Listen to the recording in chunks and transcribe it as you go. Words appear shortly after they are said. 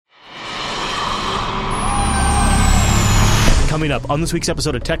Coming up on this week's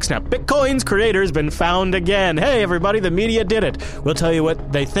episode of TechSnap, Bitcoin's creator's been found again. Hey, everybody, the media did it. We'll tell you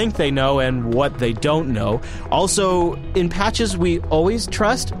what they think they know and what they don't know. Also, in patches we always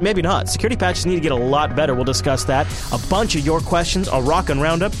trust, maybe not. Security patches need to get a lot better. We'll discuss that. A bunch of your questions, a rockin'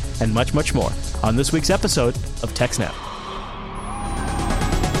 roundup, and much, much more on this week's episode of TechSnap.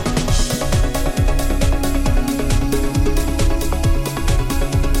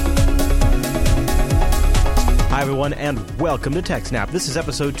 Hi, everyone, and welcome to TechSnap. This is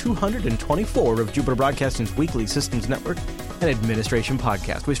episode 224 of Jupiter Broadcasting's weekly Systems Network and Administration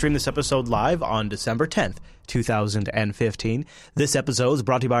podcast. We stream this episode live on December 10th, 2015. This episode is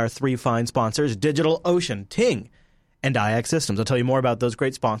brought to you by our three fine sponsors, DigitalOcean, Ting, and IX Systems. I'll tell you more about those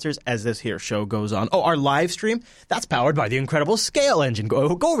great sponsors as this here show goes on. Oh, our live stream, that's powered by the incredible Scale Engine. Go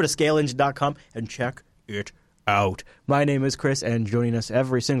over to scaleengine.com and check it out. My name is Chris, and joining us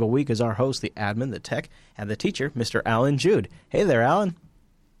every single week is our host, the admin, the tech, and the teacher, Mr. Alan Jude. Hey there, Alan.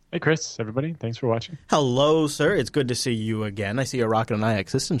 Hey, Chris, everybody. Thanks for watching. Hello, sir. It's good to see you again. I see you're rocking an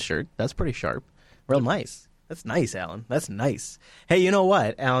IX Systems shirt. That's pretty sharp. Real nice. That's nice, Alan. That's nice. Hey, you know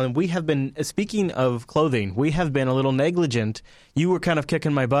what, Alan? We have been, speaking of clothing, we have been a little negligent. You were kind of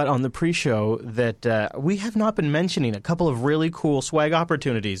kicking my butt on the pre-show that we have not been mentioning a couple of really cool swag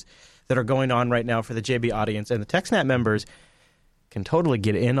opportunities that are going on right now for the JB audience, and the TechSnap members can totally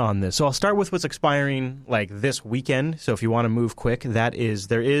get in on this. So I'll start with what's expiring like this weekend. So if you want to move quick, there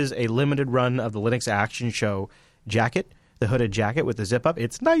is a limited run of the Linux Action Show jacket, the hooded jacket with the zip up.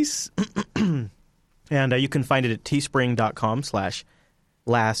 It's nice. And you can find it at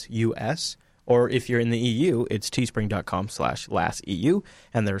teespring.com/LASUS. Or if you're in the EU, it's teespring.com/LASEU.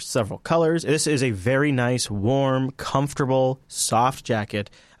 And there's several colors. This is a very nice, warm, comfortable, soft jacket.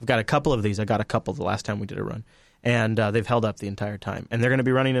 I've got a couple of these. I got a couple the last time we did a run. And they've held up the entire time. And they're going to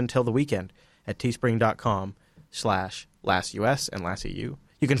be running until the weekend at teespring.com/LASUS and LASEU.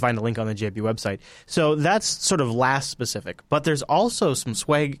 You can find a link on the JB website. So that's sort of LAS specific. But there's also some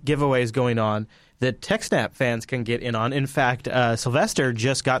swag giveaways going on that TechSnap fans can get in on. In fact, Sylvester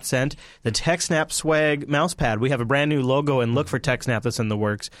just got sent the TechSnap swag mousepad. We have a brand new logo and look for TechSnap that's in the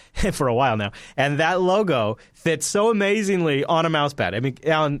works for a while now. And that logo fits so amazingly on a mousepad. I mean,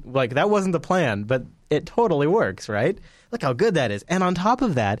 Alan, like, that wasn't the plan, but it totally works, right? Look how good that is. And on top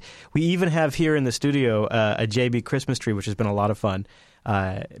of that, we even have here in the studio a JB Christmas tree, which has been a lot of fun.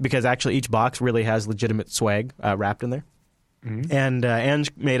 Because actually each box really has legitimate swag wrapped in there. Mm-hmm. And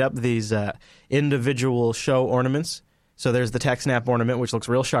Ange made up these individual show ornaments. So there's the TechSnap ornament, which looks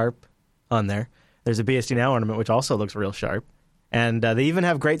real sharp on there. There's a BSD Now ornament, which also looks real sharp. And they even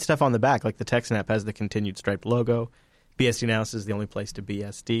have great stuff on the back, like the TechSnap has the continued striped logo. BSD Now is the only place to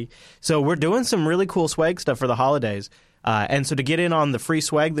BSD. So we're doing some really cool swag stuff for the holidays. And so to get in on the free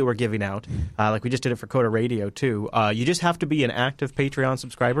swag that we're giving out, like we just did it for Coda Radio too, you just have to be an active Patreon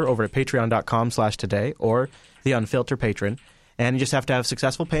subscriber over at patreon.com/today or the Unfiltered patron. And you just have to have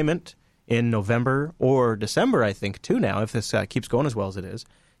successful payment in November or December, I think, too now, if this keeps going as well as it is.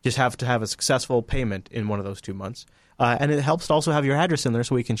 Just have to have a successful payment in one of those 2 months. And it helps to also have your address in there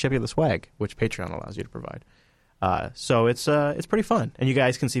so we can ship you the swag, which Patreon allows you to provide. So it's pretty fun. And you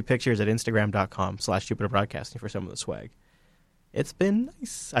guys can see pictures at instagram.com/Jupiter Broadcasting for some of the swag. It's been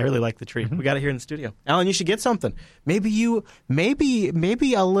nice. I really like the tree. Mm-hmm. We got it here in the studio. Alan, you should get something. Maybe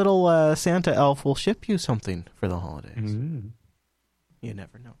a little Santa elf will ship you something for the holidays. Mm-hmm. You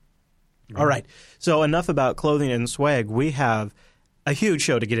never know. Mm-hmm. All right. So enough about clothing and swag. We have a huge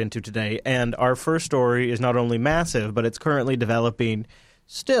show to get into today. And our first story is not only massive, but it's currently developing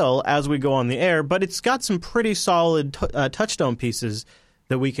still as we go on the air, but it's got some pretty solid touchstone pieces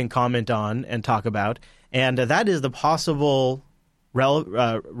that we can comment on and talk about, and that is the possible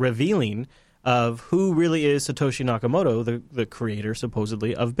revealing of who really is Satoshi Nakamoto, the creator,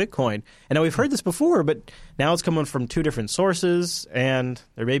 supposedly, of Bitcoin. And now we've heard this before, but now it's coming from two different sources, and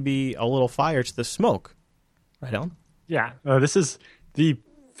there may be a little fire to the smoke. Right, Alan? Yeah. This is the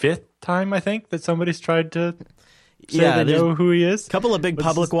fifth time, I think, that somebody's tried to say they know who he is. A couple of big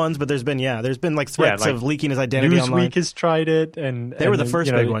public ones, but there's been like threats of leaking his identity online. Newsweek has tried it, and they were the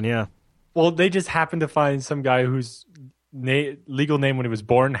first big one, yeah. Well, they just happened to find some guy whose legal name when he was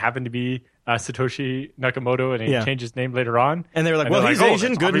born happened to be Satoshi Nakamoto, and he changed his name later on. And they were like, well, he's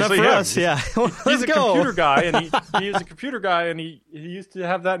Asian, good enough for us. Yeah, he's a computer guy, and he is a computer guy, and he used to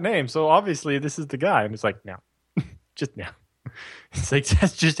have that name. So obviously this is the guy. And it's like, no, just now. It's like,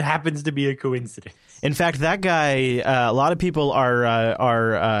 that just happens to be a coincidence. In fact, that guy, a lot of people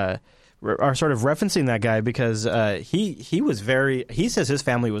are sort of referencing that guy because he was he says his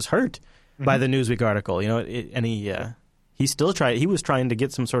family was hurt by the Newsweek article, and he still tried. He was trying to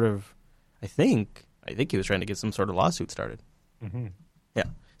get some sort of, I think he was trying to get some sort of lawsuit started. Mm-hmm. Yeah.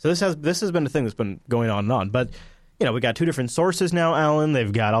 So this has been a thing that's been going on and on. But, we got two different sources now, Alan.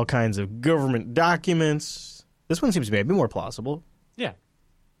 They've got all kinds of government documents. This one seems maybe more plausible. Yeah.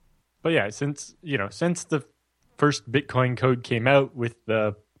 But yeah, since the first Bitcoin code came out with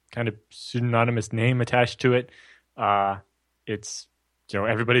the kind of pseudonymous name attached to it, it's,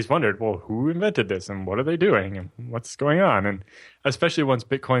 everybody's wondered, well, who invented this and what are they doing and what's going on? And especially once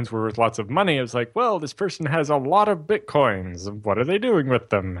Bitcoins were worth lots of money, it was like, well, this person has a lot of Bitcoins. What are they doing with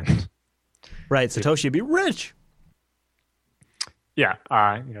them? Right. Satoshi would be rich. Yeah.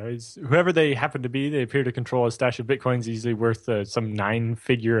 Whoever they happen to be, they appear to control a stash of Bitcoins usually worth some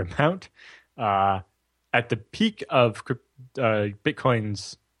 9-figure amount. At the peak of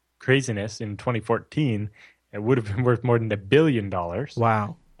Bitcoin's craziness in 2014, it would have been worth more than $1 billion.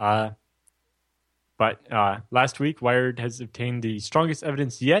 Wow. But last week, Wired has obtained the strongest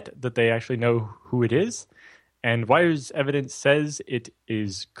evidence yet that they actually know who it is. And Wired's evidence says it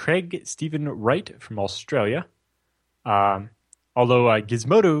is Craig Stephen Wright from Australia. Although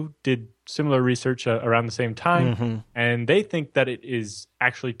Gizmodo did similar research around the same time, and they think that it is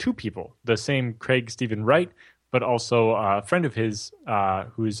actually two people, the same Craig Stephen Wright, but also a friend of his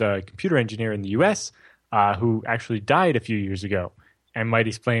who's a computer engineer in the U.S., who actually died a few years ago, and might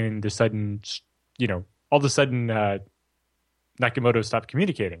explain the sudden, all of a sudden Nakamoto stopped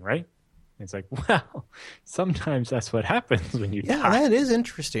communicating, right? And it's like, well, sometimes that's what happens when you die. Yeah, that is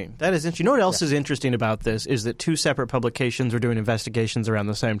interesting. You know what else is interesting about this is that two separate publications were doing investigations around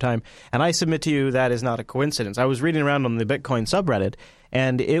the same time, and I submit to you that is not a coincidence. I was reading around on the Bitcoin subreddit,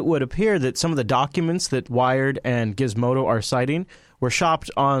 and it would appear that some of the documents that Wired and Gizmodo are citing were shopped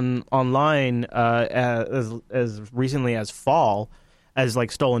online as recently as fall as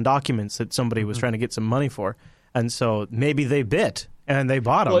like stolen documents that somebody was trying to get some money for. And so maybe they bit and they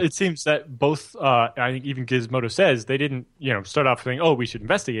bought them. Well, it seems that both, I think even Gizmodo says, they didn't, start off saying, oh, we should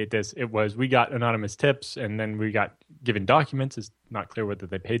investigate this. It was, we got anonymous tips and then we got given documents. It's not clear whether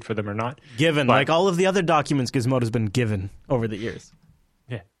they paid for them or not. Given, like all of the other documents Gizmodo's been given over the years.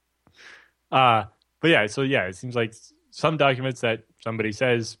 Yeah. But yeah, so yeah, it seems like some documents that somebody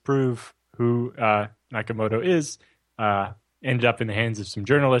says prove who Nakamoto is ended up in the hands of some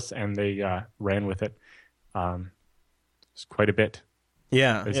journalists and they ran with it. It's quite a bit.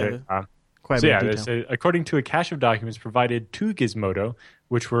 Yeah. Quite a bit. According to a cache of documents provided to Gizmodo,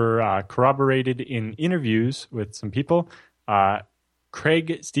 which were corroborated in interviews with some people,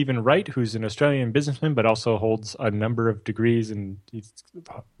 Craig Stephen Wright, who's an Australian businessman, but also holds a number of degrees and he's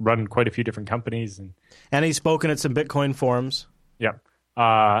run quite a few different companies. And he's spoken at some Bitcoin forums. Yeah.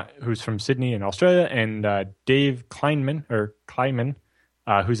 Who's from Sydney in Australia, and Dave Kleinman,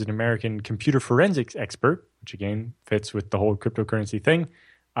 who's an American computer forensics expert, which again fits with the whole cryptocurrency thing,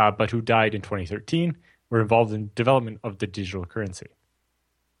 but who died in 2013, were involved in development of the digital currency.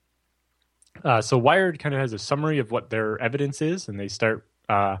 So Wired kind of has a summary of what their evidence is, and they start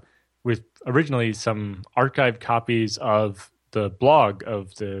with originally some archived copies of the blog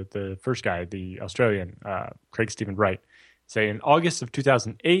of the first guy, the Australian, Craig Stephen Wright. Say in August of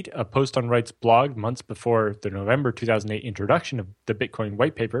 2008, a post on Wright's blog, months before the November 2008 introduction of the Bitcoin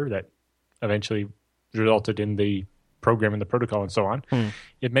white paper that eventually resulted in the program and the protocol and so on.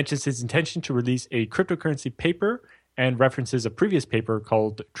 It mentions his intention to release a cryptocurrency paper and references a previous paper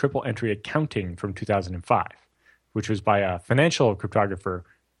called Triple Entry Accounting from 2005, which was by a financial cryptographer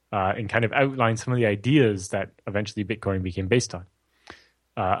and kind of outlined some of the ideas that eventually Bitcoin became based on.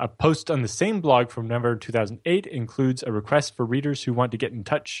 A post on the same blog from November 2008 includes a request for readers who want to get in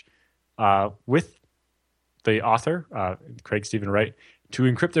touch with the author, Craig Stephen Wright, to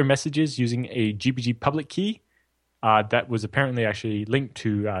encrypt their messages using a GPG public key that was apparently actually linked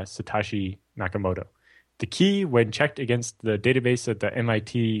to Satoshi Nakamoto. The key, when checked against the database at the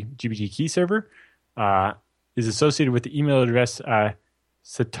MIT GPG key server, is associated with the email address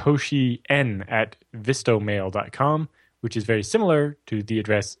satoshien@vistomail.com, which is very similar to the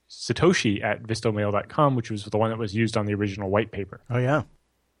address satoshi@vistomail.com, which was the one that was used on the original white paper. Oh, yeah.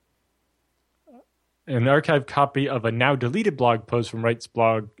 An archived copy of a now deleted blog post from Wright's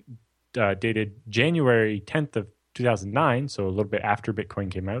blog dated January 10th of 2009, so a little bit after Bitcoin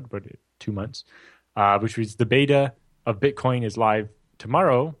came out, but 2 months, which reads, the beta of Bitcoin is live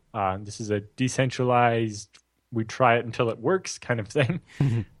tomorrow. This is a decentralized, we try it until it works kind of thing.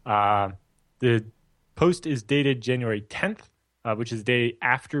 The post is dated January 10th, which is the day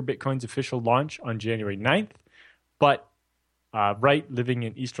after Bitcoin's official launch on January 9th. But Wright, living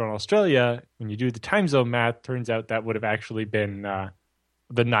in Eastern Australia, when you do the time zone math, turns out that would have actually been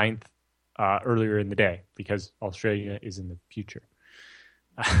the 9th earlier in the day because Australia is in the future.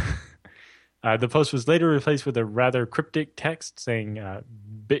 The post was later replaced with a rather cryptic text saying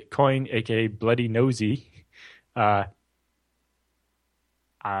Bitcoin, aka Bloody Nosy.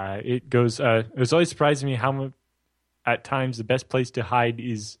 It goes, it was always surprising me how at times the best place to hide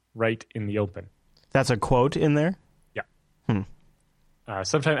is right in the open. That's a quote in there? Yeah.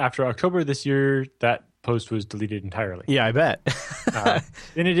 Sometime after October this year, that post was deleted entirely. Yeah, I bet.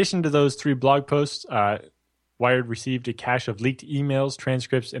 In addition to those 3 blog posts, Wired received a cache of leaked emails,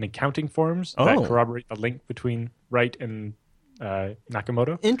 transcripts, and accounting forms that corroborate the link between Wright and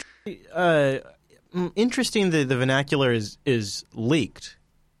Nakamoto. Interesting that the vernacular is leaked.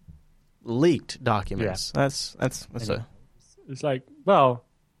 Leaked documents. Yeah. That's It's like, well,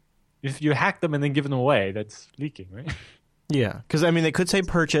 if you hack them and then give them away, that's leaking, right? Yeah, because, I mean, they could say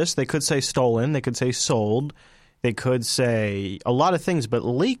purchased, they could say stolen, they could say sold, they could say a lot of things, but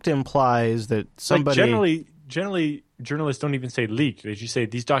leaked implies that somebody... Like generally, journalists don't even say leaked. They just say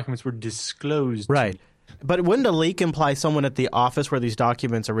these documents were disclosed. Right. But wouldn't a leak imply someone at the office where these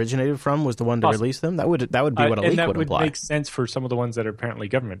documents originated from was the one to release them? That would be what a leak would imply. And that would make sense for some of the ones that are apparently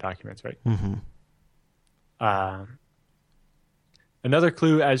government documents, right? Mm-hmm. Another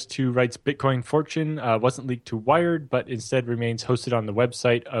clue as to Wright's Bitcoin fortune wasn't leaked to Wired, but instead remains hosted on the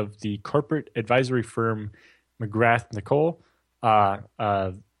website of the corporate advisory firm McGrath Nicole.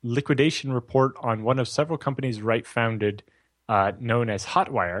 A liquidation report on one of several companies Wright founded, known as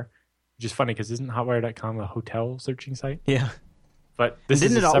Hotwire, which is funny because isn't Hotwire.com a hotel searching site? Yeah. But this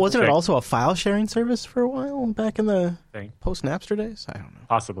wasn't it also a file sharing service for a while back in the post Napster days? I don't know.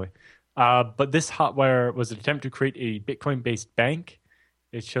 Possibly. But this Hotwire was an attempt to create a Bitcoin-based bank.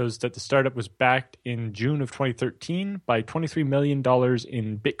 It shows that the startup was backed in June of 2013 by $23 million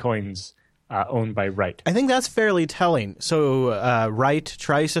in Bitcoins owned by Wright. I think that's fairly telling. So Wright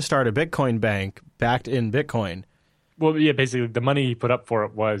tries to start a Bitcoin bank backed in Bitcoin. Well, yeah, basically the money he put up for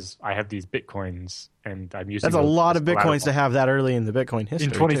it was, I have these Bitcoins and I'm using. That's a lot of Bitcoins to have that early in the Bitcoin history.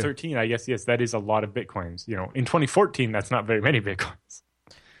 In 2013, I guess, yes, that is a lot of Bitcoins. You know, in 2014, that's not very many Bitcoins.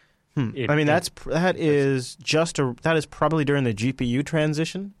 I mean, that is probably during the GPU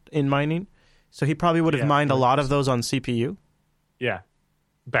transition in mining. So he probably would have mined a lot of those on CPU. Yeah.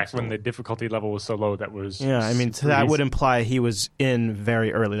 Back when the difficulty level was so low, that was... Yeah, I mean, so that would imply he was in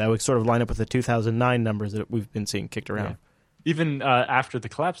very early. That would sort of line up with the 2009 numbers that we've been seeing kicked around. Yeah. Even after the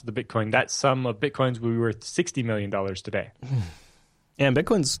collapse of the Bitcoin, that sum of Bitcoins would be worth $60 million today. And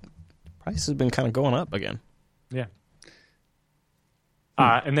Bitcoin's price has been kind of going up again. Yeah.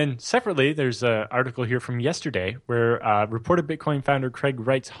 And then separately, there's an article here from yesterday where reported Bitcoin founder Craig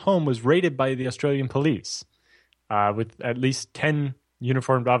Wright's home was raided by the Australian police with at least 10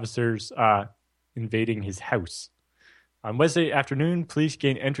 uniformed officers invading his house. On Wednesday afternoon, police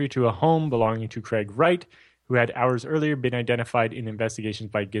gained entry to a home belonging to Craig Wright, who had hours earlier been identified in investigations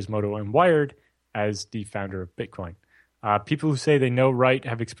by Gizmodo and Wired as the founder of Bitcoin. People who say they know Wright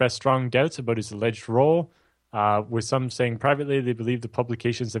have expressed strong doubts about his alleged role, with some saying privately they believe the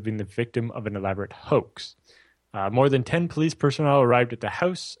publications have been the victim of an elaborate hoax. More than 10 police personnel arrived at the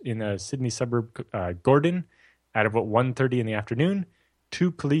house in a Sydney suburb, Gordon, at about 1:30 in the afternoon. 2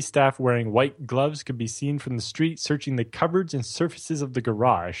 police staff wearing white gloves could be seen from the street searching the cupboards and surfaces of the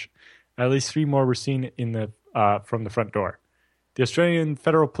garage. At least 3 more were seen from the front door. The Australian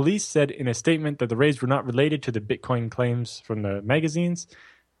Federal Police said in a statement that the raids were not related to the Bitcoin claims from the magazines.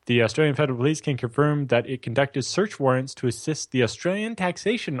 The Australian Federal Police can confirm that it conducted search warrants to assist the Australian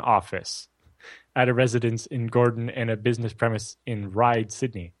Taxation Office at a residence in Gordon and a business premise in Ryde,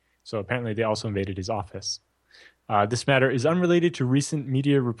 Sydney. So apparently they also invaded his office. This matter is unrelated to recent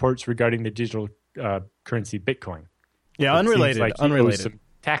media reports regarding the digital currency Bitcoin. Yeah, unrelated. Unrelated. Some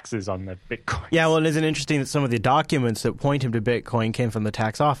taxes on the Bitcoin. Yeah, well, isn't it interesting that some of the documents that point him to Bitcoin came from the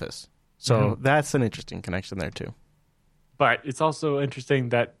tax office? So that's an interesting connection there, too. But it's also interesting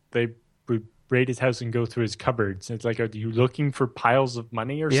that they would raid his house and go through his cupboards. It's like, are you looking for piles of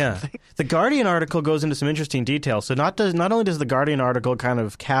money or something? The Guardian article goes into some interesting details. So not only does the Guardian article kind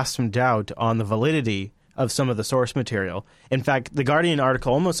of cast some doubt on the validity of some of the source material. In fact, the Guardian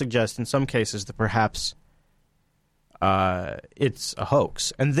article almost suggests in some cases that perhaps it's a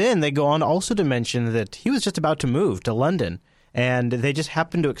hoax. And then they go on also to mention that he was just about to move to London, and they just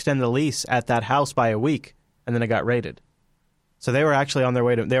happened to extend the lease at that house by a week, and then it got raided. So they were actually on their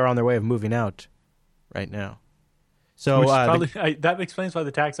way of moving out right now. So that explains why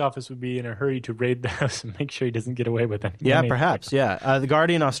the tax office would be in a hurry to raid the house and make sure he doesn't get away with anything. Yeah, perhaps. Yeah, the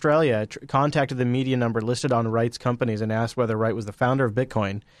Guardian Australia contacted the media number listed on Wright's companies and asked whether Wright was the founder of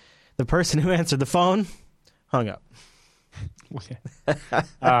Bitcoin. The person who answered the phone hung up.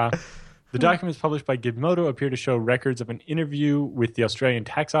 The documents published by Gizmodo appear to show records of an interview with the Australian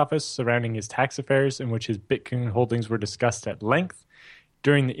Tax Office surrounding his tax affairs in which his Bitcoin holdings were discussed at length.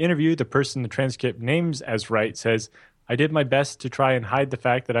 During the interview, the person the transcript names as Wright says, "I did my best to try and hide the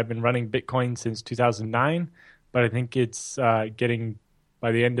fact that I've been running Bitcoin since 2009, but I think it's getting,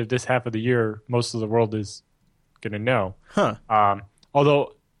 by the end of this half of the year, most of the world is going to know."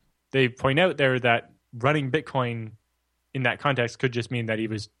 Although they point out there that running Bitcoin in that context could just mean that he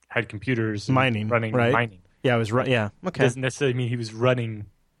had computers mining, running right? mining. Yeah, it was yeah. Okay. It doesn't necessarily mean he was running,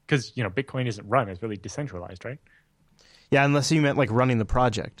 because Bitcoin isn't run; it's really decentralized, right? Yeah, unless you meant like running the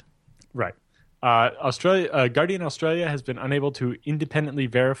project, right? Guardian Australia has been unable to independently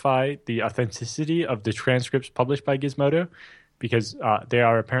verify the authenticity of the transcripts published by Gizmodo because they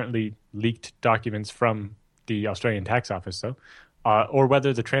are apparently leaked documents from the Australian Tax Office, though, or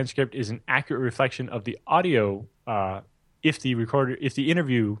whether the transcript is an accurate reflection of the audio. If the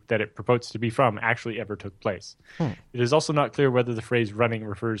interview that it purports to be from actually ever took place. It is also not clear whether the phrase running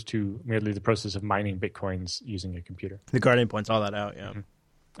refers to merely the process of mining Bitcoins using a computer. The Guardian points all that out,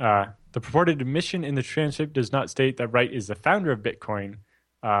 yeah. The purported admission in the transcript does not state that Wright is the founder of Bitcoin,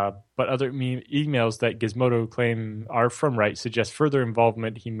 but other emails that Gizmodo claim are from Wright suggest further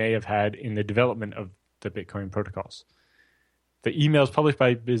involvement he may have had in the development of the Bitcoin protocols. The emails published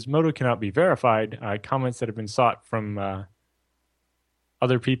by Gizmodo cannot be verified. Comments that have been sought from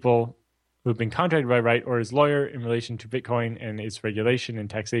other people who have been contacted by Wright or his lawyer in relation to Bitcoin and its regulation and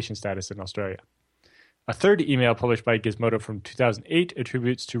taxation status in Australia. A third email published by Gizmodo from 2008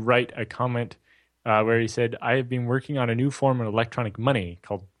 attributes to Wright a comment where he said, "I have been working on a new form of electronic money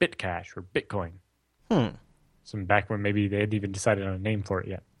called Bitcash or Bitcoin." Some back when maybe they hadn't even decided on a name for it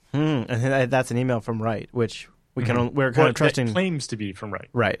yet. And that's an email from Wright, which we're kind of trusting. That claims to be from Wright.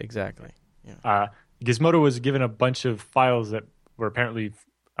 Right, exactly. Yeah. Gizmodo was given a bunch of files that were apparently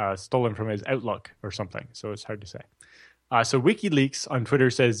stolen from his Outlook or something, so it's hard to say. So WikiLeaks on Twitter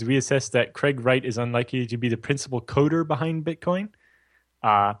says, "We assess that Craig Wright is unlikely to be the principal coder behind Bitcoin,"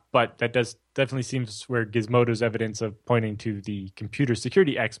 but that does definitely seems where Gizmodo's evidence of pointing to the computer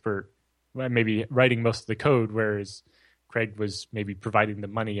security expert maybe writing most of the code, whereas Craig was maybe providing the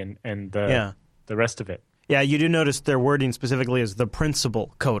money and the rest of it. Yeah, you do notice their wording specifically as the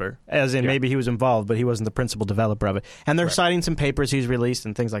principal coder, as in maybe he was involved, but he wasn't the principal developer of it. And they're citing some papers he's released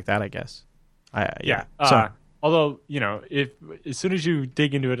and things like that, I guess. Although, if as soon as you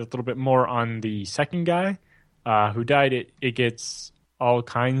dig into it a little bit more on the second guy who died, it gets all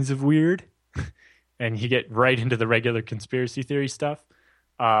kinds of weird, and you get right into the regular conspiracy theory stuff.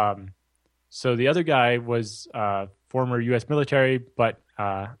 So the other guy was former U.S. military, but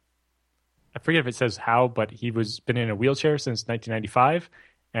I forget if it says how, but he been in a wheelchair since 1995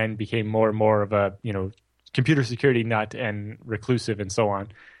 and became more and more of a, computer security nut and reclusive and so on.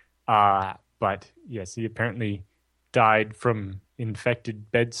 But yes, he apparently died from infected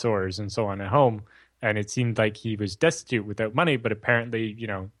bed sores and so on at home. And it seemed like he was destitute without money, but apparently,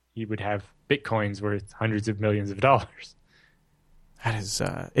 he would have Bitcoins worth hundreds of millions of dollars. That is,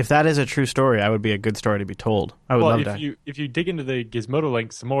 if that is a true story, that would be a good story to be told. I would love that. If you dig into the Gizmodo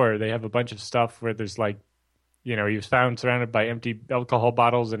link some more, they have a bunch of stuff where there's he was found surrounded by empty alcohol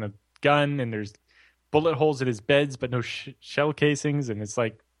bottles and a gun, and there's bullet holes in his beds, but no shell casings, and it's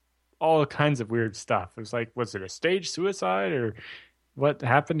all kinds of weird stuff. It was was it a staged suicide or what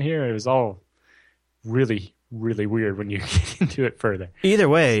happened here? It was all really, really weird when you get into it further. Either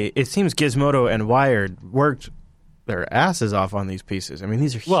way, it seems Gizmodo and Wired worked their asses off on these pieces. I mean,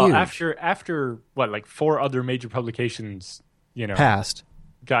 these are huge. Well, after what, 4 other major publications, passed,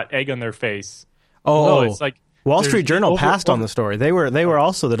 got egg on their face. Oh, it's Wall Street Journal passed on the story. They were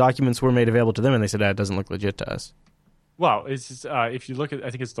also, the documents were made available to them, and they said, it doesn't look legit to us. Well, it's just, if you look at, I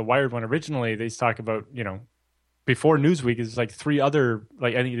think it's the Wired one originally, they talk about, before Newsweek, it's 3 other,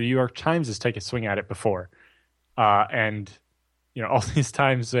 I think the New York Times has taken a swing at it before. And, all these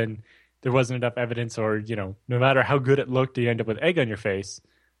times when there wasn't enough evidence or, no matter how good it looked, you end up with egg on your face.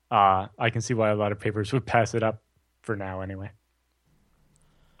 I can see why a lot of papers would pass it up for now anyway.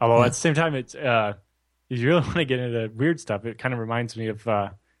 Although at the same time, it's if you really want to get into the weird stuff, it kind of reminds me of I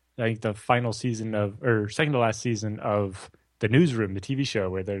think the final season or second to last season of The Newsroom, the TV show,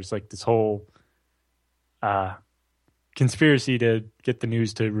 where there's this whole conspiracy to get the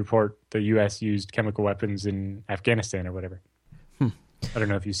news to report the U.S. used chemical weapons in Afghanistan or whatever. I don't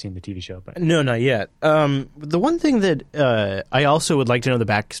know if you've seen the TV show, but no, not yet. The one thing that I also would like to know the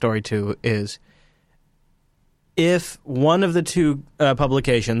backstory to is if one of the 2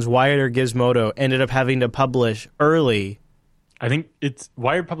 publications, Wired or Gizmodo, ended up having to publish early. I think it's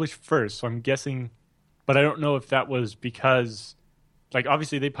Wired published first, so I'm guessing, but I don't know if that was because like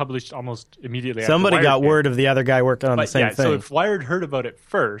obviously they published almost immediately. Somebody after got Wired did. word of the other guy working on the But same yeah, thing. so if Wired heard about it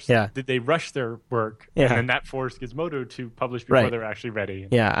first, Yeah. did they rush their work? Yeah. And then that forced Gizmodo to publish before Right. they're actually ready.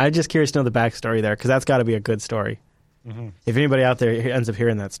 Yeah, I'm just curious to know the backstory there because that's got to be a good story. Mm-hmm. If anybody out there ends up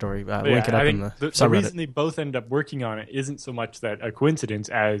hearing that story, link it up I in think the the subreddit. reason they both ended up working on it isn't so much that a coincidence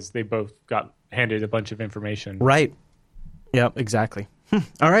as they both got handed a bunch of information. Right. Yep, exactly.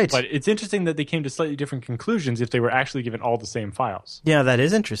 All right. But it's interesting that they came to slightly different conclusions if they were actually given all the same files. Yeah, that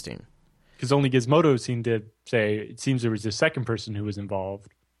is interesting. Because only Gizmodo seemed to say it seems there was a second person who was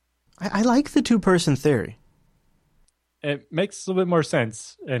involved. I like the two-person theory. It makes a little bit more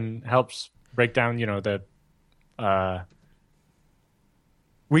sense and helps break down, the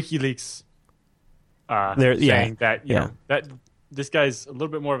WikiLeaks saying that that this guy's a little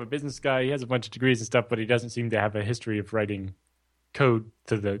bit more of a business guy. He has a bunch of degrees and stuff, but he doesn't seem to have a history of writing code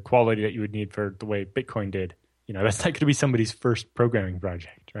to the quality that you would need for the way Bitcoin did. That's not going to be somebody's first programming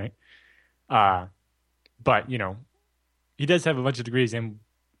project, right? But he does have a bunch of degrees, and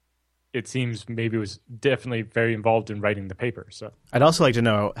it seems maybe was definitely very involved in writing the paper. So I'd also like to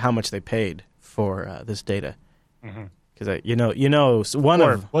know how much they paid for this data. Mm-hmm. Because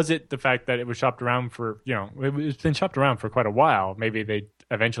was it the fact that it was shopped around for it's been shopped around for quite a while? Maybe they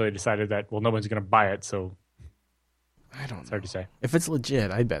eventually decided that no one's going to buy it, so I don't know. It's hard to say. If it's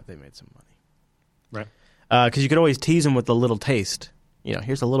legit, I bet they made some money. Right. Because you could always tease them with the little taste.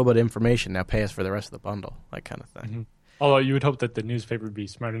 Here's a little bit of information. Now pay us for the rest of the bundle. That kind of thing. Mm-hmm. Although you would hope that the newspaper would be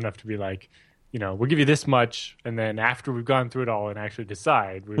smart enough to be like, we'll give you this much, and then after we've gone through it all and actually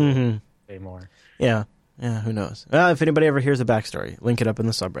decide, we will pay more. Yeah. Yeah, who knows? If anybody ever hears a backstory, link it up in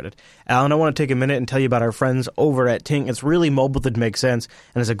the subreddit. Alan, I want to take a minute and tell you about our friends over at Ting. It's really mobile that makes sense,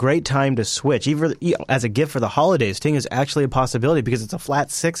 and it's a great time to switch. Even as a gift for the holidays, Ting is actually a possibility because it's a flat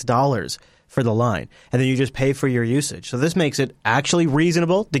 $6 for the line, and then you just pay for your usage. So this makes it actually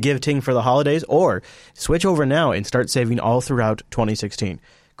reasonable to give Ting for the holidays, or switch over now and start saving all throughout 2016.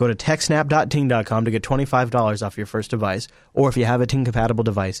 Go to techsnap.ting.com to get $25 off your first device, or if you have a Ting-compatible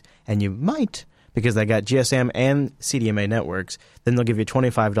device, and you might, because they got GSM and CDMA networks, then they'll give you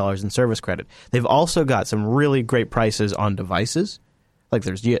 $25 in service credit. They've also got some really great prices on devices, like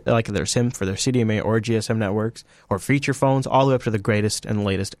their SIM for their CDMA or GSM networks, or feature phones, all the way up to the greatest and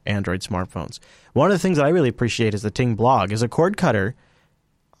latest Android smartphones. One of the things that I really appreciate is the Ting blog. As a cord cutter,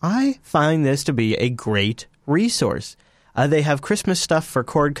 I find this to be a great resource. They have Christmas stuff for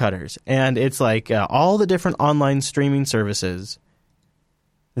cord cutters, and it's like all the different online streaming services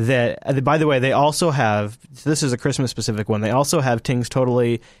that, by the way, they also have, this is a Christmas-specific one, they also have Ting's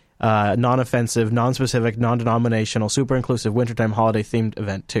totally non-offensive, non-specific, non-denominational, super-inclusive wintertime holiday-themed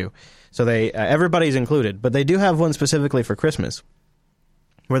event, too. So everybody's included, but they do have one specifically for Christmas,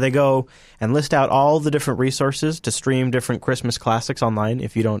 where they go and list out all the different resources to stream different Christmas classics online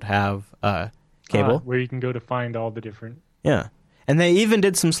if you don't have cable. Where you can go to find all the different... Yeah. And they even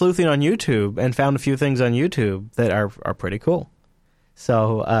did some sleuthing on YouTube and found a few things on YouTube that are pretty cool.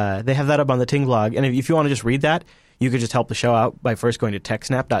 So they have that up on the Ting blog. And if you want to just read that, you could just help the show out by first going to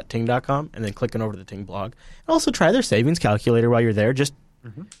techsnap.ting.com and then clicking over to the Ting blog. And also try their savings calculator while you're there, just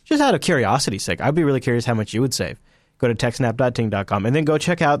out of curiosity's sake. I'd be really curious how much you would save. Go to techsnap.ting.com and then go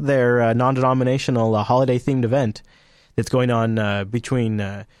check out their non-denominational holiday-themed event that's going on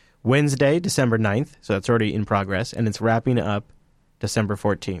between Wednesday, December 9th, so that's already in progress, and it's wrapping up December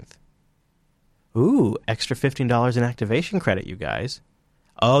 14th. Ooh, extra $15 in activation credit, you guys.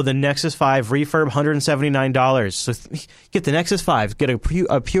 Oh, the Nexus 5 refurb, $179. So get the Nexus 5, get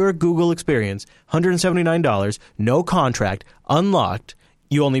a pure Google experience, $179, no contract, unlocked.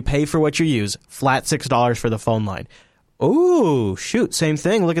 You only pay for what you use, flat $6 for the phone line. Ooh, shoot, same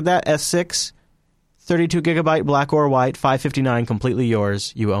thing. Look at that, S6, 32 gigabyte, black or white, $559, completely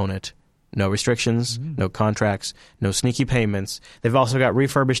yours. You own it. No restrictions, no contracts, no sneaky payments. They've also got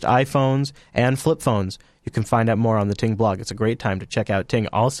refurbished iPhones and flip phones. You can find out more on the Ting blog. It's a great time to check out Ting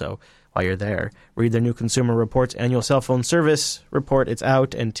also while you're there. Read their new Consumer Reports annual cell phone service report. It's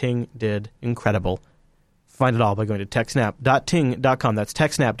out, and Ting did incredible. Find it all by going to techsnap.ting.com. That's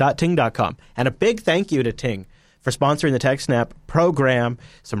techsnap.ting.com. And a big thank you to Ting for sponsoring the TechSnap program.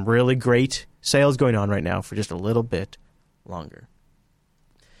 Some really great sales going on right now for just a little bit longer.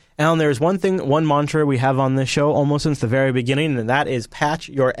 Alan, there's one mantra we have on this show almost since the very beginning, and that is patch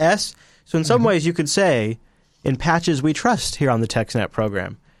your S. So in some ways you could say, in patches we trust here on the TechSnap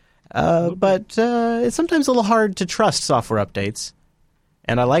program. But it's sometimes a little hard to trust software updates.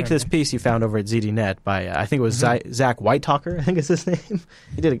 And I like this piece you found over at ZDNet by, I think it was Zach Whitetalker, I think is his name.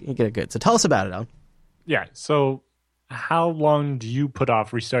 He did it good. So tell us about it, Alan. Yeah, so how long do you put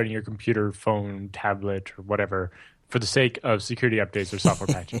off restarting your computer, phone, tablet, or whatever for the sake of security updates or software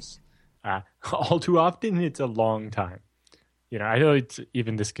patches. All too often, it's a long time. I know it's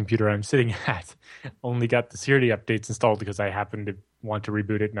even this computer I'm sitting at only got the security updates installed because I happened to want to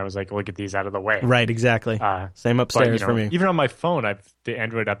reboot it, and I was like, "We'll get these out of the way." Right, exactly. Same upstairs for me. Even on my phone, the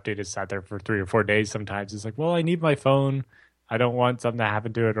Android update has sat there for 3 or 4 days. Sometimes it's like, "Well, I need my phone. I don't want something to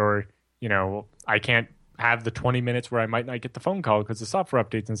happen to it," or I can't have the 20 minutes where I might not get the phone call because the software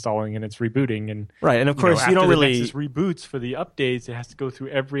update's installing and it's rebooting. And right, and of course you don't really Nexus reboots for the updates. It has to go through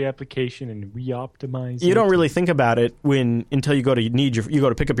every application and re-optimize. You don't really think about it until you go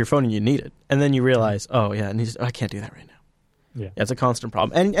to pick up your phone and you need it, and then you realize, oh yeah, I can't do that right now. Yeah, it's a constant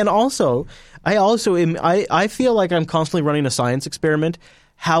problem. And also, I feel like I'm constantly running a science experiment.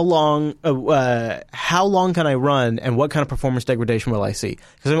 How long can I run, and what kind of performance degradation will I see?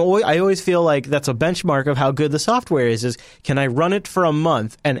 Because I always feel like that's a benchmark of how good the software is can I run it for a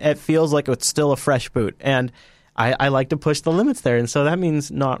month and it feels like it's still a fresh boot? And I like to push the limits there, and so that means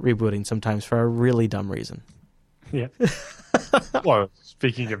not rebooting sometimes for a really dumb reason. Yeah. Well,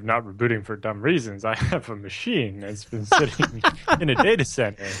 speaking of not rebooting for dumb reasons, I have a machine that's been sitting in a data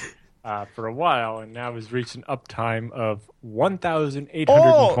center for a while, and now has reached an uptime of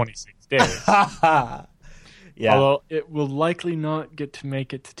 1,826 days. Yeah. Although it will likely not get to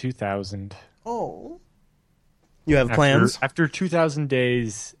make it to 2,000. Oh. You have plans? After 2,000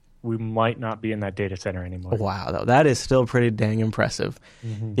 days, we might not be in that data center anymore. Wow, though. That is still pretty dang impressive.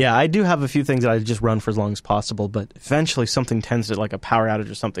 Mm-hmm. Yeah, I do have a few things that I just run for as long as possible, but eventually something like a power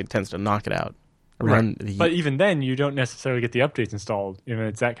outage or something tends to knock it out. Right. But even then, you don't necessarily get the updates installed.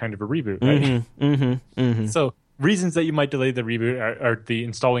 It's that kind of a reboot, right? Mm-hmm, mm-hmm, mm-hmm. So reasons that you might delay the reboot or the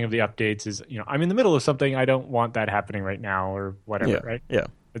installing of the updates is, I'm in the middle of something. I don't want that happening right now or whatever, right? Yeah.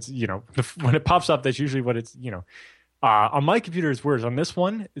 It's, when it pops up, that's usually what it's, on my computer it's worse. On this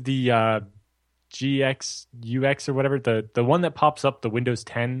one, the GX, UX or whatever, the one that pops up, the Windows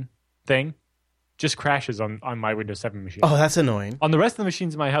 10 thing, just crashes on my Windows 7 machine. Oh, that's annoying. On the rest of the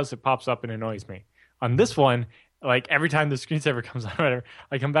machines in my house, it pops up and annoys me. On this one, like every time the screensaver comes on, whatever,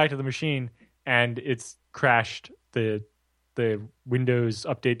 I come back to the machine and it's crashed the Windows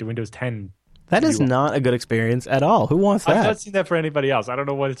update to Windows 10. That is not a good experience at all. Who wants that? I've not seen that for anybody else. I don't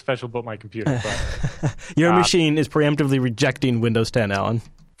know what is special about my computer. But, your machine is preemptively rejecting Windows 10, Alan.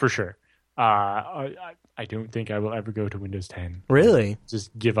 For sure. I don't think I will ever go to Windows 10. Really?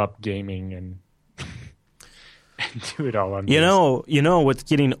 Just give up gaming and do it all on You know what's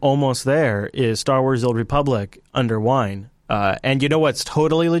getting almost there is Star Wars: The Old Republic under Wine. And you know what's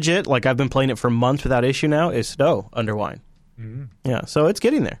totally legit? Like I've been playing it for months without issue now is Stowe under Wine. Mm-hmm. Yeah, so it's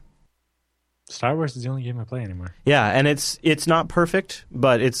getting there. Star Wars is the only game I play anymore. Yeah, and it's not perfect,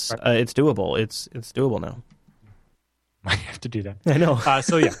 but it's doable. It's doable now. Might have to do that. I know.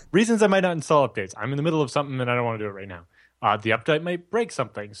 So yeah, reasons I might not install updates. I'm in the middle of something and I don't want to do it right now. The update might break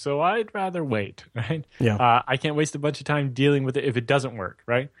something, so I'd rather wait, right? Yeah. I can't waste a bunch of time dealing with it if it doesn't work,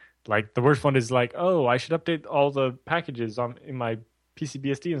 right? Like the worst one is like, oh, I should update all the packages in my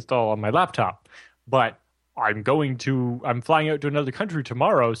PCBSD install on my laptop, but I'm flying out to another country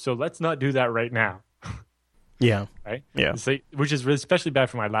tomorrow, so let's not do that right now. Yeah. Right? Yeah. So, which is especially bad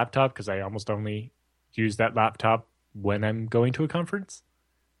for my laptop because I almost only use that laptop when I'm going to a conference.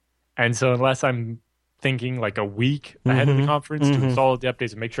 And so unless I'm thinking like a week ahead of the conference to install the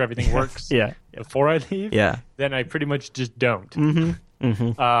updates and make sure everything works before I leave, then I pretty much just don't.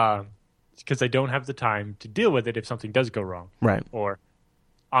 Because I don't have the time to deal with it if something does go wrong. Right. Or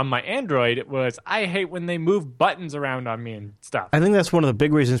on my Android, it was, I hate when they move buttons around on me and stuff. I think that's one of the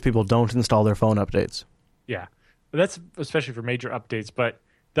big reasons people don't install their phone updates. Yeah. But that's especially for major updates. But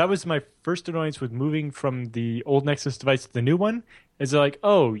that was my first annoyance with moving from the old Nexus device to the new one. Is like,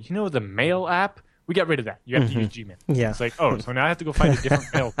 oh, the Mail app? We got rid of that. You have to use Gmail. Yeah. It's like, oh, so now I have to go find a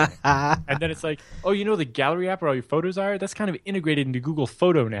different mail thing. And then it's like, oh, the gallery app where all your photos are? That's kind of integrated into Google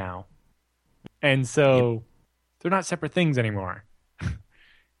Photo now. And so they're not separate things anymore.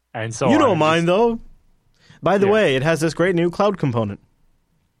 And so you don't mind, though. By the way, it has this great new cloud component.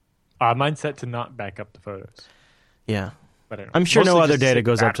 Mine's set to not back up the photos. Yeah. But I'm sure no other data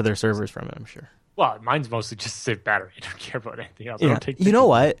goes up to their servers from it, I'm sure. Well, mine's mostly just save battery. I don't care about anything else. Yeah. I don't take you know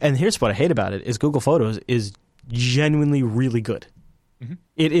what? And here's what I hate about it is Google Photos is genuinely really good. Mm-hmm.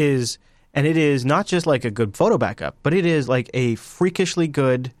 It is not just like a good photo backup, but it is like a freakishly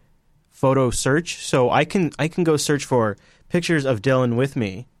good photo search. So I can go search for pictures of Dylan with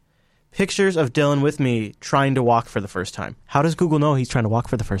me trying to walk for the first time. How does Google know he's trying to walk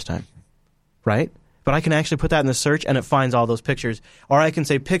for the first time? Right? But I can actually put that in the search, and it finds all those pictures. Or I can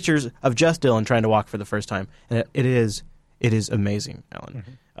say pictures of just Dylan trying to walk for the first time, and it is amazing,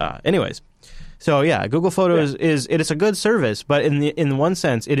 Alan. Anyways, so yeah, Google Photos is a good service, but in one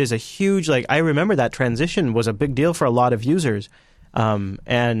sense, it is a huge, like, I remember that transition was a big deal for a lot of users.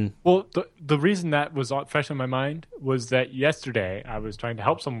 And well, the reason that was fresh in my mind was that yesterday I was trying to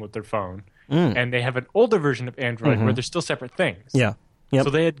help someone with their phone, and they have an older version of Android where they're still separate things. Yeah. Yep. So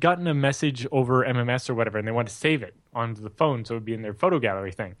they had gotten a message over MMS or whatever, and they wanted to save it onto the phone so it would be in their photo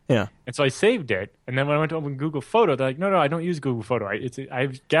gallery thing. Yeah. And so I saved it, and then when I went to open Google Photo, they're like, no, I don't use Google Photo. I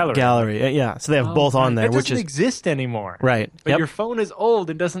have Gallery. Gallery, yeah. So they have both on there, It which doesn't exist anymore. Right. But your phone is old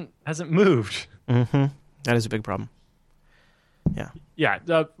and hasn't moved. Mm-hmm. That is a big problem. Yeah.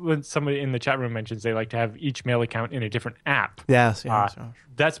 Yeah. When somebody in the chat room mentions they like to have each mail account in a different app. Yes.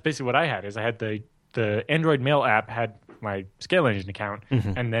 That's basically what I had. Is I had the Android Mail app had my Scale Engine account,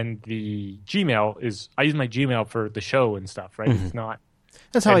 and then the Gmail is I use my Gmail for the show and stuff. Right? It's not.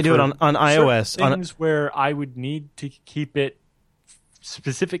 That's how I do it on iOS. Things where I would need to keep it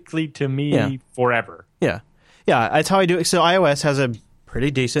specifically to me forever. Yeah. Yeah. That's how I do it. So iOS has a pretty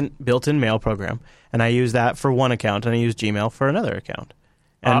decent built-in mail program, and I use that for one account, and I use Gmail for another account.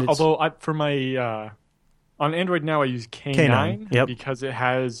 And although for my on Android now I use K9, because it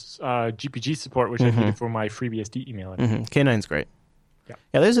has GPG support, which I needed for my FreeBSD email. K9's great.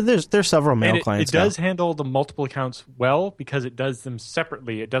 Yeah, there's several mail clients. It does handle the multiple accounts well because it does them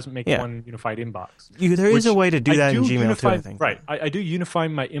separately. It doesn't make one unified inbox. There is a way to do that in Gmail too, I think. Right. I do unify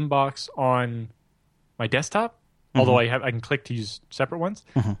my inbox on my desktop, although I can click to use separate ones.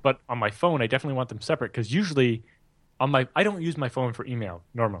 But on my phone, I definitely want them separate because usually I don't use my phone for email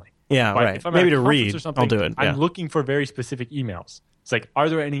normally. Yeah, but right. If I'm Maybe at a to conference read, or something, I'll do it. I'm looking for very specific emails. It's like, are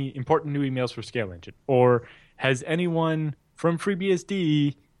there any important new emails for Scale Engine? Or has anyone from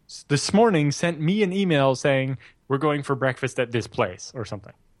FreeBSD this morning sent me an email saying we're going for breakfast at this place or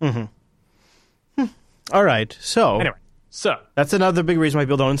something? All right. So anyway, that's another big reason why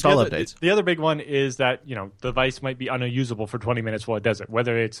people don't install updates. The other big one is that the device might be unusable for 20 minutes while it does it.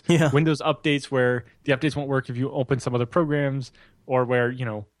 Whether it's Windows updates where the updates won't work if you open some other programs, or where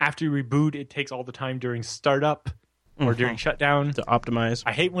after you reboot it takes all the time during startup or during shutdown to optimize.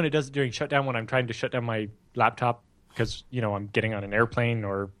 I hate when it does it during shutdown when I'm trying to shut down my laptop because I'm getting on an airplane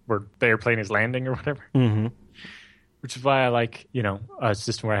or where the airplane is landing or whatever. Which is why I like a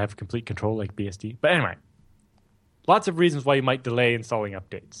system where I have complete control like BSD. But anyway. Lots of reasons why you might delay installing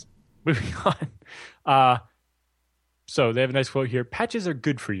updates. Moving on. So they have a nice quote here. Patches are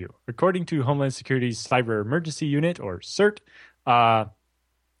good for you. According to Homeland Security's Cyber Emergency Unit, or CERT,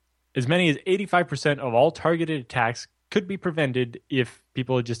 as many as 85% of all targeted attacks could be prevented if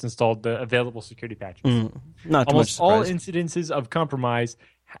people had just installed the available security patches. Not too Almost much surprise. all incidences of compromise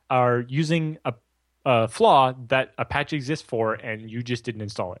are using a flaw that a patch exists for and you just didn't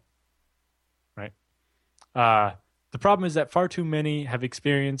install it. Right? The problem is that far too many have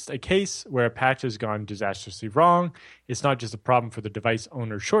experienced a case where a patch has gone disastrously wrong. It's not just a problem for the device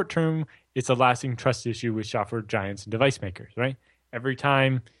owner short term, it's a lasting trust issue with software giants and device makers, right? Every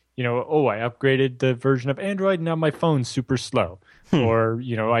time, I upgraded the version of Android, now my phone's super slow. Or,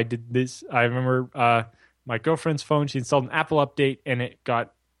 I did this. I remember my girlfriend's phone, she installed an Apple update and it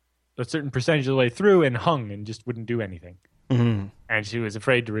got a certain percentage of the way through and hung and just wouldn't do anything. And she was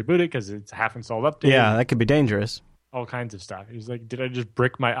afraid to reboot it because it's a half installed update. Yeah, that could be dangerous. All kinds of stuff. It was like, did I just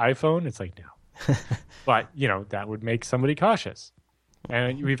brick my iPhone? It's like, no. But, that would make somebody cautious.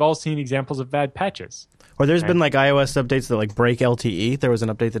 And we've all seen examples of bad patches. Or there's been like iOS updates that break LTE. There was an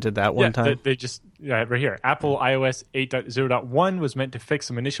update that did that one time. They just, right here. Apple iOS 8.0.1 was meant to fix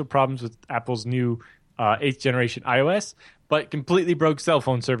some initial problems with Apple's new 8th generation iOS, but completely broke cell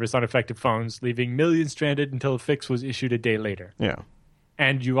phone service on affected phones, leaving millions stranded until a fix was issued a day later. Yeah.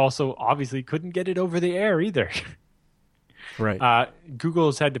 And you also obviously couldn't get it over the air either. Right. Google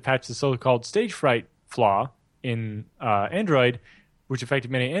has had to patch the so-called stage fright flaw in Android, which affected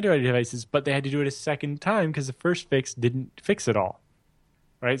many Android devices, but they had to do it a second time because the first fix didn't fix it all.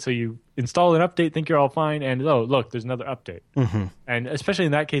 Right? So you install an update, think you're all fine, and look, there's another update. And especially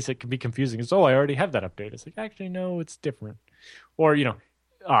in that case, it can be confusing. It's, I already have that update. It's like, actually, no, it's different. Or,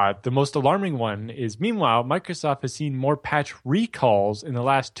 the most alarming one is, meanwhile, Microsoft has seen more patch recalls in the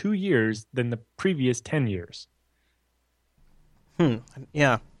last 2 years than the previous 10 years.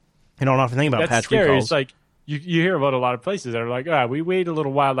 Yeah. I don't often think about That's patch scary. recalls. It's like you hear about a lot of places that are like, we wait a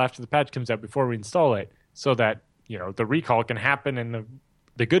little while after the patch comes out before we install it so that, the recall can happen and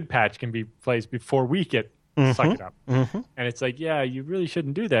the good patch can be placed before we get suck it up. And it's like, you really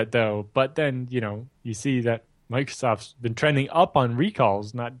shouldn't do that though. But then, you see that Microsoft's been trending up on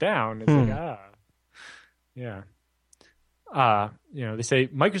recalls, not down. It's like, yeah. They say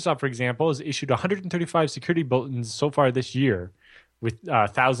Microsoft, for example, has issued 135 security bulletins so far this year, with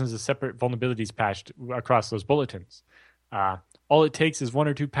thousands of separate vulnerabilities patched across those bulletins. All it takes is 1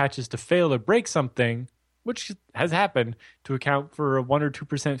 or 2 patches to fail or break something, which has happened, to account for a 1 or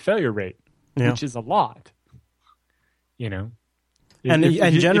 2% failure rate, which is a lot. And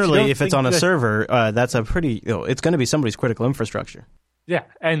generally, if it's on a server, that's a pretty. It's going to be somebody's critical infrastructure. Yeah,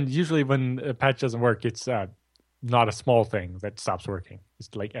 and usually when a patch doesn't work, it's not a small thing that stops working. It's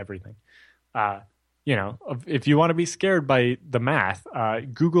like everything. If you want to be scared by the math,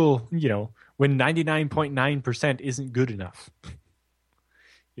 Google, when 99.9% isn't good enough.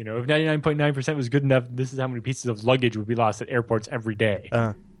 If 99.9% was good enough, this is how many pieces of luggage would be lost at airports every day.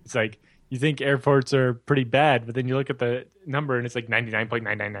 It's like, you think airports are pretty bad, but then you look at the number and it's like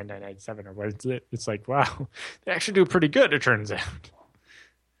 99.999997 or what it's like, wow, they actually do pretty good, it turns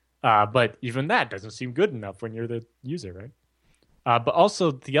out. But even that doesn't seem good enough when you're the user, right? But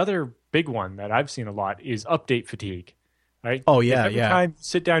also the other big one that I've seen a lot is update fatigue, right? Oh, yeah, every time you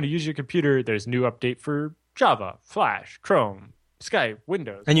sit down to use your computer, there's new update for Java, Flash, Chrome, Skype,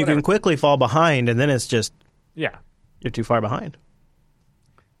 Windows. And you can quickly fall behind, and then it's just, you're too far behind.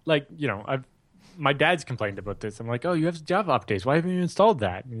 Like, my dad's complained about this. I'm like, oh, you have Java updates. Why haven't you installed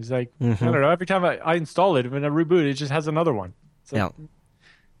that? And he's like, I don't know. Every time I install it, when I reboot, it just has another one. So,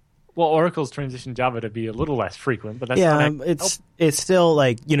 well, Oracle's transitioned Java to be a little less frequent, but that's it's still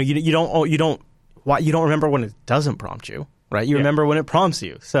like you don't remember when it doesn't prompt you, right? You remember when it prompts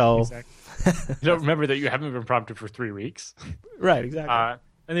you. So exactly. You don't remember that you haven't been prompted for 3 weeks, right? Exactly.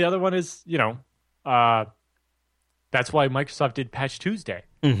 And the other one is that's why Microsoft did Patch Tuesday.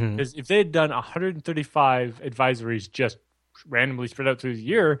 Because if they had done 135 advisories just randomly spread out through the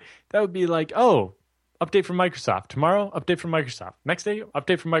year, that would be like, oh, update from Microsoft. Tomorrow, update from Microsoft. Next day,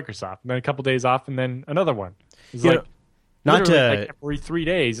 update from Microsoft. And then a couple days off, and then another one. It's every 3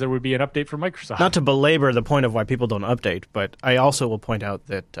 days, there would be an update from Microsoft. Not to belabor the point of why people don't update, but I also will point out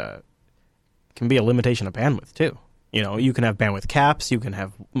that it can be a limitation of bandwidth, too. You can have bandwidth caps. You can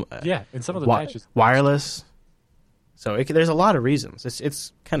have and some of the patches. Wireless. So there's a lot of reasons.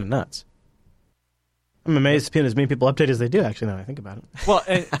 It's kind of nuts. I'm amazed as many people update as they do, actually, now that I think about it. Well,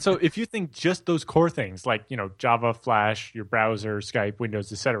 and so if you think just those core things, like, Java, Flash, your browser, Skype,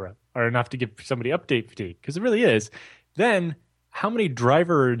 Windows, etc., are enough to give somebody update fatigue, because it really is, then how many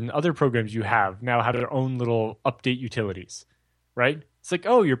driver and other programs you have now have their own little update utilities, right? It's like,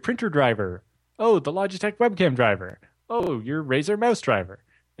 oh, your printer driver. Oh, the Logitech webcam driver. Oh, your Razer mouse driver.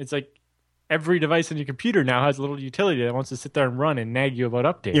 It's like, every device on your computer now has a little utility that wants to sit there and run and nag you about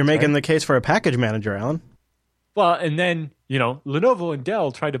updates. You're making the case for a package manager, Alan. Well, and then, Lenovo and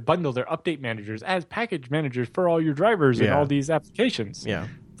Dell try to bundle their update managers as package managers for all your drivers and all these applications. Yeah.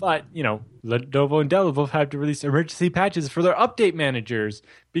 But, Lenovo and Dell both have to release emergency patches for their update managers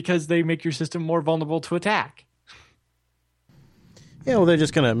because they make your system more vulnerable to attack. Yeah, well, they're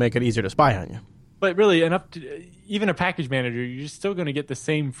just going to make it easier to spy on you. But really, even a package manager, you're still going to get the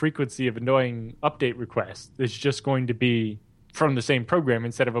same frequency of annoying update requests. It's just going to be from the same program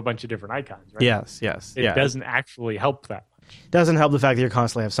instead of a bunch of different icons, right? Yes. It doesn't actually help that much. It doesn't help the fact that you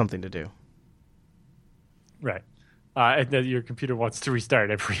constantly have something to do. Right. And that your computer wants to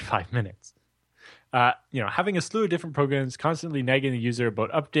restart every 5 minutes. Having a slew of different programs constantly nagging the user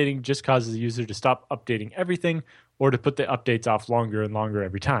about updating just causes the user to stop updating everything or to put the updates off longer and longer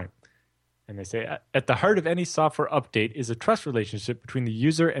every time. And they say, at the heart of any software update is a trust relationship between the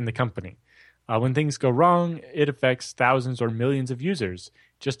user and the company. When things go wrong, it affects thousands or millions of users.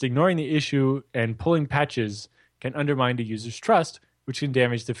 Just ignoring the issue and pulling patches can undermine the user's trust, which can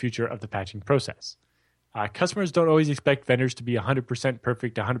damage the future of the patching process. Customers don't always expect vendors to be 100%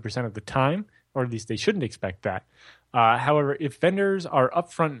 perfect 100% of the time, or at least they shouldn't expect that. However, if vendors are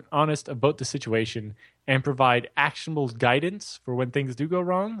upfront and honest about the situation and provide actionable guidance for when things do go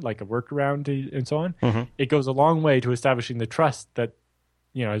wrong, like a workaround and so on, it goes a long way to establishing the trust that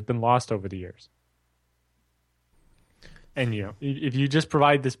has been lost over the years. And if you just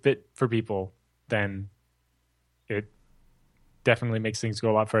provide this bit for people, then it definitely makes things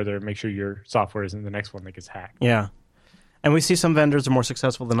go a lot further and make sure your software isn't the next one that gets hacked. Yeah. And we see some vendors are more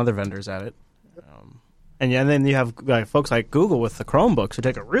successful than other vendors at it. And then you have folks like Google with the Chromebooks who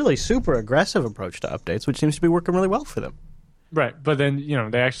take a really super aggressive approach to updates, which seems to be working really well for them. Right. But then,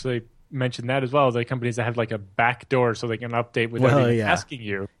 they actually mentioned that as well. The companies that have like a back door so they can update without even asking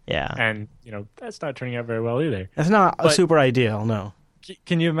you. Yeah. And, that's not turning out very well either. That's not super ideal, no.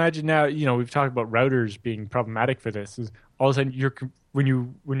 Can you imagine now, we've talked about routers being problematic for this. Is all of a sudden, when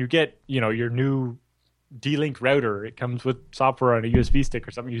you get, your new D-Link router, it comes with software on a USB stick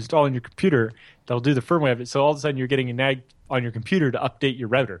or something you install on your computer, they'll do the firmware of it. So all of a sudden you're getting a nag on your computer to update your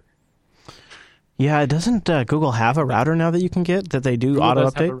router. Yeah, doesn't Google have a router now that you can get that they do Google auto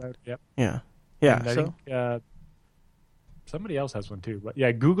does have a update? router, yep. Yeah. And I think somebody else has one too. But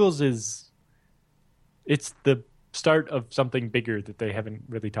yeah, Google's it's the start of something bigger that they haven't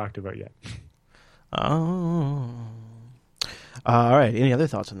really talked about yet. Oh. All right. Any other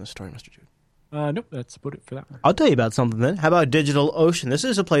thoughts on this story, Mr. Jude? Nope, that's about it for that one. I'll tell you about something then. How about DigitalOcean? This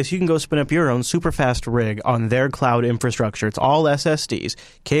is a place you can go spin up your own super fast rig on their cloud infrastructure. It's all SSDs,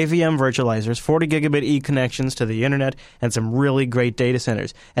 KVM virtualizers, 40 gigabit E connections to the internet, and some really great data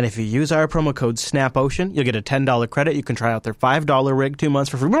centers. And if you use our promo code SNAPOcean, you'll get a $10 credit. You can try out their $5 rig 2 months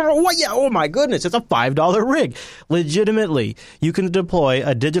for free. What? Yeah, oh my goodness, it's a $5 rig. Legitimately, you can deploy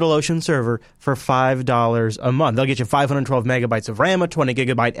a DigitalOcean server for $5 a month. They'll get you 512 megabytes of RAM, a 20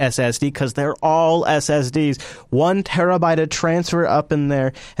 gigabyte SSD, because they're all SSDs, 1 terabyte of transfer up in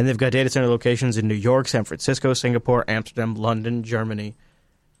there, and they've got data center locations in New York, San Francisco, Singapore, Amsterdam, London, Germany,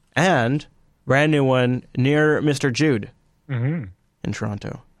 and brand new one near Mr. Jude in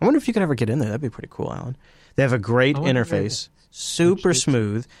Toronto. I wonder if you could ever get in there. That'd be pretty cool, Alan. They have a great interface. Super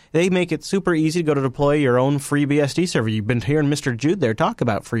smooth. They make it super easy to go to deploy your own FreeBSD server. You've been hearing Mr. Jude there talk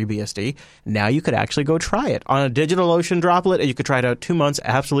about FreeBSD. Now you could actually go try it on a DigitalOcean droplet, and you could try it out 2 months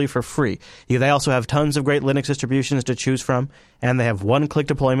absolutely for free. They also have tons of great Linux distributions to choose from, and they have one-click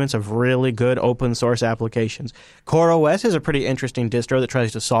deployments of really good open-source applications. CoreOS is a pretty interesting distro that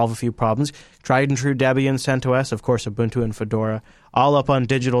tries to solve a few problems. Tried and true Debian, CentOS, of course, Ubuntu and Fedora, all up on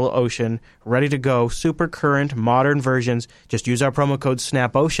DigitalOcean, ready to go, super current, modern versions. Just use our promo code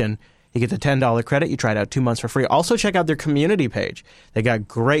SNAPOcean. You get the $10 credit. You try it out 2 months for free. Also, check out their community page. They got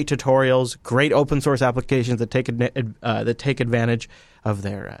great tutorials, great open-source applications that take advantage of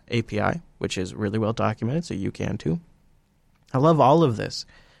their API, which is really well documented, so you can too. I love all of this.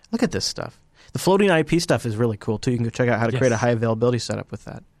 Look at this stuff. The floating IP stuff is really cool, too. You can go check out how to create a high availability setup with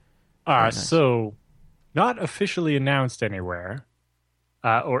that. Nice. So, not officially announced anywhere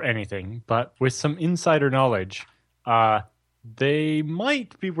or anything, but with some insider knowledge, they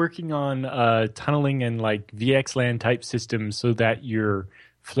might be working on tunneling and like VXLAN type systems so that your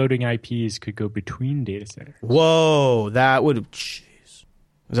floating IPs could go between data centers. Whoa, that would... Is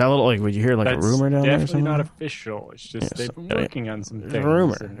that a little like? Would you hear like That's a rumor down there? Definitely not official. It's just they've been working on some things. There's a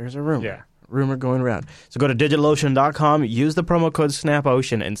rumor. There's a rumor. Yeah. Rumor going around. So go to DigitalOcean.com, use the promo code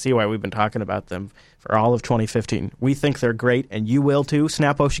SNAPOcean, and see why we've been talking about them for all of 2015. We think they're great, and you will too.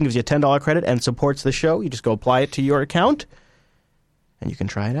 SnapOcean gives you a $10 credit and supports the show. You just go apply it to your account, and you can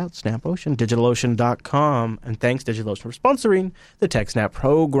try it out. SnapOcean, DigitalOcean.com. And thanks, DigitalOcean, for sponsoring the TechSnap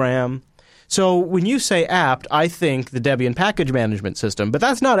program. So when you say apt, I think the Debian package management system, but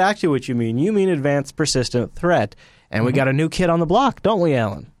that's not actually what you mean. You mean advanced persistent threat. And we got a new kid on the block, don't we,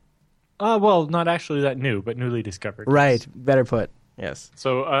 Alan? Well, not actually that new, but newly discovered. Right. Better put. Yes.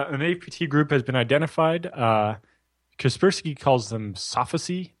 So an APT group has been identified. Kaspersky calls them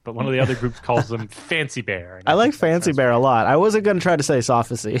Sophacy, but one of the other groups calls them Fancy Bear. I like Fancy Bear a lot. I wasn't going to try to say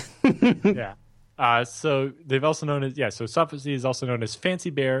Sophacy. Yeah. So they've also known as, so Sophacy is also known as Fancy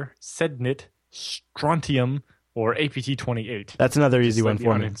Bear, Sednit, Strontium, or APT28. That's another easy one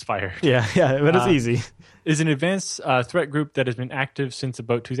for me. Uninspired. Yeah, but it's easy. Is an advanced threat group that has been active since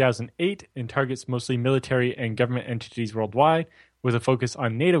about 2008 and targets mostly military and government entities worldwide with a focus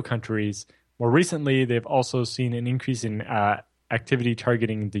on NATO countries. More recently, they've also seen an increase in activity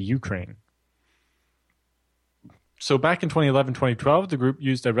targeting the Ukraine. So back in 2011-2012, the group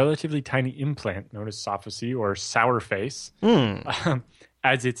used a relatively tiny implant known as Sophacy or Sourface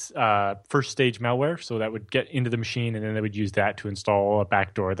as its first stage malware. So that would get into the machine, and then they would use that to install a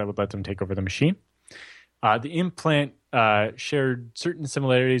backdoor that would let them take over the machine. The implant shared certain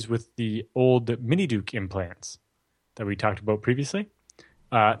similarities with the old Miniduke implants that we talked about previously.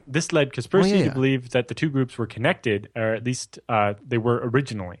 This led Kaspersky to believe that the two groups were connected, or at least they were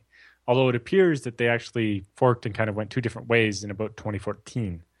originally. Although it appears that they actually forked and kind of went two different ways in about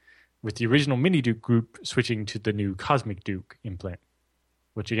 2014, with the original Miniduke group switching to the new Cosmic Duke implant,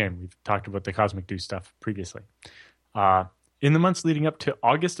 which again, we've talked about the Cosmic Duke stuff previously. In the months leading up to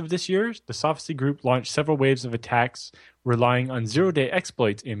August of this year, the Sophacy group launched several waves of attacks relying on zero-day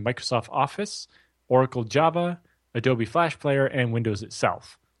exploits in Microsoft Office, Oracle Java, Adobe Flash Player, and Windows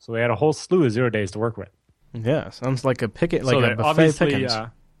itself. So they had a whole slew of 0 days to work with. Yeah, sounds like a buffet pickings.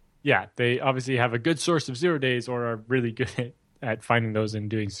 They obviously have a good source of 0 days or are really good at finding those and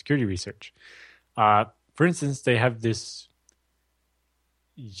doing security research. For instance, they have this,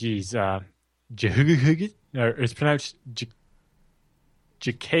 it's pronounced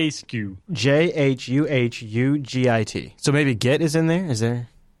Jhugit. Jhugit. So maybe Git is in there? Is there?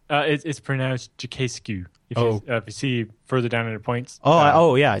 It's pronounced Jhugit. If you see further down in the points.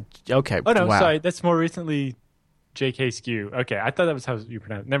 Yeah. Okay. Oh, no, wow. sorry. That's more recently JK Skew. Okay, I thought that was how you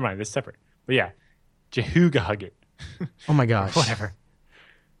pronounce it. Never mind, that's separate. But yeah, Jehuga Oh my gosh. Whatever.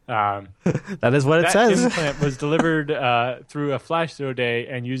 That is what it that says. implant was delivered through a Flash 0-day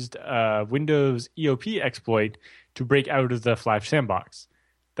and used Windows EOP exploit to break out of the Flash sandbox.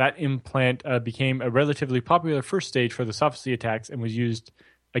 That implant became a relatively popular first stage for the Sophisy attacks and was used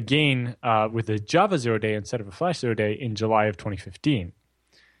again with a Java 0-day instead of a Flash 0-day in July of 2015.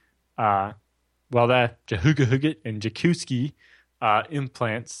 Well, the Jehuga and Jakuski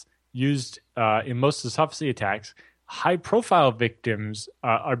implants used in most of the Sophisy attacks, high-profile victims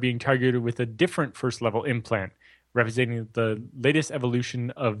are being targeted with a different first-level implant, representing the latest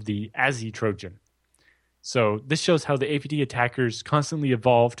evolution of the ASI Trojan. So this shows how the APT attackers constantly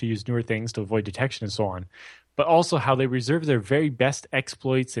evolve to use newer things to avoid detection and so on, but also how they reserve their very best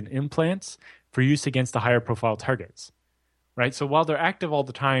exploits and implants for use against the higher-profile targets. Right? So while they're active all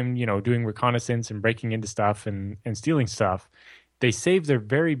the time, doing reconnaissance and breaking into stuff and stealing stuff, they save their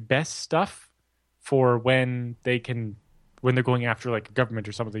very best stuff for when they're going after like a government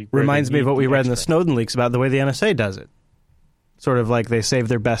or something. Reminds me of what we read in the Snowden leaks about the way the NSA does it. Sort of like they save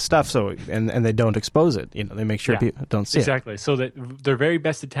their best stuff and they don't expose it. They make sure people don't see it. Exactly. So that their very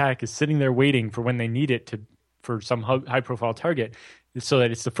best attack is sitting there waiting for when they need it for some high profile target, so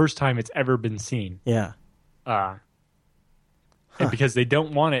that it's the first time it's ever been seen. Yeah. And because they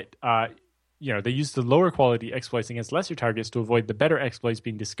don't want it, they use the lower quality exploits against lesser targets to avoid the better exploits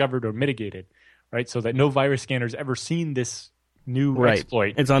being discovered or mitigated, right? So that no virus scanner's ever seen this new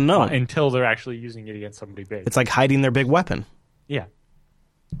exploit. It's unknown. Until they're actually using it against somebody big. It's like hiding their big weapon. Yeah.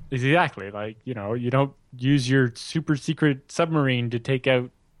 Exactly. Like, you don't use your super secret submarine to take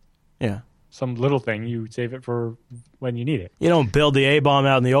out some little thing. You save it for when you need it. You don't build the A-bomb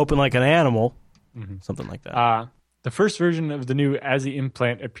out in the open like an animal. Mm-hmm. Something like that. The first version of the new ASI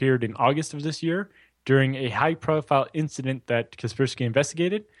implant appeared in August of this year during a high-profile incident that Kaspersky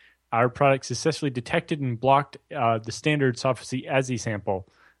investigated. Our product successfully detected and blocked the standard Sophisy ASI sample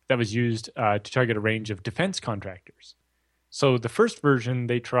that was used to target a range of defense contractors. So the first version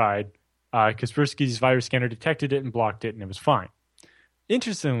they tried, Kaspersky's virus scanner detected it and blocked it, and it was fine.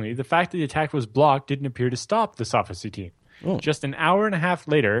 Interestingly, the fact that the attack was blocked didn't appear to stop the Sophisy team. Oh. Just an hour and a half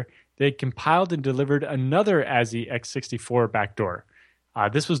later, they compiled and delivered another ASI x64 backdoor.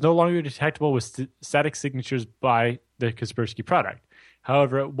 This was no longer detectable with static signatures by the Kaspersky product.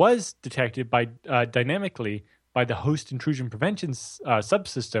 However, it was detected dynamically by the host intrusion prevention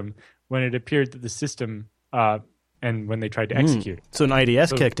subsystem when it appeared that the system and when they tried to execute. So an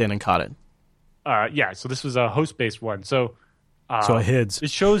IDS kicked in and caught it. So this was a host-based one. So it HIDS.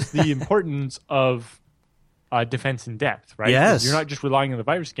 It shows the importance of defense in depth, right? Yes. You're not just relying on the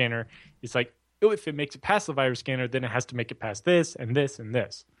virus scanner. It's like, if it makes it past the virus scanner, then it has to make it past this and this and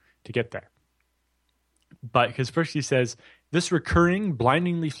this to get there. But Kaspersky says, this recurring,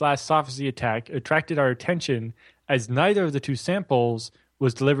 blindingly flash Sophisy attack attracted our attention as neither of the two samples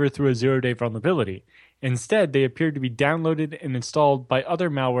was delivered through a 0-day vulnerability. Instead, they appeared to be downloaded and installed by other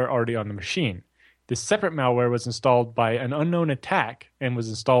malware already on the machine. This separate malware was installed by an unknown attack and was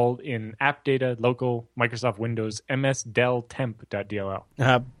installed in AppData local Microsoft Windows msdeltemp.dll.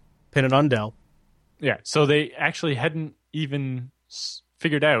 Pin it on Dell. Yeah, so they actually hadn't even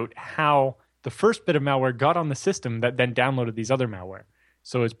figured out how the first bit of malware got on the system that then downloaded these other malware.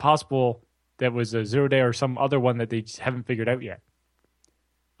 So it's possible that was a 0-day or some other one that they just haven't figured out yet.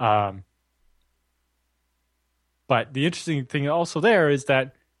 But the interesting thing also there is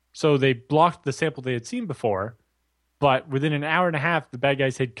that so they blocked the sample they had seen before, but within an hour and a half, the bad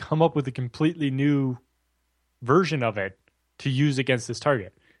guys had come up with a completely new version of it to use against this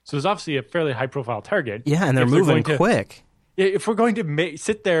target. So it's obviously a fairly high-profile target. Yeah, and they're moving quick. If we're going to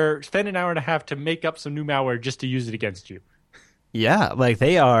sit there, spend an hour and a half to make up some new malware just to use it against you. Yeah, like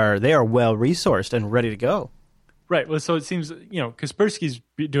they are well-resourced and ready to go. Right. Well, so it seems, Kaspersky's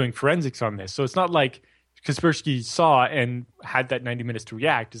doing forensics on this. So it's not like Kaspersky saw and had that 90 minutes to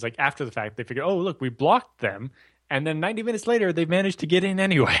react. It's like after the fact, they figured, oh, look, we blocked them. And then 90 minutes later, they managed to get in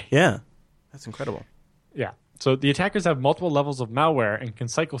anyway. Yeah. That's incredible. Yeah. So the attackers have multiple levels of malware and can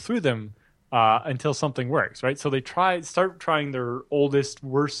cycle through them until something works, right? So they start trying their oldest,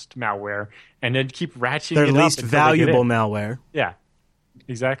 worst malware and then keep ratcheting their it up. Their least valuable malware. Yeah,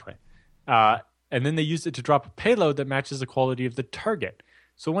 exactly. And then they use it to drop a payload that matches the quality of the target.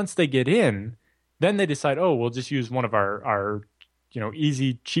 So once they get in, then they decide, oh, we'll just use one of our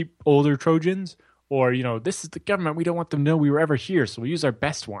easy, cheap, older Trojans. Or, this is the government. We don't want them to know we were ever here, so we use our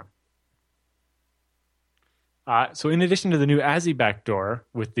best one. So in addition to the new ASI backdoor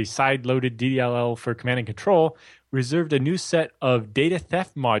with the side-loaded DLL for command and control, we reserved a new set of data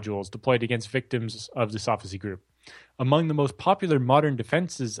theft modules deployed against victims of the Sophisy group. Among the most popular modern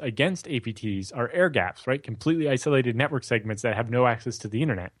defenses against APTs are air gaps, right? Completely isolated network segments that have no access to the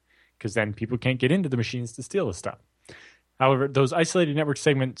internet, because then people can't get into the machines to steal the stuff. However, those isolated network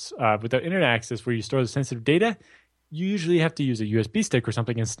segments without internet access where you store the sensitive data, you usually have to use a USB stick or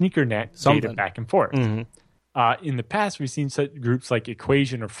something and sneaker net data back and forth. Mm-hmm. In the past, we've seen such groups like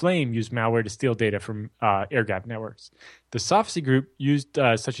Equation or Flame use malware to steal data from air-gapped networks. The Sophisy group used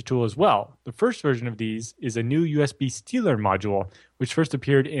such a tool as well. The first version of these is a new USB stealer module, which first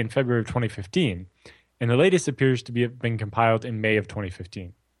appeared in February of 2015, and the latest appears to have been compiled in May of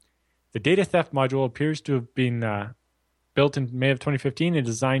 2015. The data theft module appears to have been built in May of 2015 and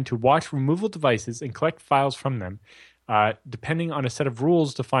designed to watch removal devices and collect files from them, depending on a set of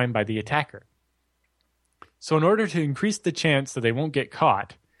rules defined by the attacker. So in order to increase the chance that they won't get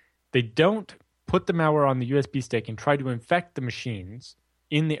caught, they don't put the malware on the USB stick and try to infect the machines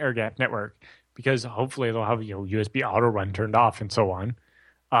in the air-gapped network, because hopefully they'll have USB auto run turned off and so on.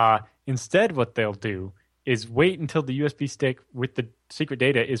 Instead, what they'll do is wait until the USB stick with the secret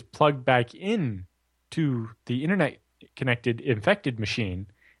data is plugged back in to the internet-connected infected machine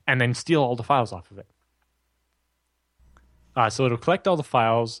and then steal all the files off of it. So it'll collect all the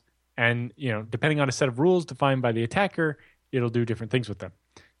files, and depending on a set of rules defined by the attacker, it'll do different things with them.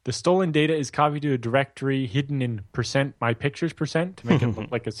 The stolen data is copied to a directory hidden in %mypictures% to make it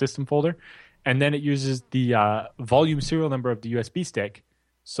look like a system folder. And then it uses the volume serial number of the USB stick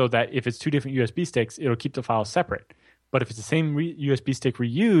so that if it's two different USB sticks, it'll keep the files separate. But if it's the same USB stick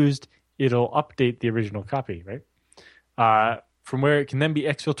reused, it'll update the original copy, right? From where it can then be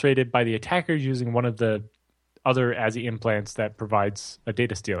exfiltrated by the attacker using one of the other ASI implants that provides a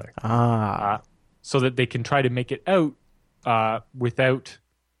data stealer. So that they can try to make it out without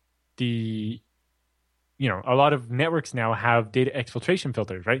the... a lot of networks now have data exfiltration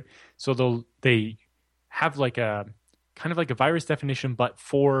filters, right? So they have like a kind of like a virus definition, but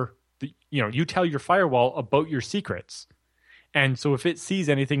for the, you tell your firewall about your secrets. And so if it sees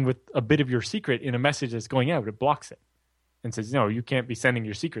anything with a bit of your secret in a message that's going out, it blocks it and says, no, you can't be sending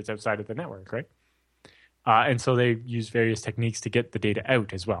your secrets outside of the network, right? And so they use various techniques to get the data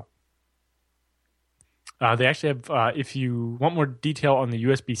out as well. They actually have, if you want more detail on the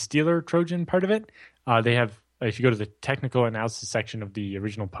USB stealer Trojan part of it, they have, if you go to the technical analysis section of the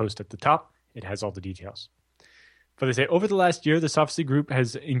original post at the top, it has all the details. But they say, over the last year, the Sophisy group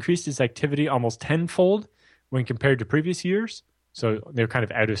has increased its activity almost tenfold when compared to previous years. So they're kind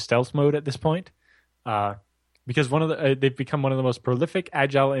of out of stealth mode at this point. Because they've become one of the most prolific,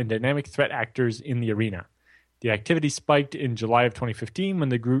 agile, and dynamic threat actors in the arena. The activity spiked in July of 2015 when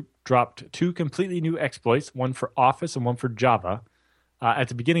the group dropped two completely new exploits, one for Office and one for Java. At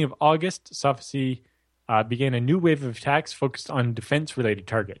the beginning of August, Sophisy began a new wave of attacks focused on defense-related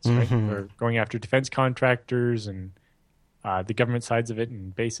targets. Right? We're going after defense contractors and the government sides of it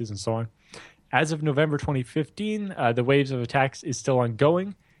and bases and so on. As of November 2015, the waves of attacks is still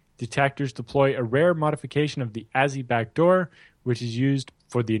ongoing. Detectors deploy a rare modification of the ASI backdoor, which is used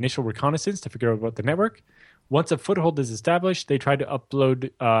for the initial reconnaissance to figure out about the network. Once a foothold is established, they try to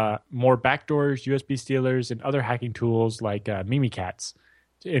upload more backdoors, USB stealers, and other hacking tools like Mimikatz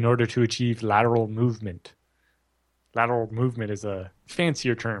in order to achieve lateral movement. Lateral movement is a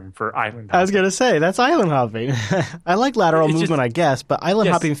fancier term for island hopping. I was going to say, that's island hopping. I like lateral movement, I guess, but island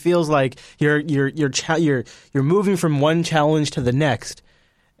hopping feels like you're moving from one challenge to the next.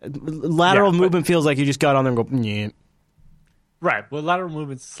 Lateral movement feels like you just got on there and go, nyeh. Right. Well, lateral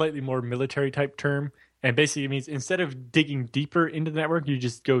movement's a slightly more military type term. And basically it means instead of digging deeper into the network, you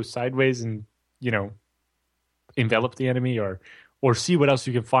just go sideways and, envelop the enemy or see what else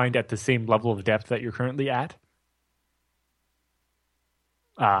you can find at the same level of depth that you're currently at.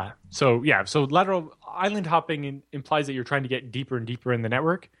 So lateral island hopping implies that you're trying to get deeper and deeper in the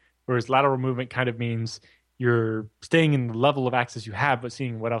network, whereas lateral movement kind of means you're staying in the level of access you have, but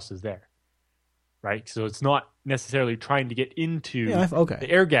seeing what else is there, right? So it's not necessarily trying to get into the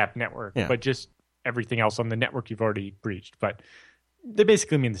air gap network, but just everything else on the network you've already breached. But they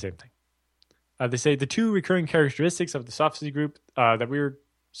basically mean the same thing. They say the two recurring characteristics of the Sophisy group that we're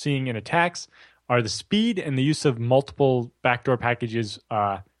seeing in attacks are the speed and the use of multiple backdoor packages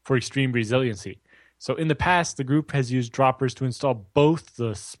for extreme resiliency. So in the past, the group has used droppers to install both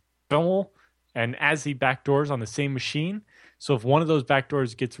the SPML and ASI backdoors on the same machine. So if one of those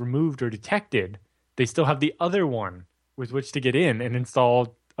backdoors gets removed or detected, they still have the other one with which to get in and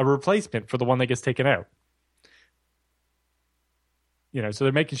install a replacement for the one that gets taken out. So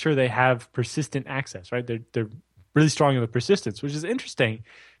they're making sure they have persistent access, right? They're really strong in the persistence, which is interesting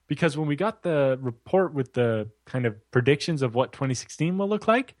because when we got the report with the kind of predictions of what 2016 will look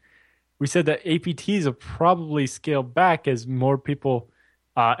like, we said that APTs will probably scale back as more people,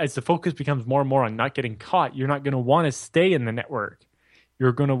 as the focus becomes more and more on not getting caught. You're not going to want to stay in the network.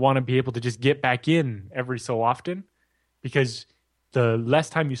 You're going to want to be able to just get back in every so often, because the less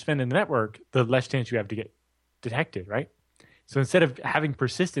time you spend in the network, the less chance you have to get detected, right? So instead of having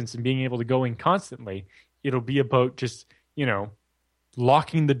persistence and being able to go in constantly, it'll be about just,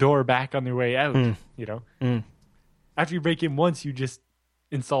 locking the door back on their way out, After you break in once, you just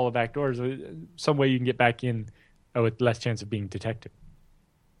install a back door. So some way you can get back in with less chance of being detected.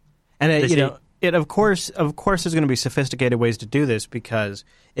 And it of course there's going to be sophisticated ways to do this, because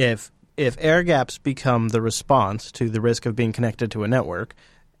if air gaps become the response to the risk of being connected to a network,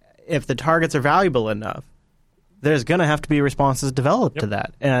 if the targets are valuable enough, there's going to have to be responses developed to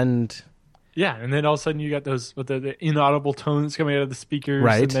that. And and then all of a sudden you got those with the inaudible tones coming out of the speakers,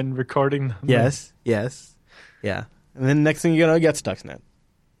 right, and then recording them. Yes. Yeah. And then next thing you know, you get Stuxnet.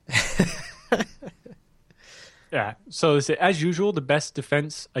 Yeah. So as usual, the best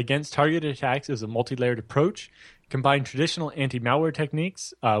defense against targeted attacks is a multi-layered approach. Combine traditional anti-malware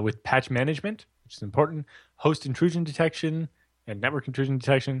techniques with patch management, which is important, host intrusion detection and network intrusion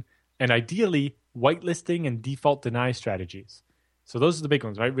detection, and ideally whitelisting and default deny strategies. So those are the big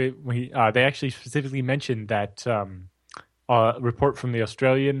ones, right? They actually specifically mentioned that report from the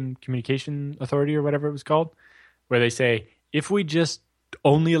Australian Communication Authority or whatever it was called, where they say, if we just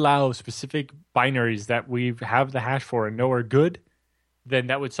only allow specific binaries that we have the hash for and know are good, then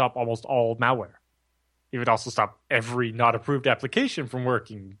that would stop almost all malware. It would also stop every not approved application from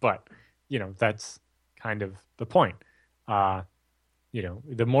working. But, that's kind of the point. The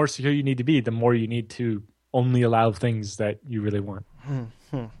more secure you need to be, the more you need to only allow things that you really want.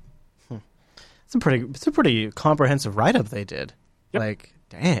 It's a pretty comprehensive write-up they did. Yep. Like,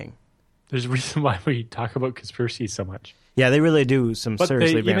 dang. There's a reason why we talk about conspiracies so much. Yeah, they really do some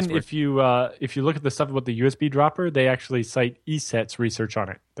seriously advanced even work. if you look at the stuff about the USB dropper, they actually cite ESET's research on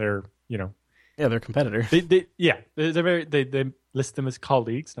it. They're they're competitors. They list them as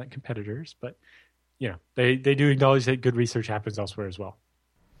colleagues, not competitors, but they do acknowledge that good research happens elsewhere as well.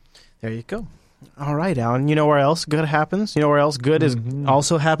 There you go. All right, Alan. You know where else good happens? You know where else good is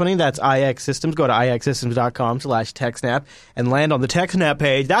also happening? That's IX Systems. Go to ixsystems.com/TechSnap and land on the TechSnap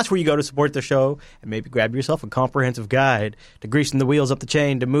page. That's where you go to support the show and maybe grab yourself a comprehensive guide to greasing the wheels up the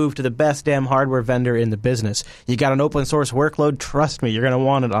chain to move to the best damn hardware vendor in the business. You got an open source workload? Trust me, you're going to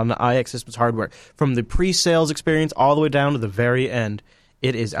want it on the IX Systems hardware. From the pre-sales experience all the way down to the very end,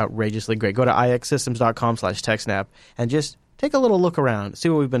 it is outrageously great. Go to ixsystems.com/TechSnap and just take a little look around, see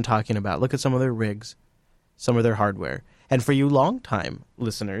what we've been talking about. Look at some of their rigs, some of their hardware. And for you long-time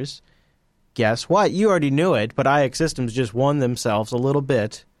listeners, guess what? You already knew it, but IX Systems just won themselves a little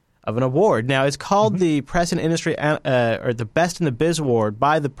bit of an award. Now, it's called the Press and Industry, or the Best in the Biz Award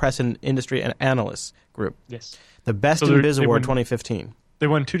by the Press and Industry Analysts Group. Yes. The Best in Biz Award 2015. They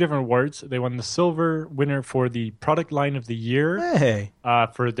won 2 different awards. They won the silver winner for the product line of the year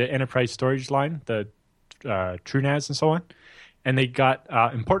for the enterprise storage line, the TrueNAS and so on. And they got,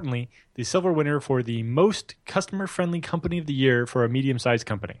 importantly, the silver winner for the most customer-friendly company of the year for a medium-sized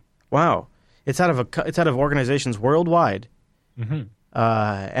company. Wow, it's out of organizations worldwide,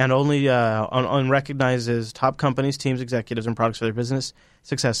 and only recognizes top companies, teams, executives, and products for their business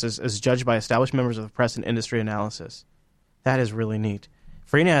successes, as judged by established members of the Press and Industry Analysis. That is really neat.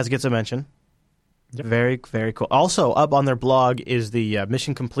 FreeNAS gets a mention. Yep. Very, very cool. Also, up on their blog is the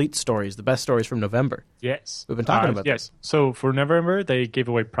Mission Complete stories, the best stories from November. Yes. We've been talking about this. So for November, they gave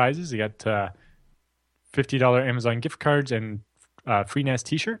away prizes. They got $50 Amazon gift cards and FreeNAS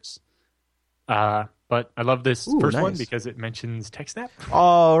t-shirts. But I love this first one because it mentions TechSnap.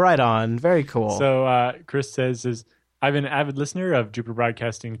 Oh, right on. Very cool. So Chris says, I've been an avid listener of Jupiter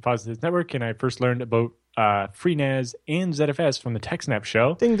Broadcasting Positives Network, and I first learned about FreeNAS and ZFS from the TechSnap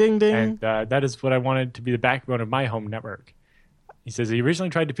show. Ding, ding, ding. And that is what I wanted to be the backbone of my home network. He says he originally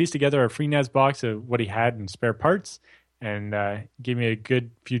tried to piece together a FreeNAS box of what he had in spare parts and gave me a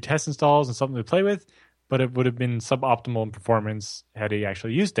good few test installs and something to play with, but it would have been suboptimal in performance had he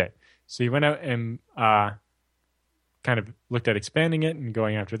actually used it. So he went out and kind of looked at expanding it and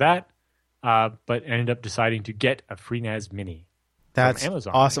going after that, but ended up deciding to get a FreeNAS Mini. That's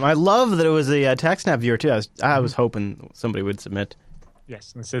Amazon, awesome. I love that it was a TechSnap viewer, too. I was hoping somebody would submit.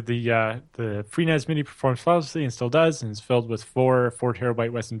 Yes, and said the FreeNAS Mini performs flawlessly and still does, and is filled with 4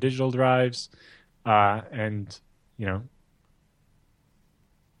 terabyte Western Digital drives, and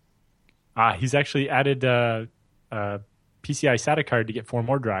he's actually added PCI SATA card to get 4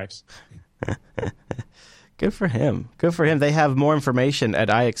 more drives. Good for him. Good for him. They have more information at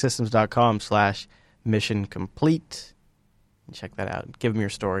ixsystems.com/mission complete. Check that out. Give them your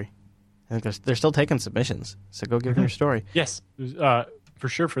story. I think they're still taking submissions, so go give them your story. Yes, for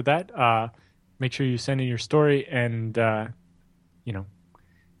sure. For that, make sure you send in your story, and there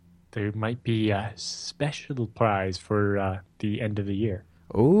might be a special prize for the end of the year.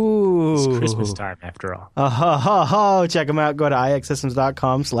 Ooh. It's Christmas time, after all. Check them out. Go to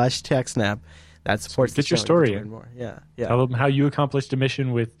ixsystems.com/TechSnap. That supports the show. Get your story in. More. Yeah. Tell them how you accomplished a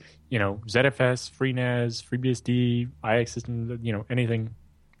mission with, ZFS, FreeNAS, FreeBSD, IX Systems, anything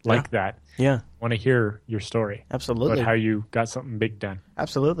like that. Yeah. Want to hear your story. Absolutely. About how you got something big done.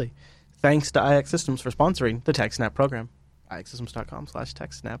 Absolutely. Thanks to IX Systems for sponsoring the TechSnap program.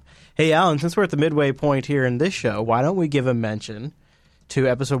 ixsystems.com/TechSnap. Hey, Alan, since we're at the midway point here in this show, why don't we give a mention to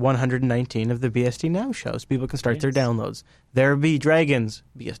episode 119 of the BSD Now show so people can start their downloads. There be dragons,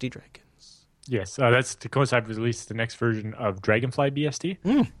 BSD dragons. Yes, that's to coincide with the release of the next version of Dragonfly BSD.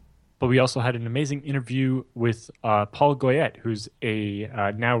 But we also had an amazing interview with Paul Goyette, who's a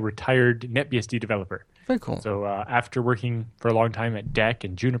now retired NetBSD developer. Very cool. So after working for a long time at DEC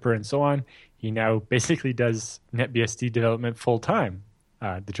and Juniper and so on, he now basically does NetBSD development full time.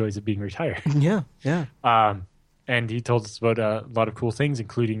 The joys of being retired. Yeah. And he told us about a lot of cool things,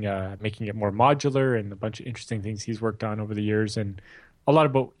 including making it more modular and a bunch of interesting things he's worked on over the years, and a lot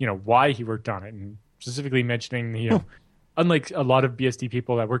about why he worked on it, and specifically mentioning unlike a lot of BSD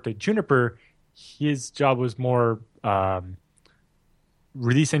people that worked at Juniper, his job was more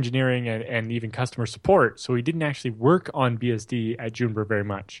release engineering and even customer support. So he didn't actually work on BSD at Juniper very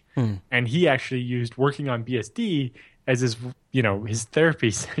much, and he actually used working on BSD as his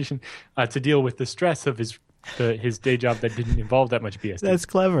therapy session to deal with the stress of his day job that didn't involve that much BSD. That's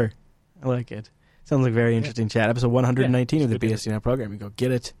clever. I like it. Sounds like a very interesting chat. Episode 119 of the BSD Now program. You go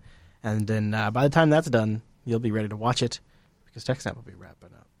get it. And then by the time that's done, you'll be ready to watch it because TechSnap will be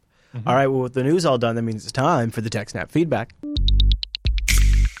wrapping up. All right, well, with the news all done, that means it's time for the TechSnap feedback.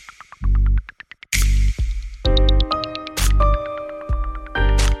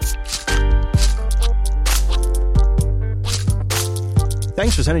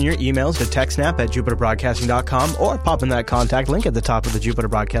 Thanks for sending your emails to techsnap@jupiterbroadcasting.com or pop in that contact link at the top of the Jupiter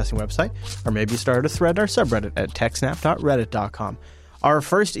Broadcasting website, or maybe start a thread in our subreddit at techsnap.reddit.com. Our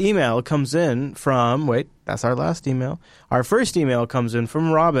first email comes in from, that's our last email. Our first email comes in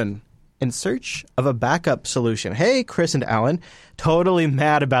from Robin. In search of a backup solution. Hey, Chris and Alan. Totally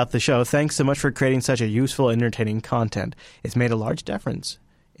mad about the show. Thanks so much for creating such a useful, entertaining content. It's made a large difference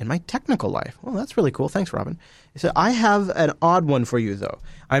in my technical life. Well, that's really cool. Thanks, Robin. So I have an odd one for you, though.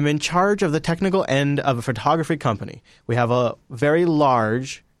 I'm in charge of the technical end of a photography company. We have a very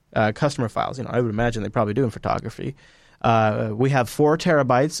large customer files. I would imagine they probably do in photography. We have 4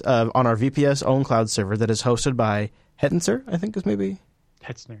 terabytes on our VPS own cloud server that is hosted by Hetzer, I think is maybe...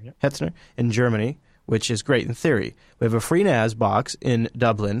 Hetzner in Germany, which is great in theory. We have a FreeNAS box in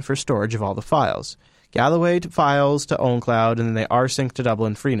Dublin for storage of all the files. Galloway files to OwnCloud, and then they rsync to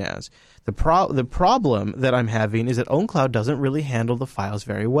Dublin FreeNAS. The problem that I'm having is that OwnCloud doesn't really handle the files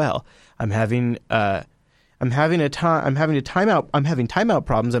very well. I'm having timeout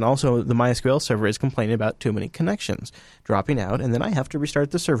problems, and also the MySQL server is complaining about too many connections dropping out, and then I have to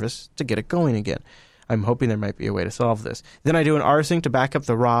restart the service to get it going again. I'm hoping there might be a way to solve this. Then I do an rsync to back up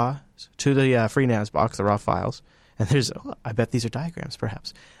the raw to the FreeNAS box, the raw files. And I bet these are diagrams,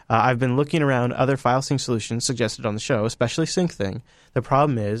 perhaps. I've been looking around other file sync solutions suggested on the show, especially SyncThing. The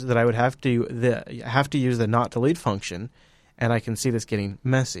problem is that I would have to use the not delete function, and I can see this getting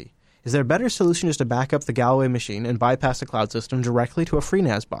messy. Is there a better solution just to back up the Galloway machine and bypass the cloud system directly to a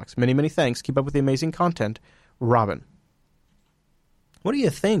FreeNAS box? Many, many thanks. Keep up with the amazing content. Robin. What do you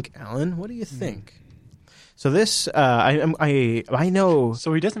think, Alan? What do you think? So this, I know...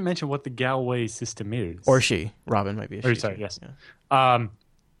 So he doesn't mention what the Galloway system is. Or she. Robin might be a she. Sorry, yes. Yeah.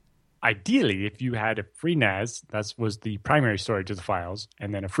 Ideally, if you had a FreeNAS, that was the primary storage of the files,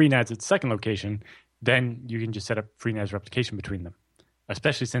 and then a FreeNAS at the second location, then you can just set up FreeNAS replication between them,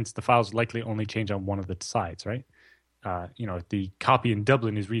 especially since the files likely only change on one of the sides, right? If the copy in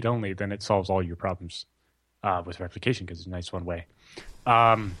Dublin is read-only, then it solves all your problems with replication because it's a nice one way.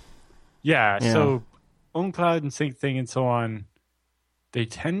 So... OwnCloud and SyncThing and so on, they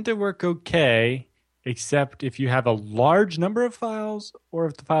tend to work okay, except if you have a large number of files or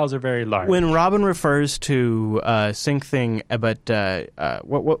if the files are very large. When Robin refers to SyncThing,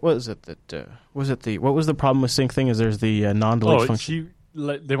 what was it that what was the problem with SyncThing? Is there's the non-delete function?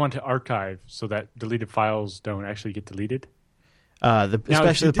 They want to archive so that deleted files don't actually get deleted.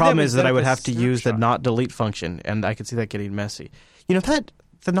 Especially the problem is that I would have to use the snapshot. not delete function, and I could see that getting messy. You know that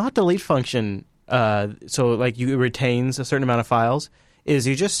the not delete function, so like it retains a certain amount of files, is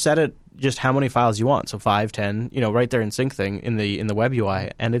you just set it just how many files you want, so 5, 10, right there in SyncThing in the web UI,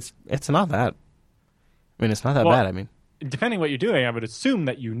 and it's not that. I mean, it's not that bad. I mean, depending what you're doing, I would assume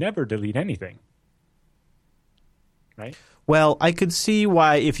that you never delete anything, right? Well, I could see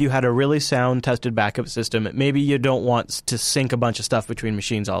why if you had a really sound tested backup system, maybe you don't want to sync a bunch of stuff between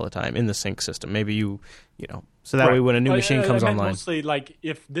machines all the time in the sync system. Maybe so that way when a new machine comes online. Mostly, like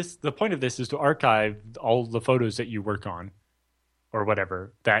if the point of this is to archive all the photos that you work on, or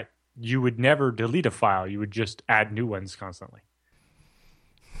whatever, that you would never delete a file. You would just add new ones constantly.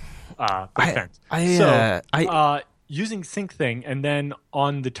 Using SyncThing, and then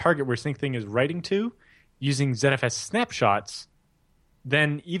on the target where SyncThing is writing to, using ZFS snapshots,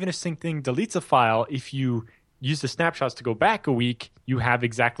 then even if SyncThing deletes a file, if you use the snapshots to go back a week, you have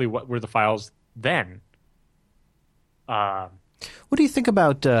exactly what were the files then. What do you think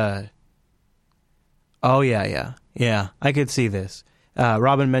about... Oh, yeah. I could see this.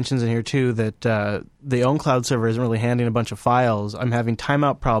 Robin mentions in here, too, that the OwnCloud server isn't really handling a bunch of files. I'm having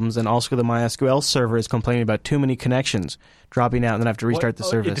timeout problems, and also the MySQL server is complaining about too many connections dropping out, and then I have to restart the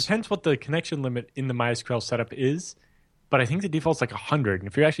service. It depends what the connection limit in the MySQL setup is, but I think the default's like 100. And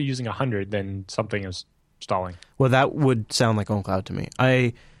if you're actually using 100, then something is stalling. Well, that would sound like OwnCloud to me.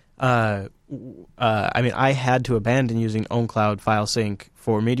 I mean, I had to abandon using OwnCloud file sync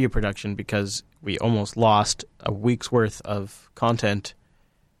for media production because we almost lost a week's worth of content,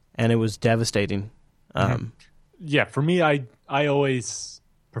 and it was devastating. Yeah, for me, I always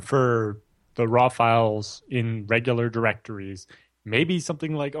prefer the raw files in regular directories. Maybe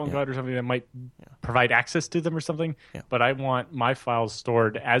something like OwnCloud or something that might provide access to them or something. Yeah. But I want my files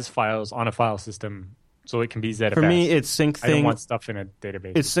stored as files on a file system so it can be ZFS. For me, it's SyncThing. I don't want stuff in a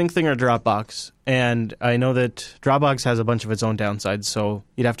database. It's SyncThing or Dropbox, and I know that Dropbox has a bunch of its own downsides, so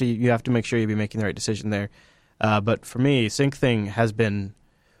you have to make sure you be making the right decision there. But for me, SyncThing has been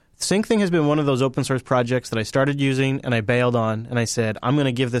one of those open source projects that I started using and I bailed on, and I said, I'm going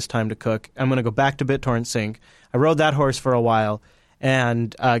to give this time to cook. I'm going to go back to BitTorrent Sync. I rode that horse for a while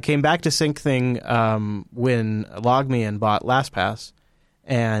and came back to SyncThing when LogMeIn bought LastPass.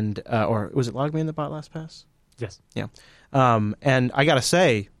 And or was it LogMeIn that bought LastPass? Yes. Yeah. And I got to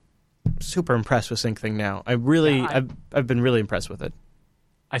say, super impressed with SyncThing now. I've been really impressed with it.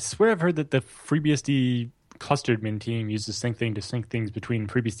 I swear I've heard that the FreeBSD clustered min team uses SyncThing to sync things between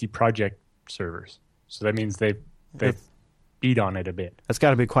FreeBSD project servers. So that means they've beat on it a bit. That's got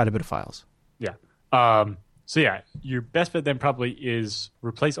to be quite a bit of files. Yeah. So yeah, your best bet then probably is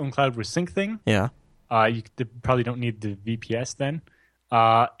replace OwnCloud with SyncThing. Yeah. You probably don't need the VPS then.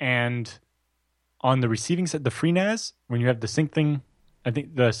 And on the receiving side, the FreeNAS, when you have the SyncThing, I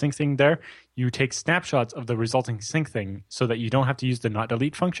think the SyncThing there, you take snapshots of the resulting SyncThing so that you don't have to use the not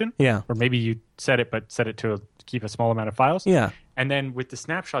delete function. Yeah. Or maybe you set it to keep a small amount of files. Yeah. And then with the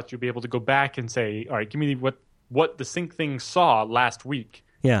snapshots, you'll be able to go back and say, all right, give me what the SyncThing saw last week.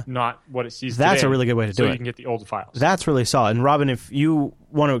 Yeah. Not what it sees That's today, a really good way to do it. So you can get the old files. That's really solid. And Robin, if you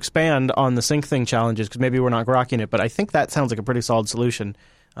want to expand on the SyncThing challenges, because maybe we're not grokking it, but I think that sounds like a pretty solid solution.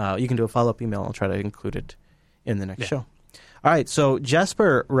 You can do a follow-up email. I'll try to include it in the next show. All right, so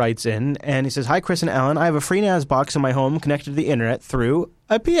Jesper writes in, and he says, Hi, Chris and Alan. I have a FreeNAS box in my home connected to the internet through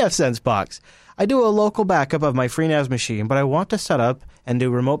a pfSense box. I do a local backup of my FreeNAS machine, but I want to set up and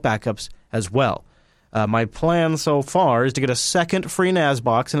do remote backups as well. My plan so far is to get a second FreeNAS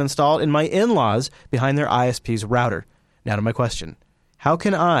box and install it in my in-laws behind their ISP's router. Now to my question. How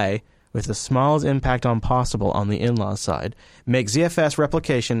can I, with the smallest impact possible on the in-laws side, make ZFS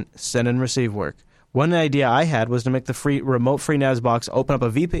replication send and receive work? One idea I had was to make the remote FreeNAS box open up a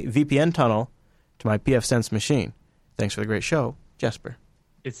VPN tunnel to my pfSense machine. Thanks for the great show, Jesper.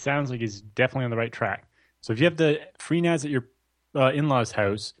 It sounds like he's definitely on the right track. So if you have the FreeNAS at your in-laws'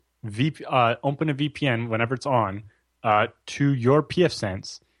 house, open a VPN whenever it's on to your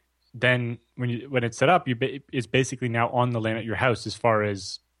pfSense. Then when it's set up, it's basically now on the LAN at your house as far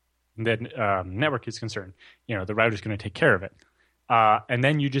as the network is concerned. The router's going to take care of it. And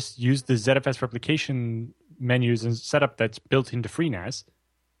then you just use the ZFS replication menus and setup that's built into FreeNAS,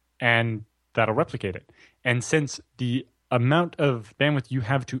 and that'll replicate it. And since the amount of bandwidth you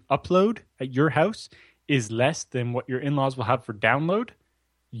have to upload at your house is less than what your in-laws will have for download,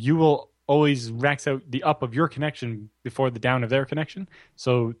 you will always max out the up of your connection before the down of their connection.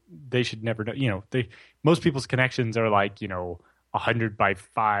 So they should never know. Most people's connections are like 100 by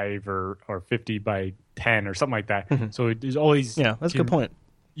 5 or 50 by 10 or something like that. Mm-hmm. So there's always that's a good point.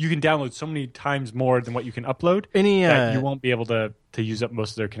 you can download so many times more than what you can upload Any that you won't be able to use up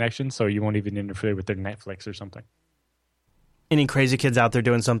most of their connections, so you won't even interfere with their Netflix or something. any crazy kids out there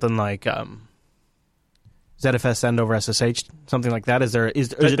doing something like ZFS send over SSH, something like that?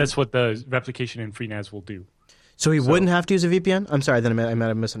 That's what the replication in FreeNAS will do. So he wouldn't have to use a VPN? I'm sorry, then I might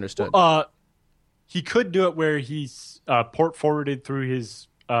have misunderstood. He could do it where he's port forwarded through his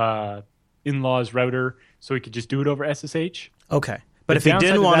in-laws router, so he could just do it over SSH. Okay. But if he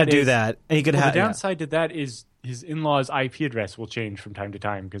didn't want to do that, and he could have... The downside to that is his in-laws' IP address will change from time to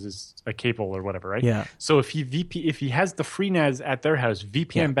time because it's a cable or whatever, right? Yeah. So if he has the FreeNAS at their house,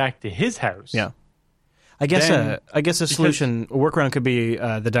 VPN back to his house... Yeah. I guess a solution, a workaround could be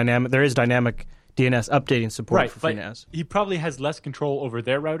there is dynamic DNS updating support for FreeNAS. He probably has less control over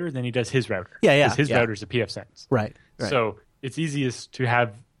their router than he does his router. Yeah. Because his router's a pfSense. Right. So it's easiest to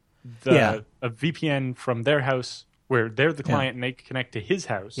have a VPN from their house where they're the client and they connect to his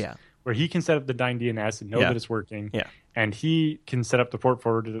house, where he can set up the DNS and know that it's working, and he can set up the port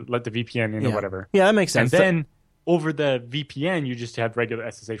forward to let the VPN in or whatever. Yeah, that makes sense. And then over the VPN, you just have regular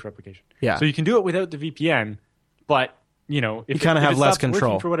SSH replication. Yeah. So you can do it without the VPN, but if you kind of have less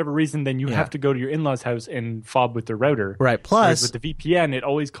control for whatever reason, then you have to go to your in-laws' house and fob with their router. Right. Plus, with the VPN, it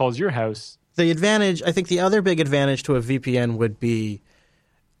always calls your house. The advantage, I think, the other big advantage to a VPN would be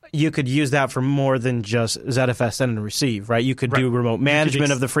you could use that for more than just ZFS send and receive, right? You could do remote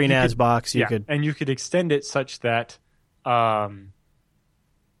management of the FreeNAS box. And you could extend it such that you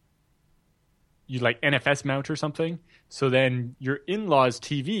like NFS mount or something. So then your in-laws'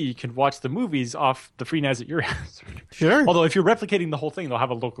 TV can watch the movies off the FreeNAS at your house. Sure. Although if you're replicating the whole thing, they'll have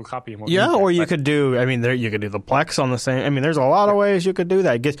a local copy. And you could do. You could do the Plex on the same. I mean, there's a lot of ways you could do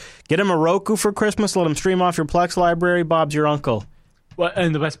that. Get him a Roku for Christmas. Let him stream off your Plex library. Bob's your uncle. Well,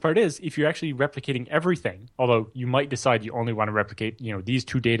 and the best part is, if you're actually replicating everything, although you might decide you only want to replicate, these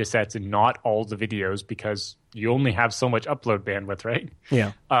two data sets and not all the videos because you only have so much upload bandwidth, right?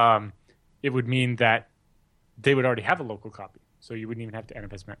 Yeah. It would mean that they would already have a local copy, so you wouldn't even have to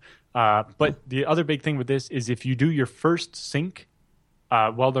NFS mount. But the other big thing with this is if you do your first sync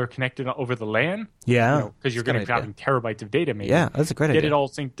while they're connected over the LAN, because you're going to be having terabytes of data, maybe. Yeah, that's a great idea. Get it all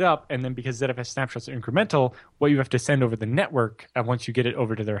synced up, and then because ZFS snapshots are incremental, what you have to send over the network, and once you get it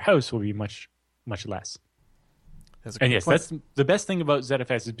over to their house, will be much, much less. That's the best thing about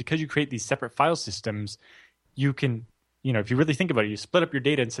ZFS is because you create these separate file systems, you can, if you really think about it, you split up your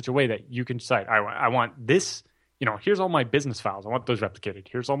data in such a way that you can decide, I want this. Here's all my business files. I want those replicated.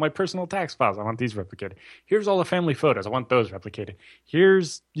 Here's all my personal tax files. I want these replicated. Here's all the family photos. I want those replicated.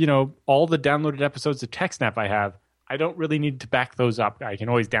 Here's, all the downloaded episodes of TechSnap I have. I don't really need to back those up. I can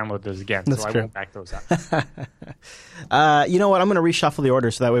always download those again, That's true. I won't back those up. You know what? I'm going to reshuffle the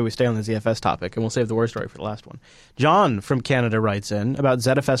order so that way we stay on the ZFS topic, and we'll save the war story for the last one. John from Canada writes in about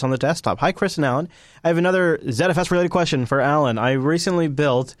ZFS on the desktop. Hi, Chris and Alan. I have another ZFS-related question for Alan. I recently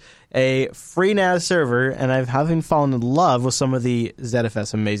built a FreeNAS server, and I've having fallen in love with some of the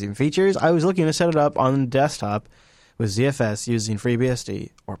ZFS amazing features. I was looking to set it up on the desktop with ZFS using FreeBSD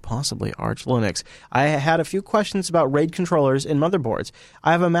or possibly Arch Linux. I had a few questions about RAID controllers in motherboards.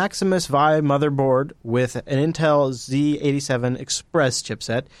 I have a Maximus Vi motherboard with an Intel Z87 Express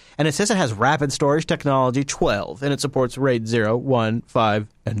chipset, and it says it has rapid storage technology 12, and it supports RAID 0, 1, 5,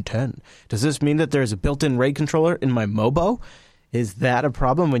 and 10. Does this mean that there's a built-in RAID controller in my Mobo? Is that a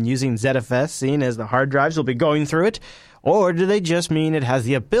problem when using ZFS, seeing as the hard drives will be going through it? Or do they just mean it has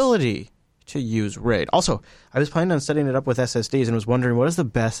the ability to use RAID? Also, I was planning on setting it up with SSDs and was wondering what is the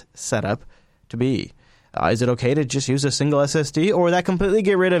best setup to be. Is it okay to just use a single SSD, or would that completely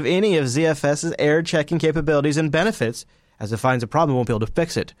get rid of any of ZFS's error checking capabilities and benefits, as it finds a problem won't be able to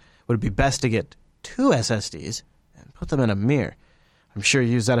fix it? Would it be best to get two SSDs and put them in a mirror? I'm sure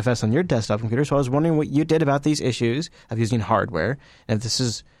you use ZFS on your desktop computer, so I was wondering what you did about these issues of using hardware, and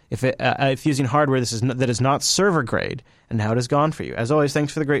if using hardware that is not server grade, and how it has gone for you. As always,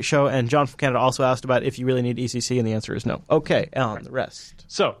 thanks for the great show. And John from Canada also asked about if you really need ECC, and the answer is no. Okay, Alan, the rest.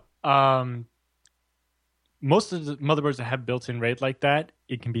 So, most of the motherboards that have built-in RAID like that,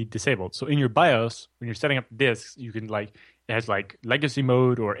 it can be disabled. So in your BIOS, when you're setting up disks, you can it has legacy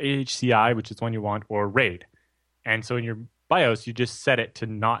mode or AHCI, which is the one you want, or RAID. And so in your BIOS, you just set it to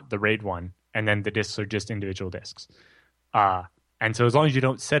not the RAID one, and then the disks are just individual disks. And so as long as you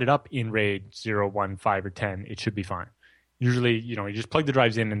don't set it up in RAID 0, 1, 5, or 10, it should be fine. Usually, you just plug the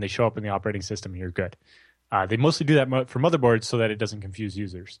drives in and they show up in the operating system and you're good. They mostly do that for motherboards so that it doesn't confuse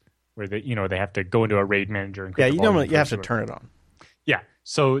users, where they have to go into a RAID manager and you have to turn it on. Yeah.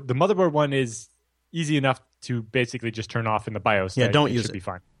 So the motherboard one is easy enough to basically just turn off in the BIOS. Yeah, don't use it. Should be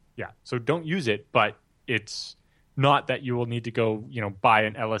fine. Yeah. So don't use it, but it's not that you will need to go, buy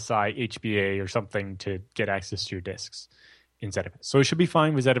an LSI HBA or something to get access to your disks in ZFS. So it should be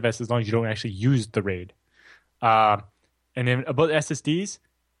fine with ZFS as long as you don't actually use the RAID. And then about SSDs,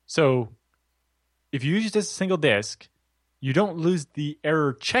 so if you use it as a single disk, you don't lose the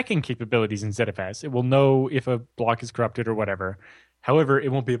error checking capabilities in ZFS. It will know if a block is corrupted or whatever. However,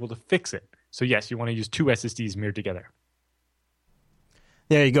 it won't be able to fix it. So yes, you want to use two SSDs mirrored together.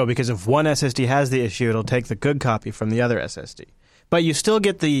 There you go, because if one SSD has the issue, it'll take the good copy from the other SSD. But you still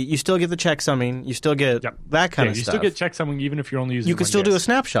get the checksumming, you still get that kind of you stuff. You still get checksumming even if you're only using You can still do a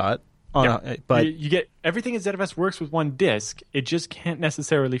snapshot. But you get everything in ZFS works with one disk. It just can't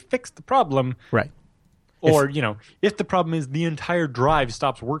necessarily fix the problem. Right. Or, if the problem is the entire drive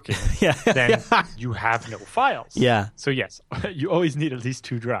stops working, then you have no files. Yeah. So, yes, you always need at least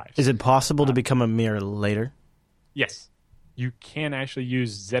two drives. Is it possible to become a mirror later? Yes. You can actually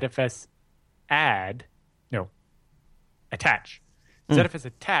use ZFS attach. ZFS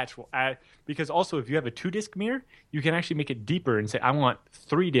attach will add, because also if you have a 2-disk mirror, you can actually make it deeper and say, I want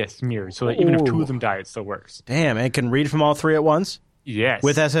 3-disk mirrors, so that even if 2 of them die, it still works. Damn, and it can read from all 3 at once? Yes.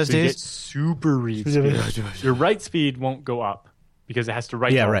 With SSDs? So you get super read speed. Your write speed won't go up because it has to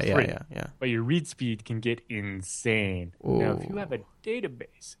write all 3. Yeah. But your read speed can get insane. Ooh. Now, if you have a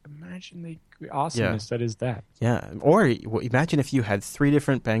database, imagine the awesomeness that is that. Yeah. Or imagine if you had 3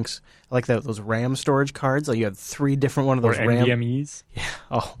 different banks, like those RAM storage cards. Like you had 3 different one of those RAM. NVMEs. Yeah.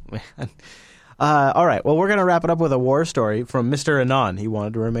 Oh, man. All right. Well, we're going to wrap it up with a war story from Mr. Anon. He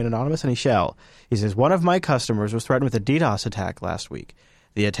wanted to remain anonymous, and he shall. He says, one of my customers was threatened with a DDoS attack last week.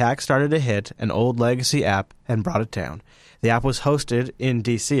 The attack started to hit an old legacy app and brought it down. The app was hosted in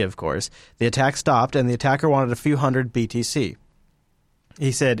DC, of course. The attack stopped, and the attacker wanted a few hundred BTC.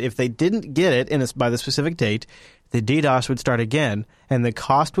 He said if they didn't get it by the specific date, the DDoS would start again, and the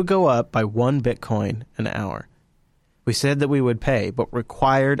cost would go up by 1 Bitcoin an hour. We said that we would pay, but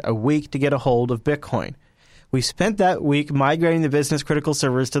required a week to get a hold of Bitcoin. We spent that week migrating the business-critical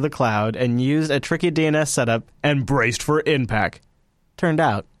servers to the cloud and used a tricky DNS setup and braced for impact. Turned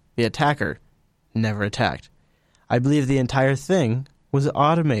out, the attacker never attacked. I believe the entire thing was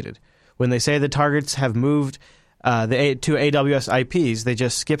automated. When they say the targets have moved to AWS IPs, they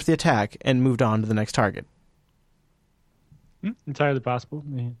just skipped the attack and moved on to the next target. Entirely possible.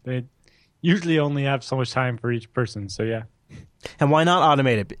 They usually only have so much time for each person, so yeah. And why not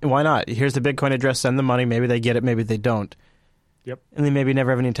automate it? Why not? Here's the Bitcoin address, send the money, maybe they get it, maybe they don't. Yep. And they maybe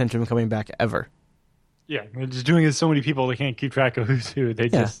never have any intention of coming back ever. Yeah, they're just doing it with so many people they can't keep track of who's who. They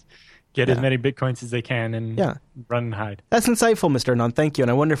just get as many Bitcoins as they can and run and hide. That's insightful, Mr. Anon. Thank you.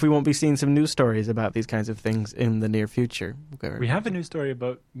 And I wonder if we won't be seeing some news stories about these kinds of things in the near future. We have a news story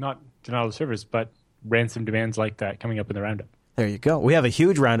about not denial of service, but ransom demands like that coming up in the roundup. There you go. We have a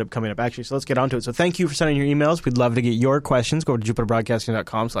huge roundup coming up, actually, so let's get on to it. So thank you for sending your emails. We'd love to get your questions. Go to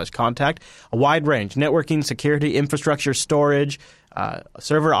jupiterbroadcasting.com/contact. A wide range: networking, security, infrastructure, storage,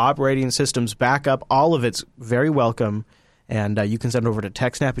 server operating systems, backup. All of it's very welcome. And you can send it over to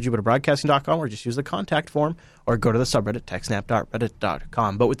techsnap@jupiterbroadcasting.com or just use the contact form or go to the subreddit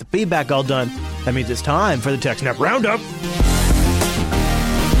techsnap.reddit.com. But with the feedback all done, that means it's time for the TechSnap Roundup.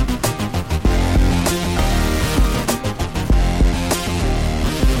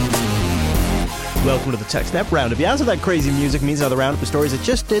 Welcome to the TechSnap Roundup. Yeah, so that crazy music means another roundup of stories that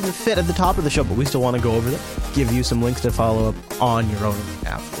just didn't fit at the top of the show, but we still want to go over them, give you some links to follow up on your own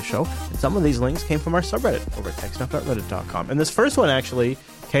after the show. And some of these links came from our subreddit over at techsnap.reddit.com. And this first one actually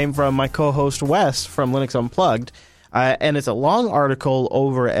came from my co-host Wes from Linux Unplugged, and it's a long article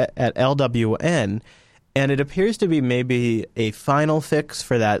over at LWN, and it appears to be maybe a final fix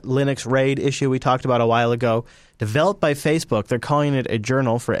for that Linux RAID issue we talked about a while ago. Developed by Facebook, they're calling it a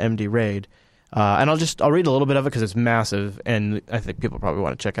journal for MD RAID. And I'll read a little bit of it because it's massive, and I think people probably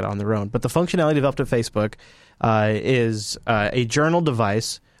want to check it out on their own. But the functionality developed at Facebook is a journal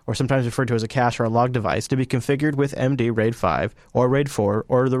device, or sometimes referred to as a cache or a log device, to be configured with MD RAID 5 or RAID 4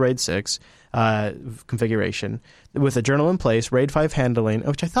 or the RAID 6 configuration. With a journal in place, RAID 5 handling,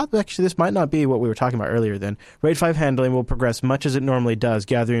 which I thought actually this might not be what we were talking about earlier then. RAID 5 handling will progress much as it normally does,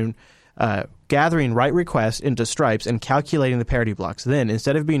 gathering write requests into stripes and calculating the parity blocks. Then,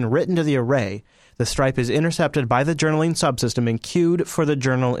 instead of being written to the array, the stripe is intercepted by the journaling subsystem and queued for the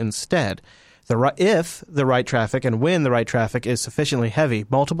journal instead. If the write traffic and when the write traffic is sufficiently heavy,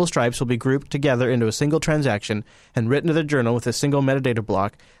 multiple stripes will be grouped together into a single transaction and written to the journal with a single metadata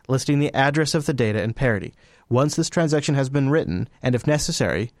block listing the address of the data and parity. Once this transaction has been written, and if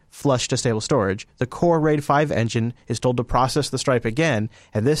necessary, flushed to stable storage, the core RAID 5 engine is told to process the stripe again,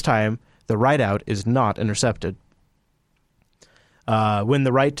 and this time the write-out is not intercepted. When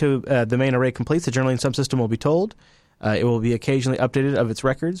the write to the main array completes, the journaling subsystem will be told. It will be occasionally updated of its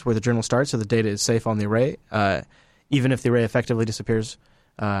records where the journal starts, so the data is safe on the array, even if the array effectively disappears.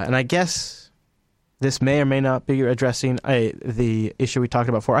 And I guess this may or may not be addressing the issue we talked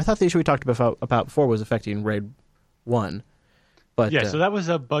about before. I thought the issue we talked about before was affecting RAID 1. But, so that was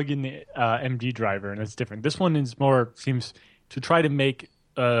a bug in the MD driver, and it's different. This one seems to try to make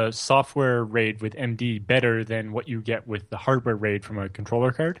software RAID with MD better than what you get with the hardware RAID from a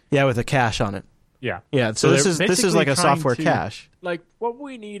controller card. Yeah, with a cache on it. Yeah. Yeah, so this is like a software cache. Like, what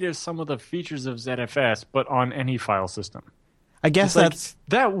we need is some of the features of ZFS, but on any file system. I guess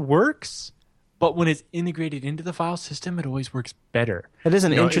that works, but when it's integrated into the file system, it always works better. It is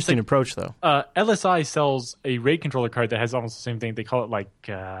an interesting approach, though. LSI sells a RAID controller card that has almost the same thing. They call it like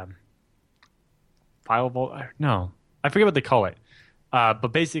file vault. No, I forget what they call it. But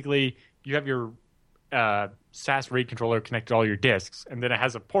basically, you have your SAS RAID controller connected to all your disks, and then it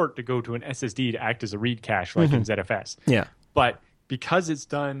has a port to go to an SSD to act as a read cache, like in ZFS. Yeah. But because it's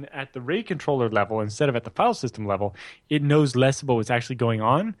done at the RAID controller level instead of at the file system level, it knows less about what's actually going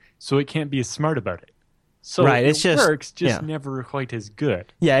on, so it can't be as smart about it. So it works, never quite as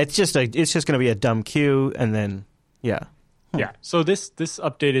good. Yeah, it's just going to be a dumb queue, and then yeah. Yeah. So this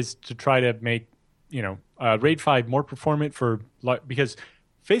update is to try to make RAID 5 more performant because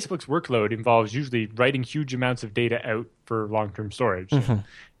Facebook's workload involves usually writing huge amounts of data out for long-term storage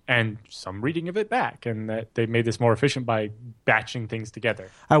and some reading of it back, and that they made this more efficient by batching things together.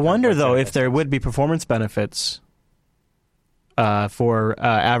 I wonder, though, if there would be performance benefits for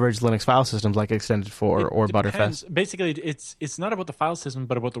average Linux file systems like Extended 4 or Btrfs. Basically, it's not about the file system,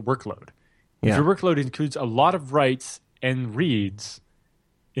 but about the workload. Yeah. If your workload includes a lot of writes and reads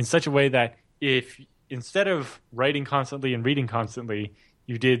in such a way that if instead of writing constantly and reading constantly,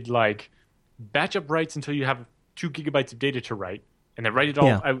 you did like batch up writes until you have 2 gigabytes of data to write, and then write it all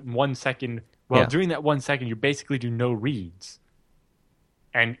out in 1 second. Well, during that 1 second, you basically do no reads,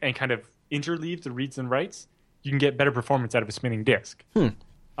 and kind of interleave the reads and writes. You can get better performance out of a spinning disk.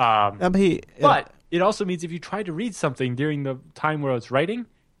 But it also means if you try to read something during the time where it's writing,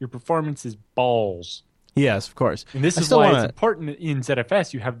 your performance is balls. Yes, of course. And this is why it's important in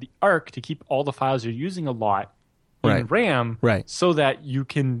ZFS. You have the ARC to keep all the files you're using a lot in RAM, so that you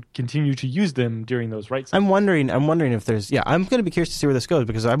can continue to use them during those writes. I'm wondering if there's. Yeah, I'm going to be curious to see where this goes,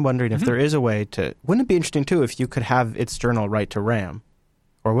 because I'm wondering if there is a way to. Wouldn't it be interesting too if you could have its journal write to RAM,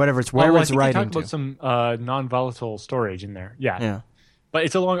 or whatever it's wherever it's writing to? I think they talked about some non-volatile storage in there. Yeah. But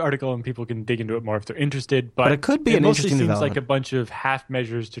it's a long article, and people can dig into it more if they're interested. But it could be an interesting development. It mostly seems like a bunch of half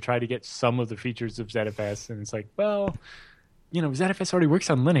measures to try to get some of the features of ZFS, and it's like, well, ZFS already works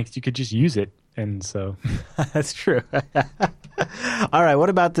on Linux. You could just use it, and so that's true. All right, what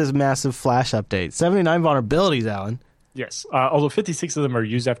about this massive Flash update? 79 vulnerabilities, Alan. Yes, although 56 of them are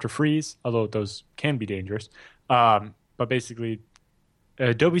used after freeze, although those can be dangerous. But basically,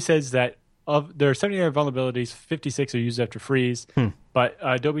 Adobe says that of there are 79 vulnerabilities, 56 are used after freeze. But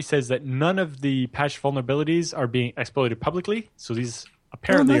Adobe says that none of the patched vulnerabilities are being exploited publicly. So these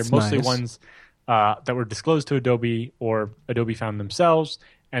apparently are mostly ones that were disclosed to Adobe or Adobe found themselves,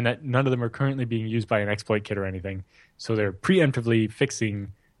 and that none of them are currently being used by an exploit kit or anything. So they're preemptively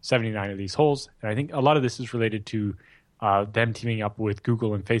fixing 79 of these holes. And I think a lot of this is related to them teaming up with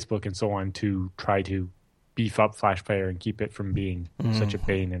Google and Facebook and so on to try to beef up Flash Player and keep it from being such a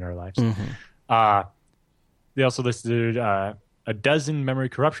bane in our lives. They also listed a dozen memory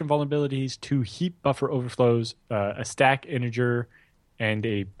corruption vulnerabilities, 2 heap buffer overflows, a stack integer, and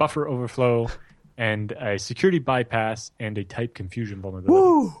a buffer overflow, and a security bypass, and a type confusion vulnerability.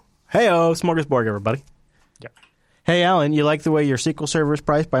 Woo! Hey-oh, smorgasbord, everybody. Yeah. Hey, Alan, you like the way your SQL Server is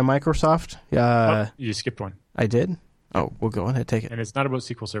priced by Microsoft? You skipped one. I did? Oh, we'll go ahead, take it. And it's not about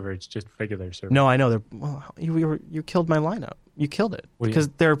SQL Server; it's just regular server. No, I know. You killed my lineup. You killed it because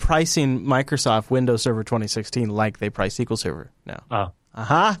they're pricing Microsoft Windows Server 2016 like they price SQL Server now.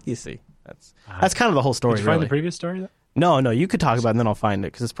 Oh, you see, that's kind of the whole story. Did you find the previous story? No. You could talk about it, and then I'll find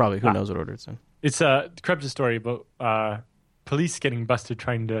it because it's probably who knows what order it's in. It's Krebs' story about police getting busted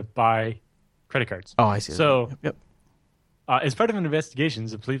trying to buy credit cards. Oh, I see. So. Yep. As part of an investigation,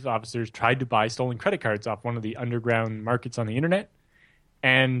 the police officers tried to buy stolen credit cards off one of the underground markets on the internet.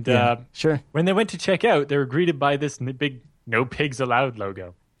 And when they went to check out, they were greeted by this big "No Pigs Allowed"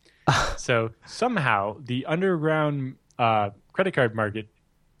 logo. So somehow the underground credit card market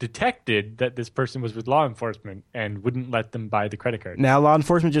detected that this person was with law enforcement and wouldn't let them buy the credit card. Now law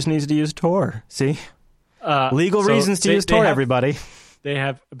enforcement just needs to use Tor. See? Legal reasons to use Tor, everybody. They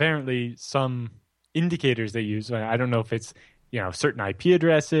have apparently some indicators they use. I don't know if it's certain IP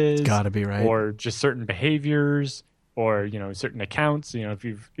addresses, gotta be right, or just certain behaviors, or certain accounts. If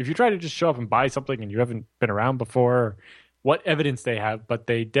you try to just show up and buy something and you haven't been around before, what evidence they have, but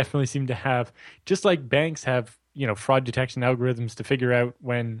they definitely seem to have, just like banks have fraud detection algorithms to figure out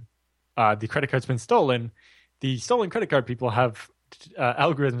when the credit card's been stolen. The stolen credit card people have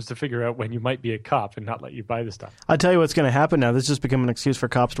algorithms to figure out when you might be a cop and not let you buy the stuff. I'll tell you what's going to happen now. This has just become an excuse for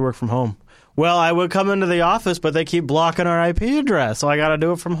cops to work from home. Well, I would come into the office, but they keep blocking our IP address, so I got to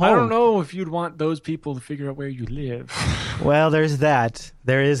do it from home. I don't know if you'd want those people to figure out where you live. Well, there's that.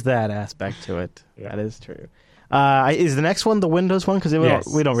 There is that aspect to it. Yeah. That is true. Is the next one the Windows one? Because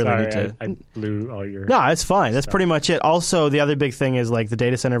we don't really need to. I blew all your. No, it's fine. That's pretty much it. Also, the other big thing is like the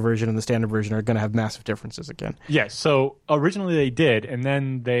data center version and the standard version are going to have massive differences again. Yes. So originally they did, and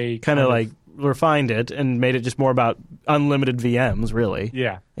then they kind of like refined it and made it just more about unlimited VMs, really.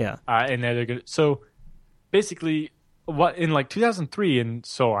 Yeah. Yeah. And then they're good. So basically, what in like 2003 and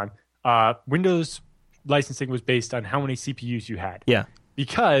so on, Windows licensing was based on how many CPUs you had. Yeah.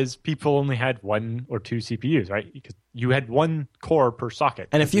 Because people only had 1 or 2 CPUs, right? Because you had 1 core per socket.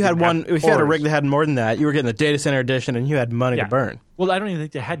 And if you had a rig that had more than that, you were getting the data center edition, and you had money to burn. Well, I don't even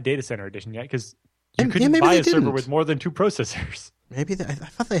think they had data center edition yet, because you couldn't buy a server with more than 2 processors. Maybe I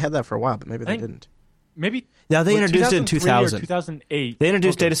thought they had that for a while, but maybe they didn't. Maybe. Now they introduced it in 2000. 2008. They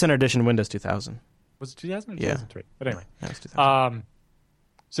introduced data center edition in Windows 2000. Was it 2000 or 2003? But anyway, that was 2000.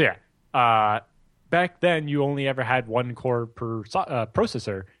 So yeah. Back then, you only ever had 1 core per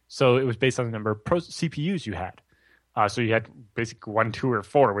processor, so it was based on the number of CPUs you had. So you had basically 1, 2, or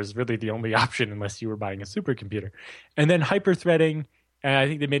 4 was really the only option unless you were buying a supercomputer. And then hyperthreading, and I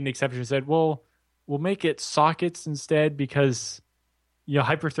think they made an exception and said, well, we'll make it sockets instead because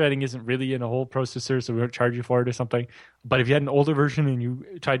hyperthreading isn't really in a whole processor, so we won't charge you for it or something. But if you had an older version and you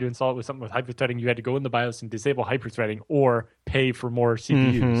tried to install it with something with hyperthreading, you had to go in the BIOS and disable hyperthreading or pay for more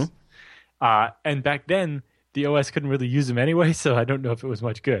CPUs. Mm-hmm. And back then, the OS couldn't really use them anyway, so I don't know if it was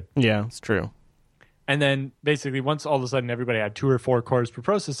much good. Yeah, it's true. And then basically, once all of a sudden everybody had 2 or 4 cores per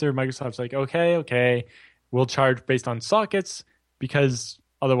processor, Microsoft's like, okay, we'll charge based on sockets because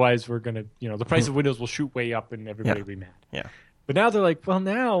otherwise we're going to, the price of Windows will shoot way up and everybody will be mad. Yeah. But now they're like, well,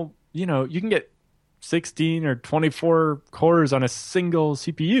 now, you can get 16 or 24 cores on a single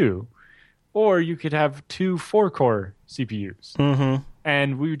CPU, or you could have 2 4-core CPUs. Mm-hmm.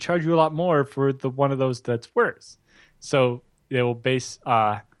 And we would charge you a lot more for the one of those that's worse. So they will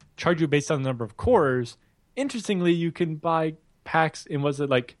charge you based on the number of cores. Interestingly, you can buy packs in, was it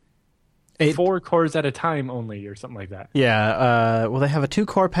like 4 cores at a time only or something like that? Yeah. Well, they have a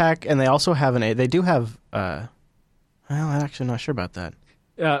 2-core pack, and they also have an 8. They do have. Well, I'm actually not sure about that.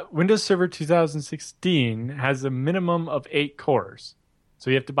 Windows Server 2016 has a minimum of 8 cores, so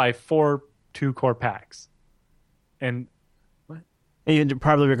you have to buy 4 2-core packs. And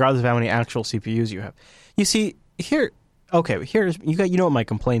probably regardless of how many actual CPUs you have. You see, here's you know what my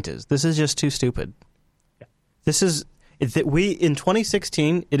complaint is. This is just too stupid. Yeah. This is that we in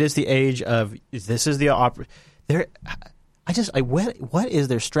 2016. It is the age of this is the opera. What is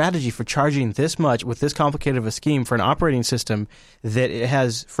their strategy for charging this much with this complicated of a scheme for an operating system that it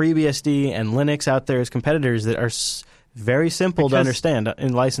has FreeBSD and Linux out there as competitors that are very simple to understand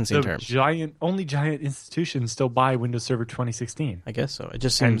in licensing terms. Only giant institutions still buy Windows Server 2016. I guess so. It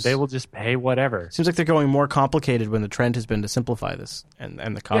just seems, and they will just pay whatever. Seems like they're going more complicated when the trend has been to simplify this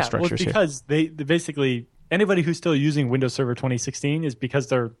and the cost structures because they basically anybody who's still using Windows Server 2016 is because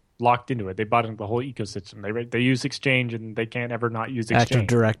they're locked into it. They bought into the whole ecosystem. They use Exchange and they can't ever not use Exchange. Active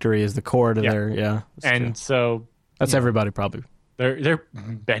Directory is the core to their and true. So that's everybody probably. They're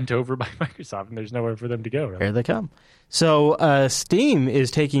bent over by Microsoft, and there's nowhere for them to go. Really. Here they come. So Steam is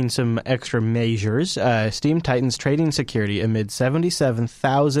taking some extra measures. Steam tightens trading security amid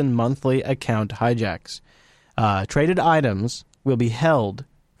 77,000 monthly account hijacks. Traded items will be held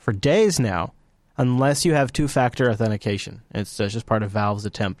for days now unless you have 2-factor authentication. It's just part of Valve's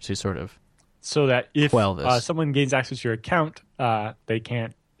attempt to sort of so that if quell this. Someone gains access to your account, they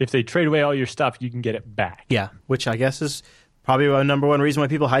can't. If they trade away all your stuff, you can get it back. Yeah, which I guess is probably a number one reason why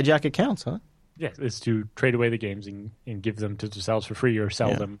people hijack accounts, huh? Yeah, is to trade away the games and give them to themselves for free or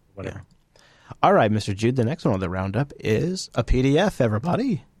sell them, whatever. Yeah. All right, Mr. Jude, the next one on the roundup is a PDF,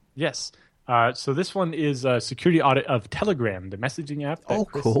 everybody. Yes. So this one is a security audit of Telegram, the messaging app. Oh,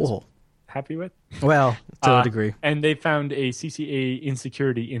 cool. Happy with? Well, to a degree. And they found a CCA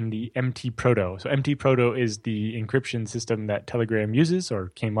insecurity in the MT Proto. So MT Proto is the encryption system that Telegram uses or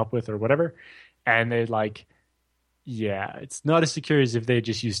came up with or whatever. And they're like, yeah, it's not as secure as if they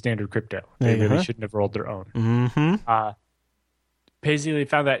just use standard crypto. They really shouldn't have rolled their own. Mm-hmm. Basically, they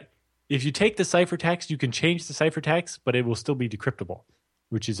found that if you take the ciphertext, you can change the ciphertext, but it will still be decryptable,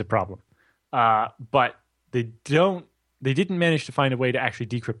 which is a problem. But they don't they didn't manage to find a way to actually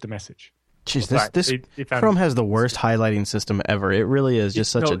decrypt the message. Jeez, But this they found Chrome has the worst highlighting system ever. It really is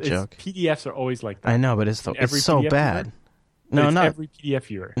just such a joke. PDFs are always like that. I know, but it's so PDF bad. viewer? No, It's not every PDF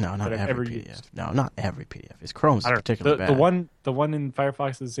viewer. no, not that I've every ever PDF. used. No, not every PDF. It's Chrome's I don't know. particularly bad. The one in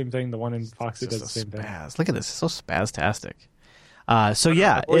Firefox is the same thing. The one in Foxit It's does the so same thing. spaz. Look at this. It's so spastastic. So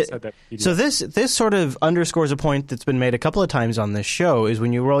yeah, I've always had that PDF. so this sort of underscores a point that's been made a couple of times on this show is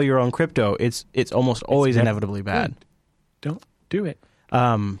when you roll your own crypto, it's almost always never inevitably bad. Don't do it.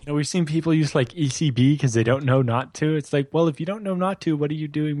 We've seen people use like ECB because they don't know not to. It's like, well, if you don't know not to, what are you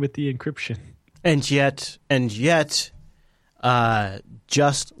doing with the encryption? And yet,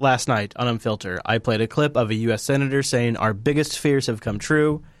 just last night on Unfilter, I played a clip of a U.S. senator saying our biggest fears have come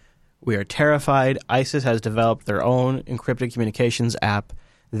true. We are terrified. ISIS has developed their own encrypted communications app.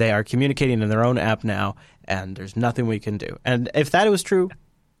 They are communicating in their own app now, and there's nothing we can do. And if that was true,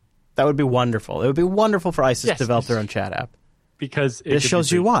 that would be wonderful. It would be wonderful for ISIS to develop their own chat app. Because this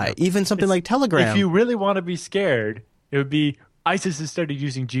shows you why. Even something like Telegram. If you really want to be scared, it would be ISIS has started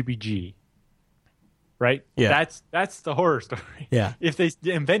using GBG. Right? Yeah. That's the horror story. Yeah. If they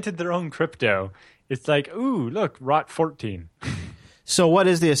invented their own crypto, it's like, ooh, look, ROT 14. So what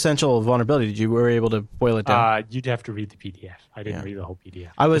is the essential vulnerability? Were you able to boil it down? You'd have to read the PDF. I didn't read the whole PDF.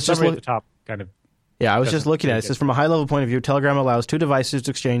 I was the just summary at the top kind of. Yeah, I was just looking at it. It says, from a high-level point of view, Telegram allows two devices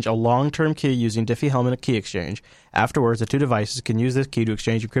to exchange a long-term key using Diffie-Hellman key exchange. Afterwards, the two devices can use this key to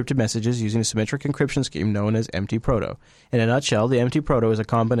exchange encrypted messages using a symmetric encryption scheme known as MT-Proto. In a nutshell, the MT-Proto is a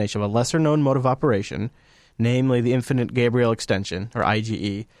combination of a lesser-known mode of operation, namely the Infinite Gabriel Extension, or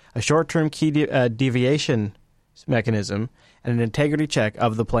IGE, a short-term key deviation mechanism, and an integrity check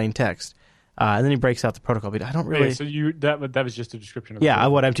of the plain text. And then he breaks out the protocol. But I don't really. So that was just a description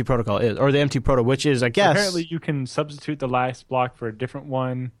of what MT protocol is, or the MT proto, which is, I guess. Apparently, you can substitute the last block for a different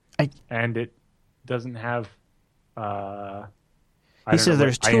one, and it doesn't have. He says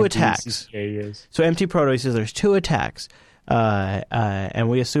there's two attacks. So MT proto, he says there's two attacks, and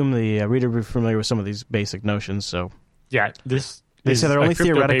we assume the reader will be familiar with some of these basic notions. So yeah, this. They say they're only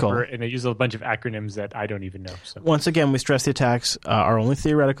theoretical. Paper, and they use a bunch of acronyms that I don't even know. So. Once again, we stress the attacks are only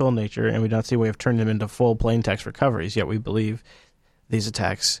theoretical in nature, and we don't see a way of turning them into full plain text recoveries, yet we believe these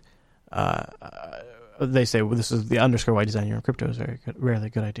attacks, they say, well, this is the underscore why designing your own crypto is rarely a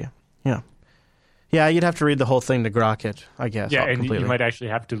good idea. Yeah. Yeah, you'd have to read the whole thing to grok it, I guess. Yeah, and completely. You might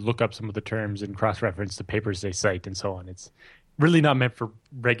actually have to look up some of the terms and cross-reference the papers they cite and so on. It's really not meant for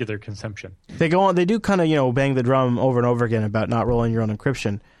regular consumption. They go on. They do kind of bang the drum over and over again about not rolling your own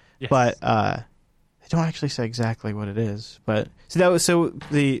encryption, but they don't actually say exactly what it is. But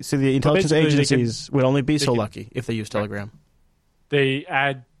the intelligence agencies would only be so lucky if they use Telegram. You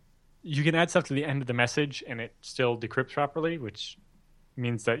can add stuff to the end of the message and it still decrypts properly, which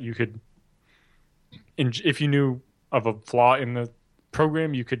means that you could, if you knew of a flaw in the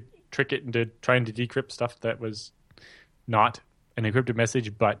program, you could trick it into trying to decrypt stuff that was not an encrypted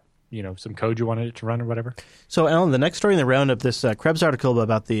message, but some code you wanted it to run or whatever. So, Alan, the next story in the roundup, this Krebs article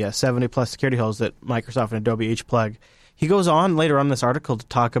about the 70-plus security holes that Microsoft and Adobe each plug, he goes on later on in this article to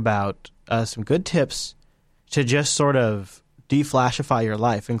talk about some good tips to just sort of deflashify your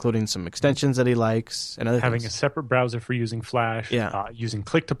life, including some extensions that he likes and other things. Having a separate browser for using Flash, using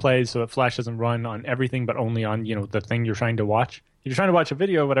click-to-play so that Flash doesn't run on everything but only on the thing you're trying to watch. If you're trying to watch a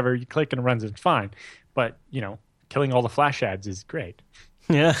video or whatever, you click and it runs, it's fine. But, killing all the Flash ads is great.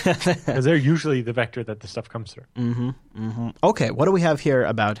 Yeah. Because they're usually the vector that the stuff comes through. Mm-hmm, mm-hmm. Okay, what do we have here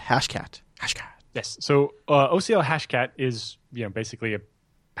about Hashcat? Yes. So OCL Hashcat is basically a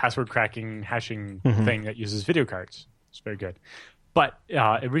password cracking hashing thing that uses video cards. It's very good. But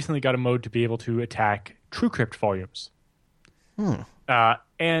it recently got a mode to be able to attack TrueCrypt volumes.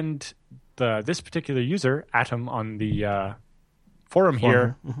 And this particular user, Atom, on the forum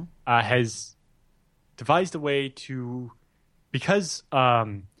here, has devised a way to, because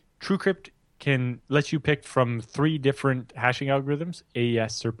TrueCrypt can let you pick from 3 different hashing algorithms,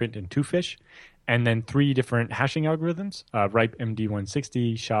 AES, Serpent, and Twofish, and then 3 different hashing algorithms, RIPE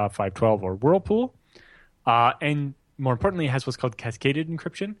MD160, SHA-512, or Whirlpool. And more importantly, it has what's called cascaded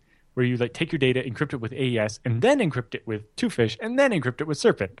encryption, where you take your data, encrypt it with AES, and then encrypt it with Twofish, and then encrypt it with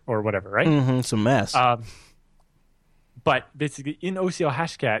Serpent, or whatever, right? It's a mess. But basically, in OCL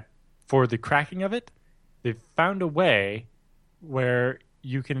Hashcat, for the cracking of it, they've found a way where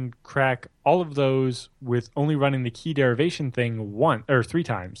you can crack all of those with only running the key derivation thing 3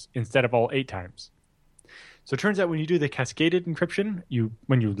 times instead of all 8 times. So it turns out when you do the cascaded encryption,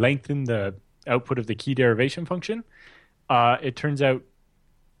 when you lengthen the output of the key derivation function, it turns out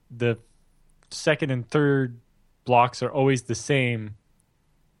the second and third blocks are always the same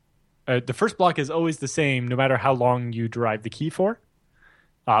the first block is always the same no matter how long you derive the key for,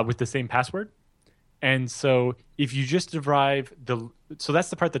 with the same password. And so if you just derive so that's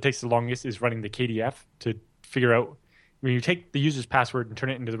the part that takes the longest, is running the KDF to figure out when you take the user's password and turn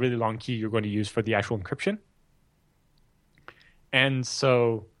it into the really long key you're going to use for the actual encryption. And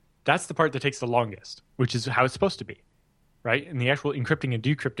so that's the part that takes the longest, which is how it's supposed to be, right? And the actual encrypting and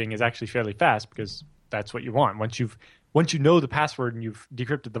decrypting is actually fairly fast because that's what you want. Once you know the password and you've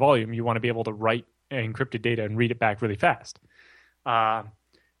decrypted the volume, you want to be able to write encrypted data and read it back really fast.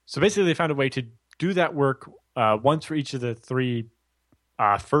 So basically, they found a way to do that work once for each of the three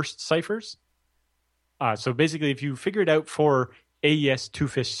first ciphers. So basically, if you figure it out for AES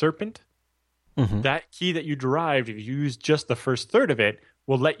Two-Fish Serpent, that key that you derived, if you use just the first third of it,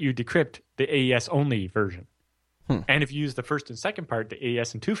 will let you decrypt the AES only version. And if you use the first and second part, the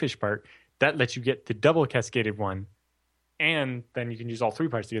AES and Two-Fish part, that lets you get the double cascaded one. And then you can use all three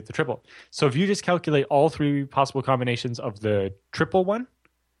parts to get the triple. So if you just calculate all three possible combinations of the triple one,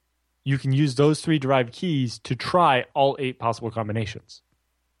 you can use those three derived keys to try all 8 possible combinations.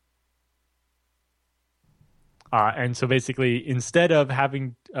 And so basically, instead of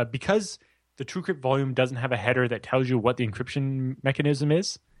having, because the TrueCrypt volume doesn't have a header that tells you what the encryption mechanism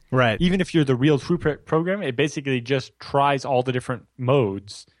is, right? Even if you're the real TrueCrypt program, it basically just tries all the different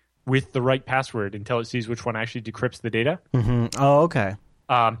modes with the right password until it sees which one actually decrypts the data. Oh, okay.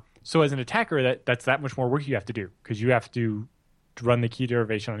 So as an attacker, that's that much more work you have to do because you have to run the key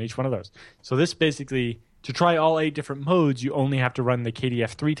derivation on each one of those. So this basically, to try all 8 different modes, you only have to run the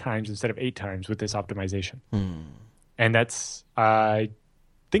KDF 3 times instead of 8 times with this optimization. And that's, I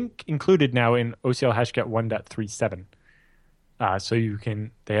think, included now in OCL Hashcat 1.37. So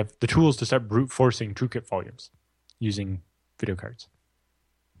they have the tools to start brute forcing TrueCrypt volumes using video cards.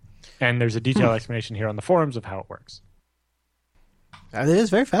 And there's a detailed explanation here on the forums of how it works. It is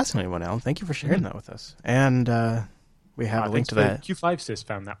very fascinating one, Alan. Thank you for sharing that with us. And we have a link to that. Q5sys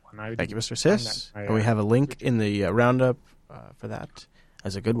found that one. Thank you, Mr. Sis. And we have a link in the roundup for that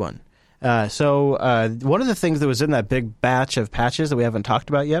as a good one. So one of the things that was in that big batch of patches that we haven't talked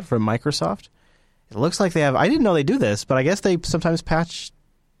about yet from Microsoft, it looks like they have, I didn't know they do this, but I guess they sometimes patch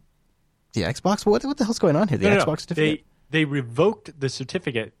the Xbox. What the hell's going on here? The Xbox certificate? They revoked the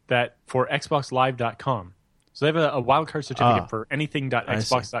certificate that for XboxLive.com. So they have a wildcard certificate for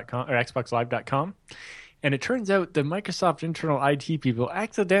anything.xbox.com or XboxLive.com. And it turns out the Microsoft internal IT people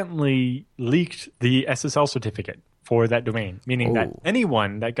accidentally leaked the SSL certificate for that domain, meaning that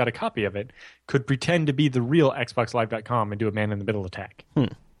anyone that got a copy of it could pretend to be the real XboxLive.com and do a man-in-the-middle attack.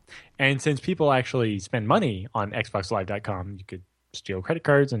 And since people actually spend money on XboxLive.com, you could steal credit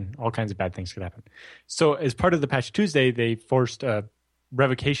cards and all kinds of bad things could happen. So as part of the Patch Tuesday, they forced a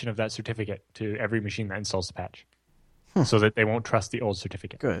revocation of that certificate to every machine that installs the patch so that they won't trust the old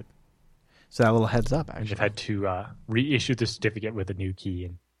certificate. Good. So that little heads up, actually. And they've had to reissue the certificate with a new key.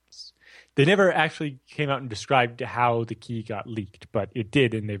 And they never actually came out and described how the key got leaked, but it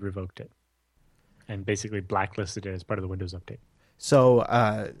did, and they revoked it and basically blacklisted it as part of the Windows update. So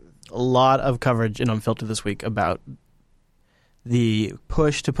a lot of coverage in Unfiltered this week about the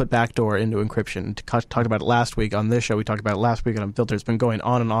push to put backdoor into encryption. Talked about it last week on this show. We talked about it last week on Unfiltered. It's been going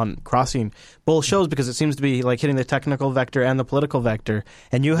on and on, crossing both shows because it seems to be like hitting the technical vector and the political vector.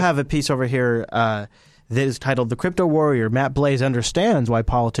 And you have a piece over here that is titled "The Crypto Warrior Matt Blaze Understands Why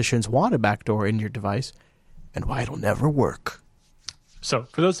Politicians Want a Backdoor in Your Device and Why It'll Never Work." So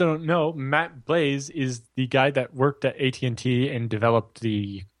for those that don't know, Matt Blaze is the guy that worked at AT&T and developed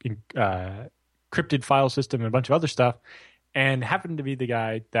the encrypted file system and a bunch of other stuff, and happened to be the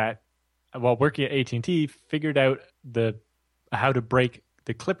guy that, while working at AT&T, figured out how to break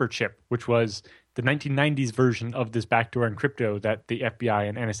the Clipper chip, which was the 1990s version of this backdoor in crypto that the FBI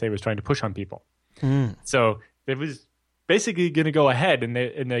and NSA was trying to push on people. So it was basically going to go ahead, and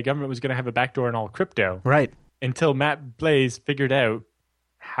the government was going to have a backdoor in all crypto. Right. Until Matt Blaze figured out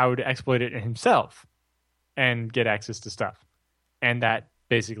how to exploit it himself and get access to stuff. And that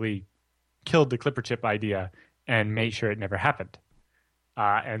basically killed the Clipper chip idea and made sure it never happened.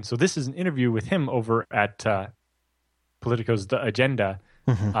 And so this is an interview with him over at Politico's The Agenda.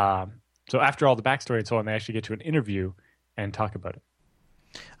 So after all the backstory and so on, they actually get to an interview and talk about it.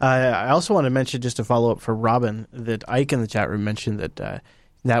 I also want to mention, just to follow up for Robin, that Ike in the chat room mentioned that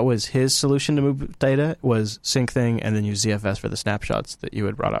that was his solution to move data, was SyncThing and then use ZFS for the snapshots that you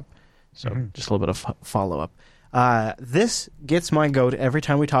had brought up. So just a little bit of follow-up. This gets my goat every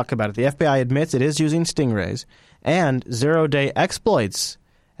time we talk about it. The FBI admits it is using stingrays and zero-day exploits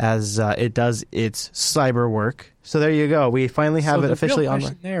as it does its cyber work. So there you go. We finally have it officially online. The real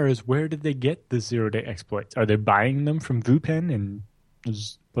question there is, where did they get the zero-day exploits? Are they buying them from VuPen and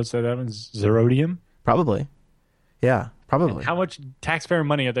What's that one? Zerodium? Probably. Yeah, probably. And how much taxpayer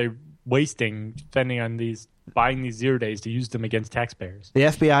money are they wasting spending on buying these 0 days to use them against taxpayers? The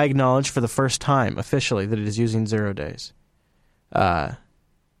FBI acknowledged for the first time officially that it is using 0 days.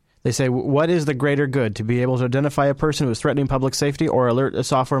 They say, what is the greater good, to be able to identify a person who is threatening public safety or alert the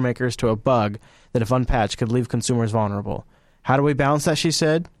software makers to a bug that, if unpatched, could leave consumers vulnerable? How do we balance that, she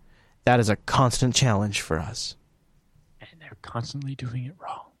said? That is a constant challenge for us. And they're constantly doing it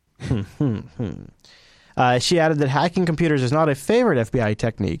wrong. She added that hacking computers is not a favorite FBI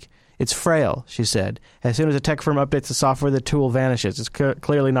technique. It's frail, she said. As soon as a tech firm updates the software, the tool vanishes. It's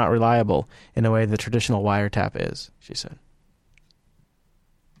clearly not reliable in a way the traditional wiretap is, she said.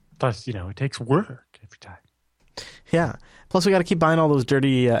 Plus, it takes work every time. Yeah. Plus, we got to keep buying all those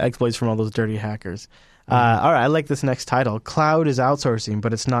dirty exploits from all those dirty hackers. All right, I like this next title. Cloud is outsourcing,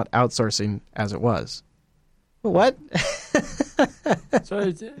 but it's not outsourcing as it was. What? So,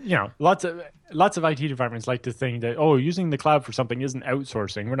 it's, lots of IT departments like to think that, using the cloud for something isn't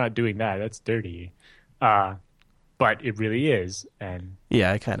outsourcing. We're not doing that. That's dirty. But it really is. And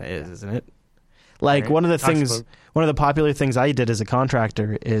yeah, it kind of is, isn't it? Like one of the popular things I did as a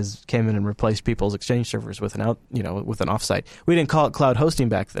contractor is came in and replaced people's Exchange servers with an offsite. We didn't call it cloud hosting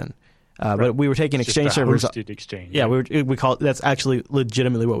back then, but we were taking it's Exchange just servers. Hosted Exchange. Yeah, we call it, that's actually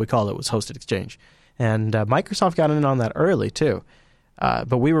legitimately what we call it, was hosted Exchange, and Microsoft got in on that early too.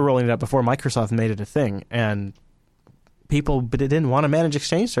 But we were rolling it out before Microsoft made it a thing, and people didn't want to manage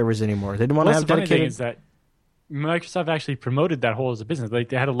Exchange servers anymore. They didn't want to have dedicated. The funny thing is that Microsoft actually promoted that whole as a business. Like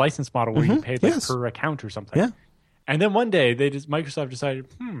they had a license model where you paid per account or something. Yeah. And then one day Microsoft decided,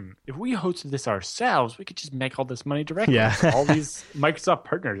 if we hosted this ourselves, we could just make all this money directly. Yeah. All these Microsoft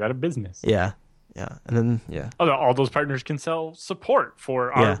partners out of business. Yeah. Yeah. And then all those partners can sell support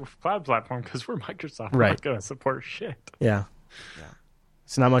for our cloud platform because we're Microsoft. We're not going to support shit. Yeah. Yeah.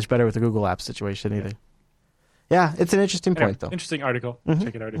 It's not much better with the Google Apps situation either. Yeah, it's an interesting point though. Interesting article.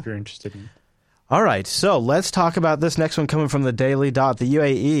 Check it out if you're interested in it. All right, so let's talk about this next one coming from the Daily Dot. The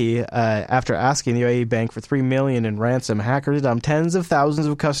UAE, after asking the UAE bank for $3 million in ransom, hackers dumped tens of thousands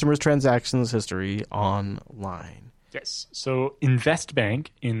of customers' transactions history online. Yes, so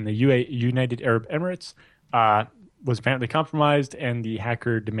Investbank in the United Arab Emirates was apparently compromised, and the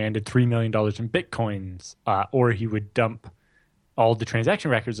hacker demanded $3 million in bitcoins, or he would dump all the transaction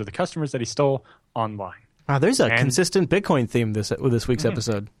records of the customers that he stole online. Wow, there's a consistent Bitcoin theme with this week's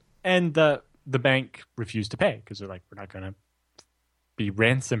episode. And the bank refused to pay because they're like, we're not going to be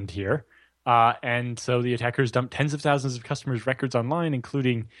ransomed here. And so the attackers dumped tens of thousands of customers' records online,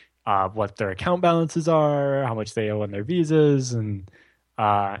 including what their account balances are, how much they owe on their visas, and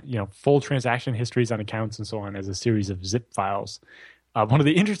full transaction histories on accounts and so on as a series of zip files. One of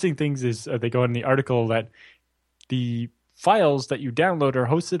the interesting things is they go in the article that the files that you download are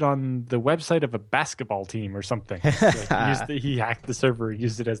hosted on the website of a basketball team or something. He hacked the server,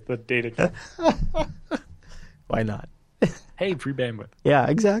 used it as the data. Why not? Hey, free bandwidth. Yeah,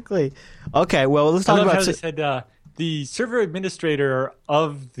 exactly. Okay, well, let's talk about. How they said the server administrator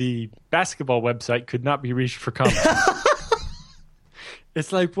of the basketball website could not be reached for comment.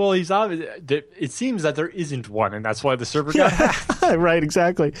 It's like, well, he's obvious. It seems that there isn't one, and that's why the server got hacked. Right,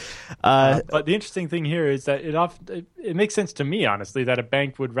 exactly. But the interesting thing here is that it makes sense to me, honestly, that a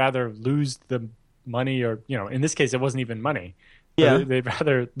bank would rather lose the money, or in this case, it wasn't even money. Yeah, they'd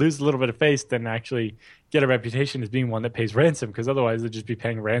rather lose a little bit of face than actually get a reputation as being one that pays ransom, because otherwise they'd just be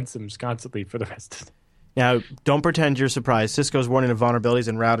paying ransoms constantly for the rest of it. Now, don't pretend you're surprised. Cisco's warning of vulnerabilities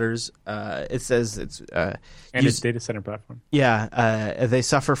in routers. It says it's and its data center platform. Yeah, they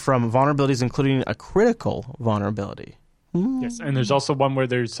suffer from vulnerabilities, including a critical vulnerability. Yes, and there's also one where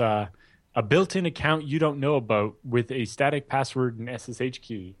there's a built-in account you don't know about with a static password and SSH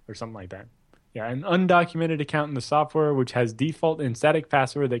key or something like that. Yeah, an undocumented account in the software which has default and static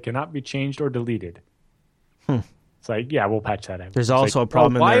password that cannot be changed or deleted. It's like, yeah, we'll patch that out. There's also a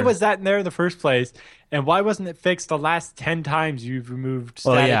problem in there. Why was that in there in the first place? And why wasn't it fixed the last 10 times you've removed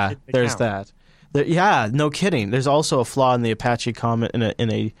static? Oh, yeah, there's that. No kidding. There's also a flaw in the Apache Commons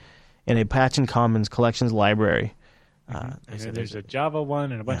in a Patch and Commons collections library. There's a Java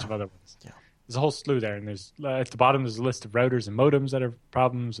one and a bunch of other ones. Yeah. There's a whole slew there, and there's at the bottom there's a list of routers and modems that have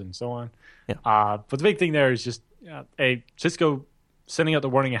problems and so on. Yeah. But the big thing there is just Cisco sending out the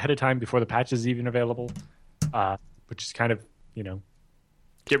warning ahead of time before the patch is even available, which is kind of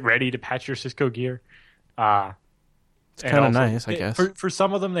get ready to patch your Cisco gear. It's kind of nice, I guess. For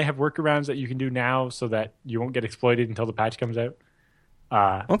some of them, they have workarounds that you can do now so that you won't get exploited until the patch comes out.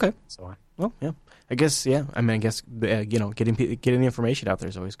 Okay. So on. Well, yeah. I guess, yeah. I mean, I guess, getting the information out there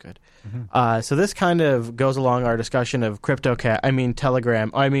is always good. Mm-hmm. So this kind of goes along our discussion of Telegram.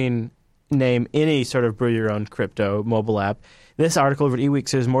 Name any sort of brew your own crypto mobile app. This article over at eWeek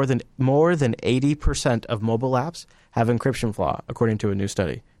says more than 80% of mobile apps have encryption flaw, according to a new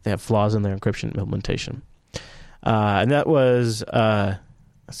study. They have flaws in their encryption implementation. And that was, I'm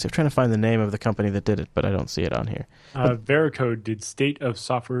trying to find the name of the company that did it, but I don't see it on here. Veracode did State of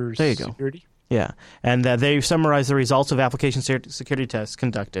Software Security. Yeah, and they summarized the results of application security tests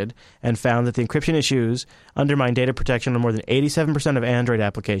conducted and found that the encryption issues undermine data protection on more than 87% of Android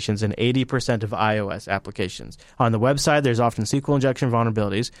applications and 80% of iOS applications. On the website, there's often SQL injection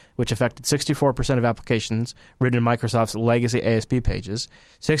vulnerabilities, which affected 64% of applications written in Microsoft's legacy ASP pages,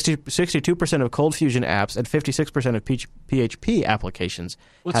 62% of Cold Fusion apps, and 56% of PHP applications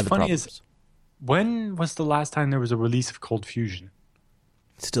had the problems. What's funny is, when was the last time there was a release of Cold Fusion?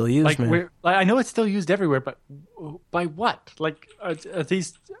 Still used, man. I know it's still used everywhere, but by what? Like, are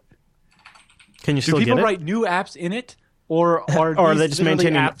these? Can you still get it? Do people write new apps in it, or are they just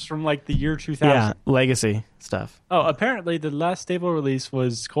maintaining apps from like the year 2000? Yeah, legacy stuff. Oh, apparently the last stable release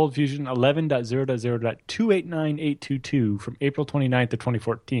was Cold Fusion 11.0.0.289822 from April 29th of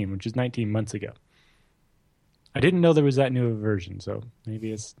 2014, which is 19 months ago. I didn't know there was that new a version, so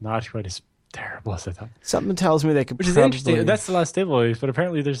maybe it's not quite as terrible as I thought. Something tells me they could. Which is interesting. That's the last stable release, but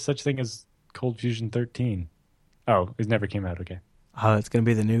apparently there's such thing as Cold Fusion 13. Oh, it never came out. Okay. Oh, it's gonna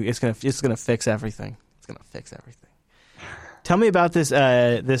be the new. It's gonna fix everything. It's gonna fix everything. Tell me about this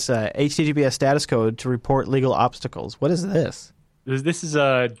HTTPS status code to report legal obstacles. What is this? This is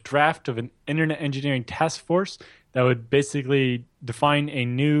a draft of an internet engineering task force that would basically define a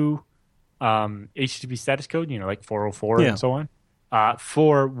new HTTP status code. Like 404 and so on.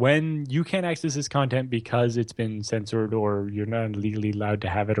 For when you can't access this content because it's been censored or you're not legally allowed to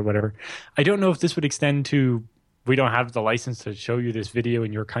have it or whatever. I don't know if this would extend to we don't have the license to show you this video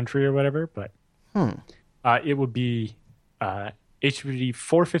in your country or whatever, but it would be HTTP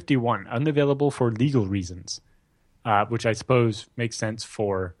 451, unavailable for legal reasons, which I suppose makes sense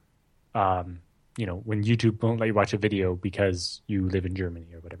for, when YouTube won't let you watch a video because you live in Germany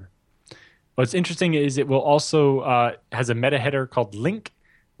or whatever. What's interesting is it will also has a meta header called link,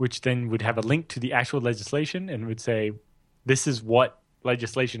 which then would have a link to the actual legislation and would say, this is what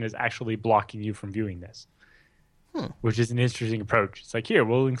legislation is actually blocking you from viewing this, which is an interesting approach. It's like, here,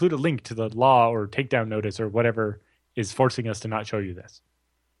 we'll include a link to the law or takedown notice or whatever is forcing us to not show you this.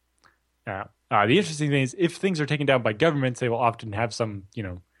 The interesting thing is if things are taken down by governments, they will often have some,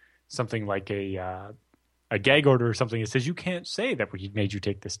 something like a gag order or something that says you can't say that we made you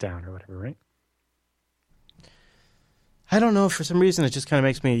take this down or whatever, right? I don't know. For some reason, it just kind of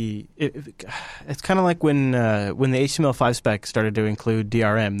makes me. It's kind of like when the HTML5 spec started to include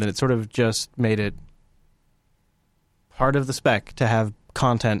DRM, then it sort of just made it part of the spec to have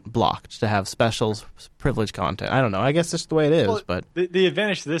content blocked, to have special privileged content. I don't know. I guess that's the way it is. Well, but the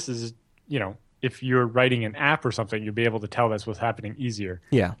advantage to this is, if you're writing an app or something, you'll be able to tell that's what's happening easier.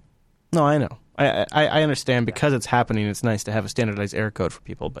 Yeah. No, I know. I understand because it's happening. It's nice to have a standardized error code for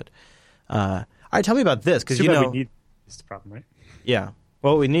people. But all right, tell me about this because we need this the problem, right? Yeah.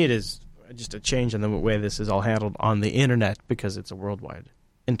 What we need is just a change in the way this is all handled on the internet because it's a worldwide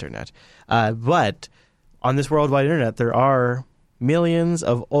internet. But on this worldwide internet, there are millions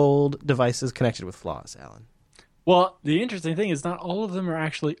of old devices connected with flaws, Alan. Well, the interesting thing is not all of them are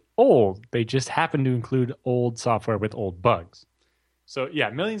actually old. They just happen to include old software with old bugs. So, yeah,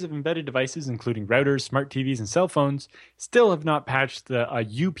 millions of embedded devices, including routers, smart TVs, and cell phones, still have not patched the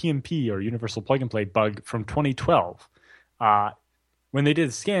UPnP, or Universal Plug-and-Play, bug from 2012. When they did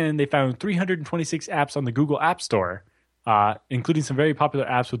a scan, they found 326 apps on the Google App Store, including some very popular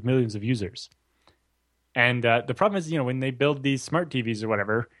apps with millions of users. And the problem is, when they build these smart TVs or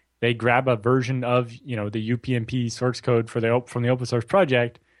whatever, they grab a version of, the UPnP source code from the open source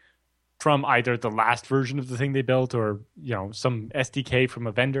project from either the last version of the thing they built or, some SDK from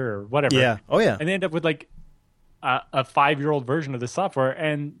a vendor or whatever. Yeah. Oh, yeah. And they end up with like a 5-year-old version of the software.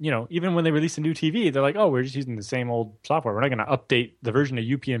 And, even when they release a new TV, they're like, oh, we're just using the same old software. We're not going to update the version of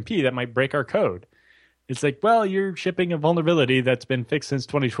UPnP that might break our code. It's like, well, you're shipping a vulnerability that's been fixed since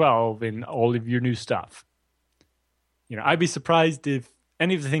 2012 in all of your new stuff. I'd be surprised if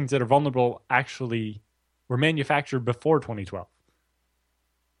any of the things that are vulnerable actually were manufactured before 2012.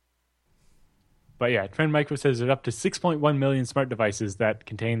 But yeah, Trend Micro says there's up to 6.1 million smart devices that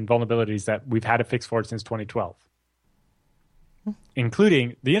contain vulnerabilities that we've had a fix for since 2012.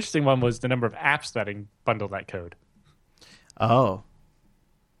 Including, the interesting one was the number of apps that bundle that code. Oh.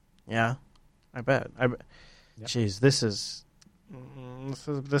 Yeah, I bet. Yep. Jeez, this is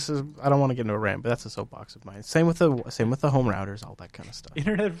This is. I don't want to get into a rant, but that's a soapbox of mine. Same with the home routers, all that kind of stuff.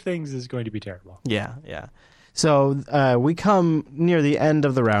 Internet of Things is going to be terrible. Yeah. So we come near the end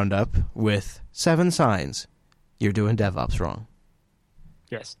of the roundup with 7 signs you're doing DevOps wrong.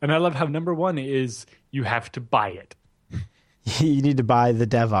 Yes, and I love how number 1 is you have to buy it. You need to buy the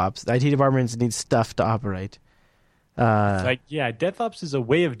DevOps. The IT departments need stuff to operate. It's like, DevOps is a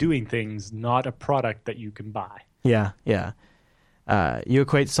way of doing things, not a product that you can buy. Yeah. You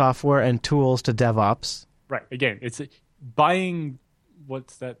equate software and tools to DevOps. Right. Again, it's buying,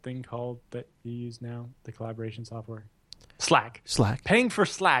 what's that thing called that you use now? The collaboration software? Slack. Paying for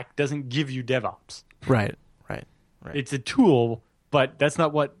Slack doesn't give you DevOps. Right. It's a tool, but that's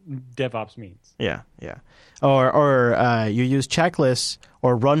not what DevOps means. Yeah. Or you use checklists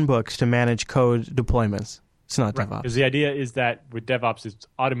or runbooks to manage code deployments. It's not DevOps. Because the idea is that with DevOps, it's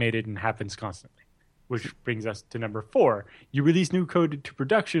automated and happens constantly, which brings us to number 4. You release new code to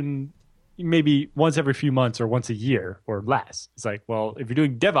production maybe once every few months or once a year or less. It's like, well, if you're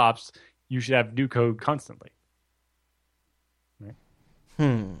doing DevOps, you should have new code constantly. Right?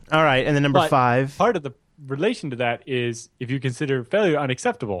 All right, and then number 5. Part of the relation to that is if you consider failure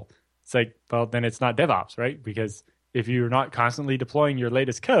unacceptable, it's like, well, then it's not DevOps, right? Because if you're not constantly deploying your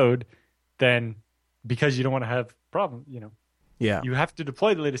latest code, then because you don't want to have problems, you have to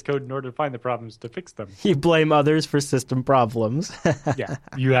deploy the latest code in order to find the problems to fix them. You blame others for system problems. Yeah,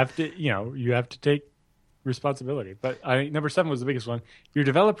 you have to take responsibility. But I think number 7 was the biggest one. Your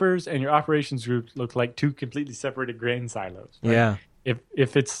developers and your operations groups look like 2 completely separated grain silos. Right? Yeah.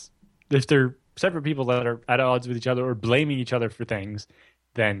 If they're separate people that are at odds with each other or blaming each other for things,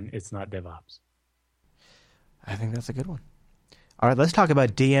 then it's not DevOps. I think that's a good one. All right, let's talk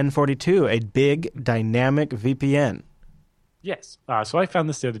about DN42, a big dynamic VPN. Yes. So I found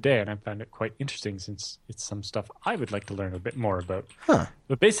this the other day, and I found it quite interesting since it's some stuff I would like to learn a bit more about.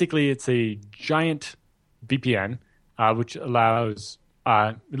 But basically, it's a giant VPN, which allows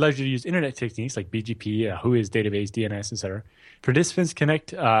you to use internet techniques like BGP, WHOIS database, DNS, etc. Participants connect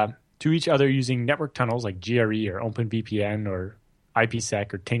to each other using network tunnels like GRE or OpenVPN or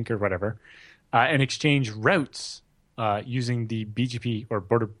IPsec or TINK or whatever, and exchange routes using the BGP or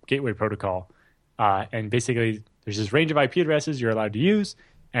Border Gateway Protocol. And basically, there's this range of IP addresses you're allowed to use,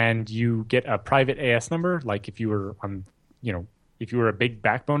 and you get a private AS number. Like if you were on, if you were a big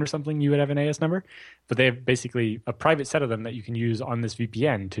backbone or something, you would have an AS number. But they have basically a private set of them that you can use on this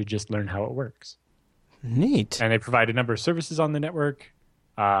VPN to just learn how it works. Neat. And they provide a number of services on the network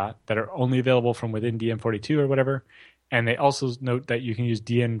that are only available from within DN42 or whatever. And they also note that you can use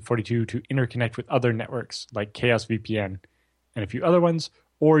DN42 to interconnect with other networks like Chaos VPN and a few other ones,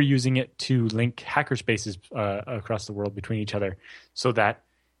 or using it to link hackerspaces across the world between each other so that,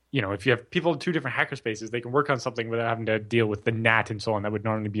 if you have people in 2 different hackerspaces, they can work on something without having to deal with the NAT and so on that would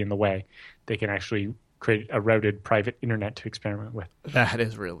normally be in the way. They can actually create a routed private internet to experiment with. That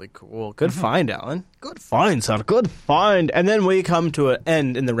is really cool. Good find, Alan. Good find, son. Good find. And then we come to an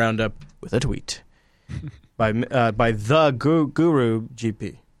end in the roundup with a tweet by the Guru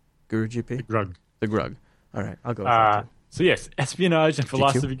GP. Guru GP? The Grug. All right, I'll go with that too. So yes, espionage and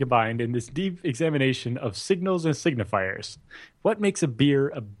philosophy combined in this deep examination of signals and signifiers. What makes a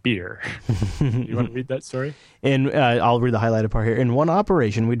beer? You want to read that story? I'll read the highlighted part here. In one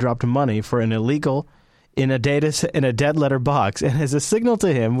operation, we dropped money for an illegal in a dead letter box, and as a signal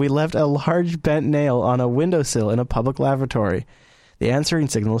to him, we left a large bent nail on a windowsill in a public lavatory. The answering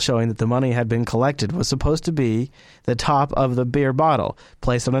signal showing that the money had been collected was supposed to be the top of the beer bottle,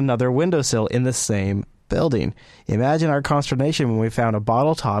 placed on another windowsill in the same building. Imagine our consternation when we found a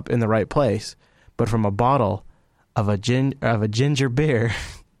bottle top in the right place, but from a bottle of a ginger beer.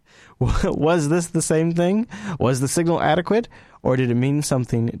 Was this the same thing? Was the signal adequate, or did it mean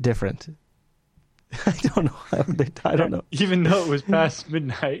something different? I don't know. I don't know. Even though it was past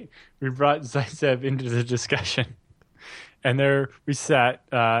midnight, we brought Zaitsev into the discussion. And there we sat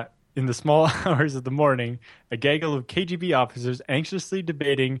in the small hours of the morning, a gaggle of KGB officers anxiously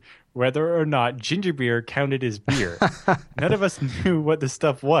debating whether or not ginger beer counted as beer. None of us knew what the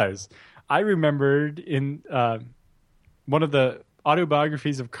stuff was. I remembered in one of the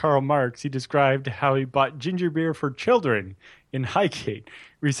autobiographies of Karl Marx, he described how he bought ginger beer for children in Highgate.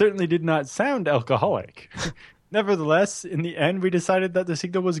 We certainly did not sound alcoholic. Nevertheless, in the end, we decided that the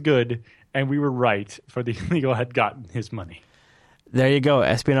signal was good, and we were right, for the illegal had gotten his money. There you go.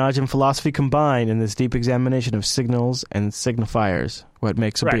 Espionage and philosophy combined in this deep examination of signals and signifiers. What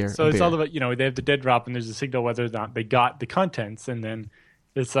makes a beer? So it's all about, they have the dead drop, and there's a signal whether or not they got the contents, and then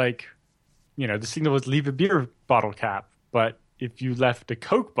it's like, the signal was leave a beer bottle cap, but if you left a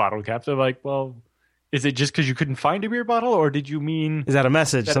Coke bottle cap, they're like, well, is it just because you couldn't find a beer bottle, or did you mean Is that a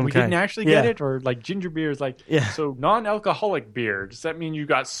message? that Some we kind? didn't actually Yeah. get it? Or like ginger beer is like, Yeah. so non-alcoholic beer, does that mean you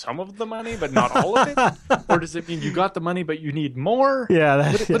got some of the money but not all of it? Or does it mean you got the money but you need more?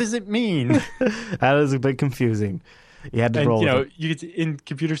 Yeah, What does it mean? that is a bit confusing. You had to And roll with it. you get in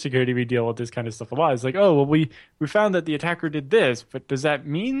computer security, we deal with this kind of stuff a lot. It's like, oh, well, we found that the attacker did this, but does that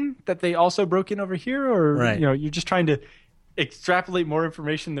mean that they also broke in over here? Or Right. you're just trying to extrapolate more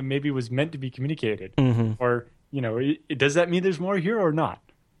information than maybe was meant to be communicated. Mm-hmm. Or does that mean there's more here or not?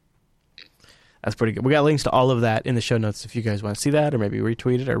 That's pretty good. We got links to all of that in the show notes if you guys want to see that, or maybe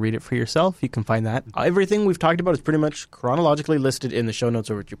retweet it or read it for yourself. You can find that. Everything we've talked about is pretty much chronologically listed in the show notes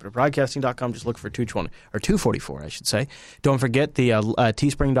over at jupiterbroadcasting.com. Just look for 244, I should say. Don't forget the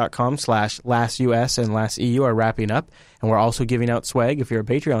teespring.com/LastUS and LastEU are wrapping up, and we're also giving out swag if you're a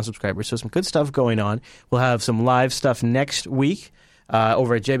Patreon subscriber. So some good stuff going on. We'll have some live stuff next week.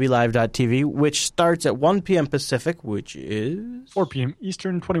 Over at jblive.tv, which starts at 1 p.m. Pacific, which is 4 p.m.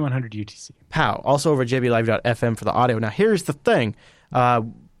 Eastern, 2100 UTC. POW. Also over at jblive.fm for the audio. Now, here's the thing.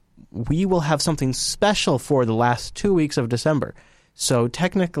 We will have something special for the last 2 weeks of December. So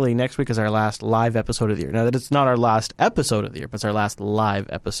technically, next week is our last live episode of the year. Now, that it's not our last episode of the year, but it's our last live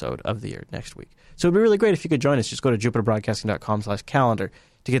episode of the year next week. So it'd be really great if you could join us. Just go to jupiterbroadcasting.com/calendar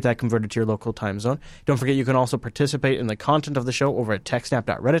to get that converted to your local time zone. Don't forget you can also participate in the content of the show over at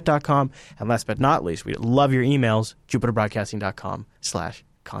techsnap.reddit.com. And last but not least, we'd love your emails,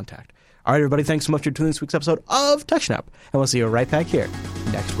 jupiterbroadcasting.com/contact. All right, everybody, thanks so much for tuning in this week's episode of TechSnap, and we'll see you right back here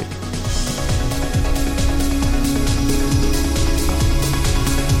next week.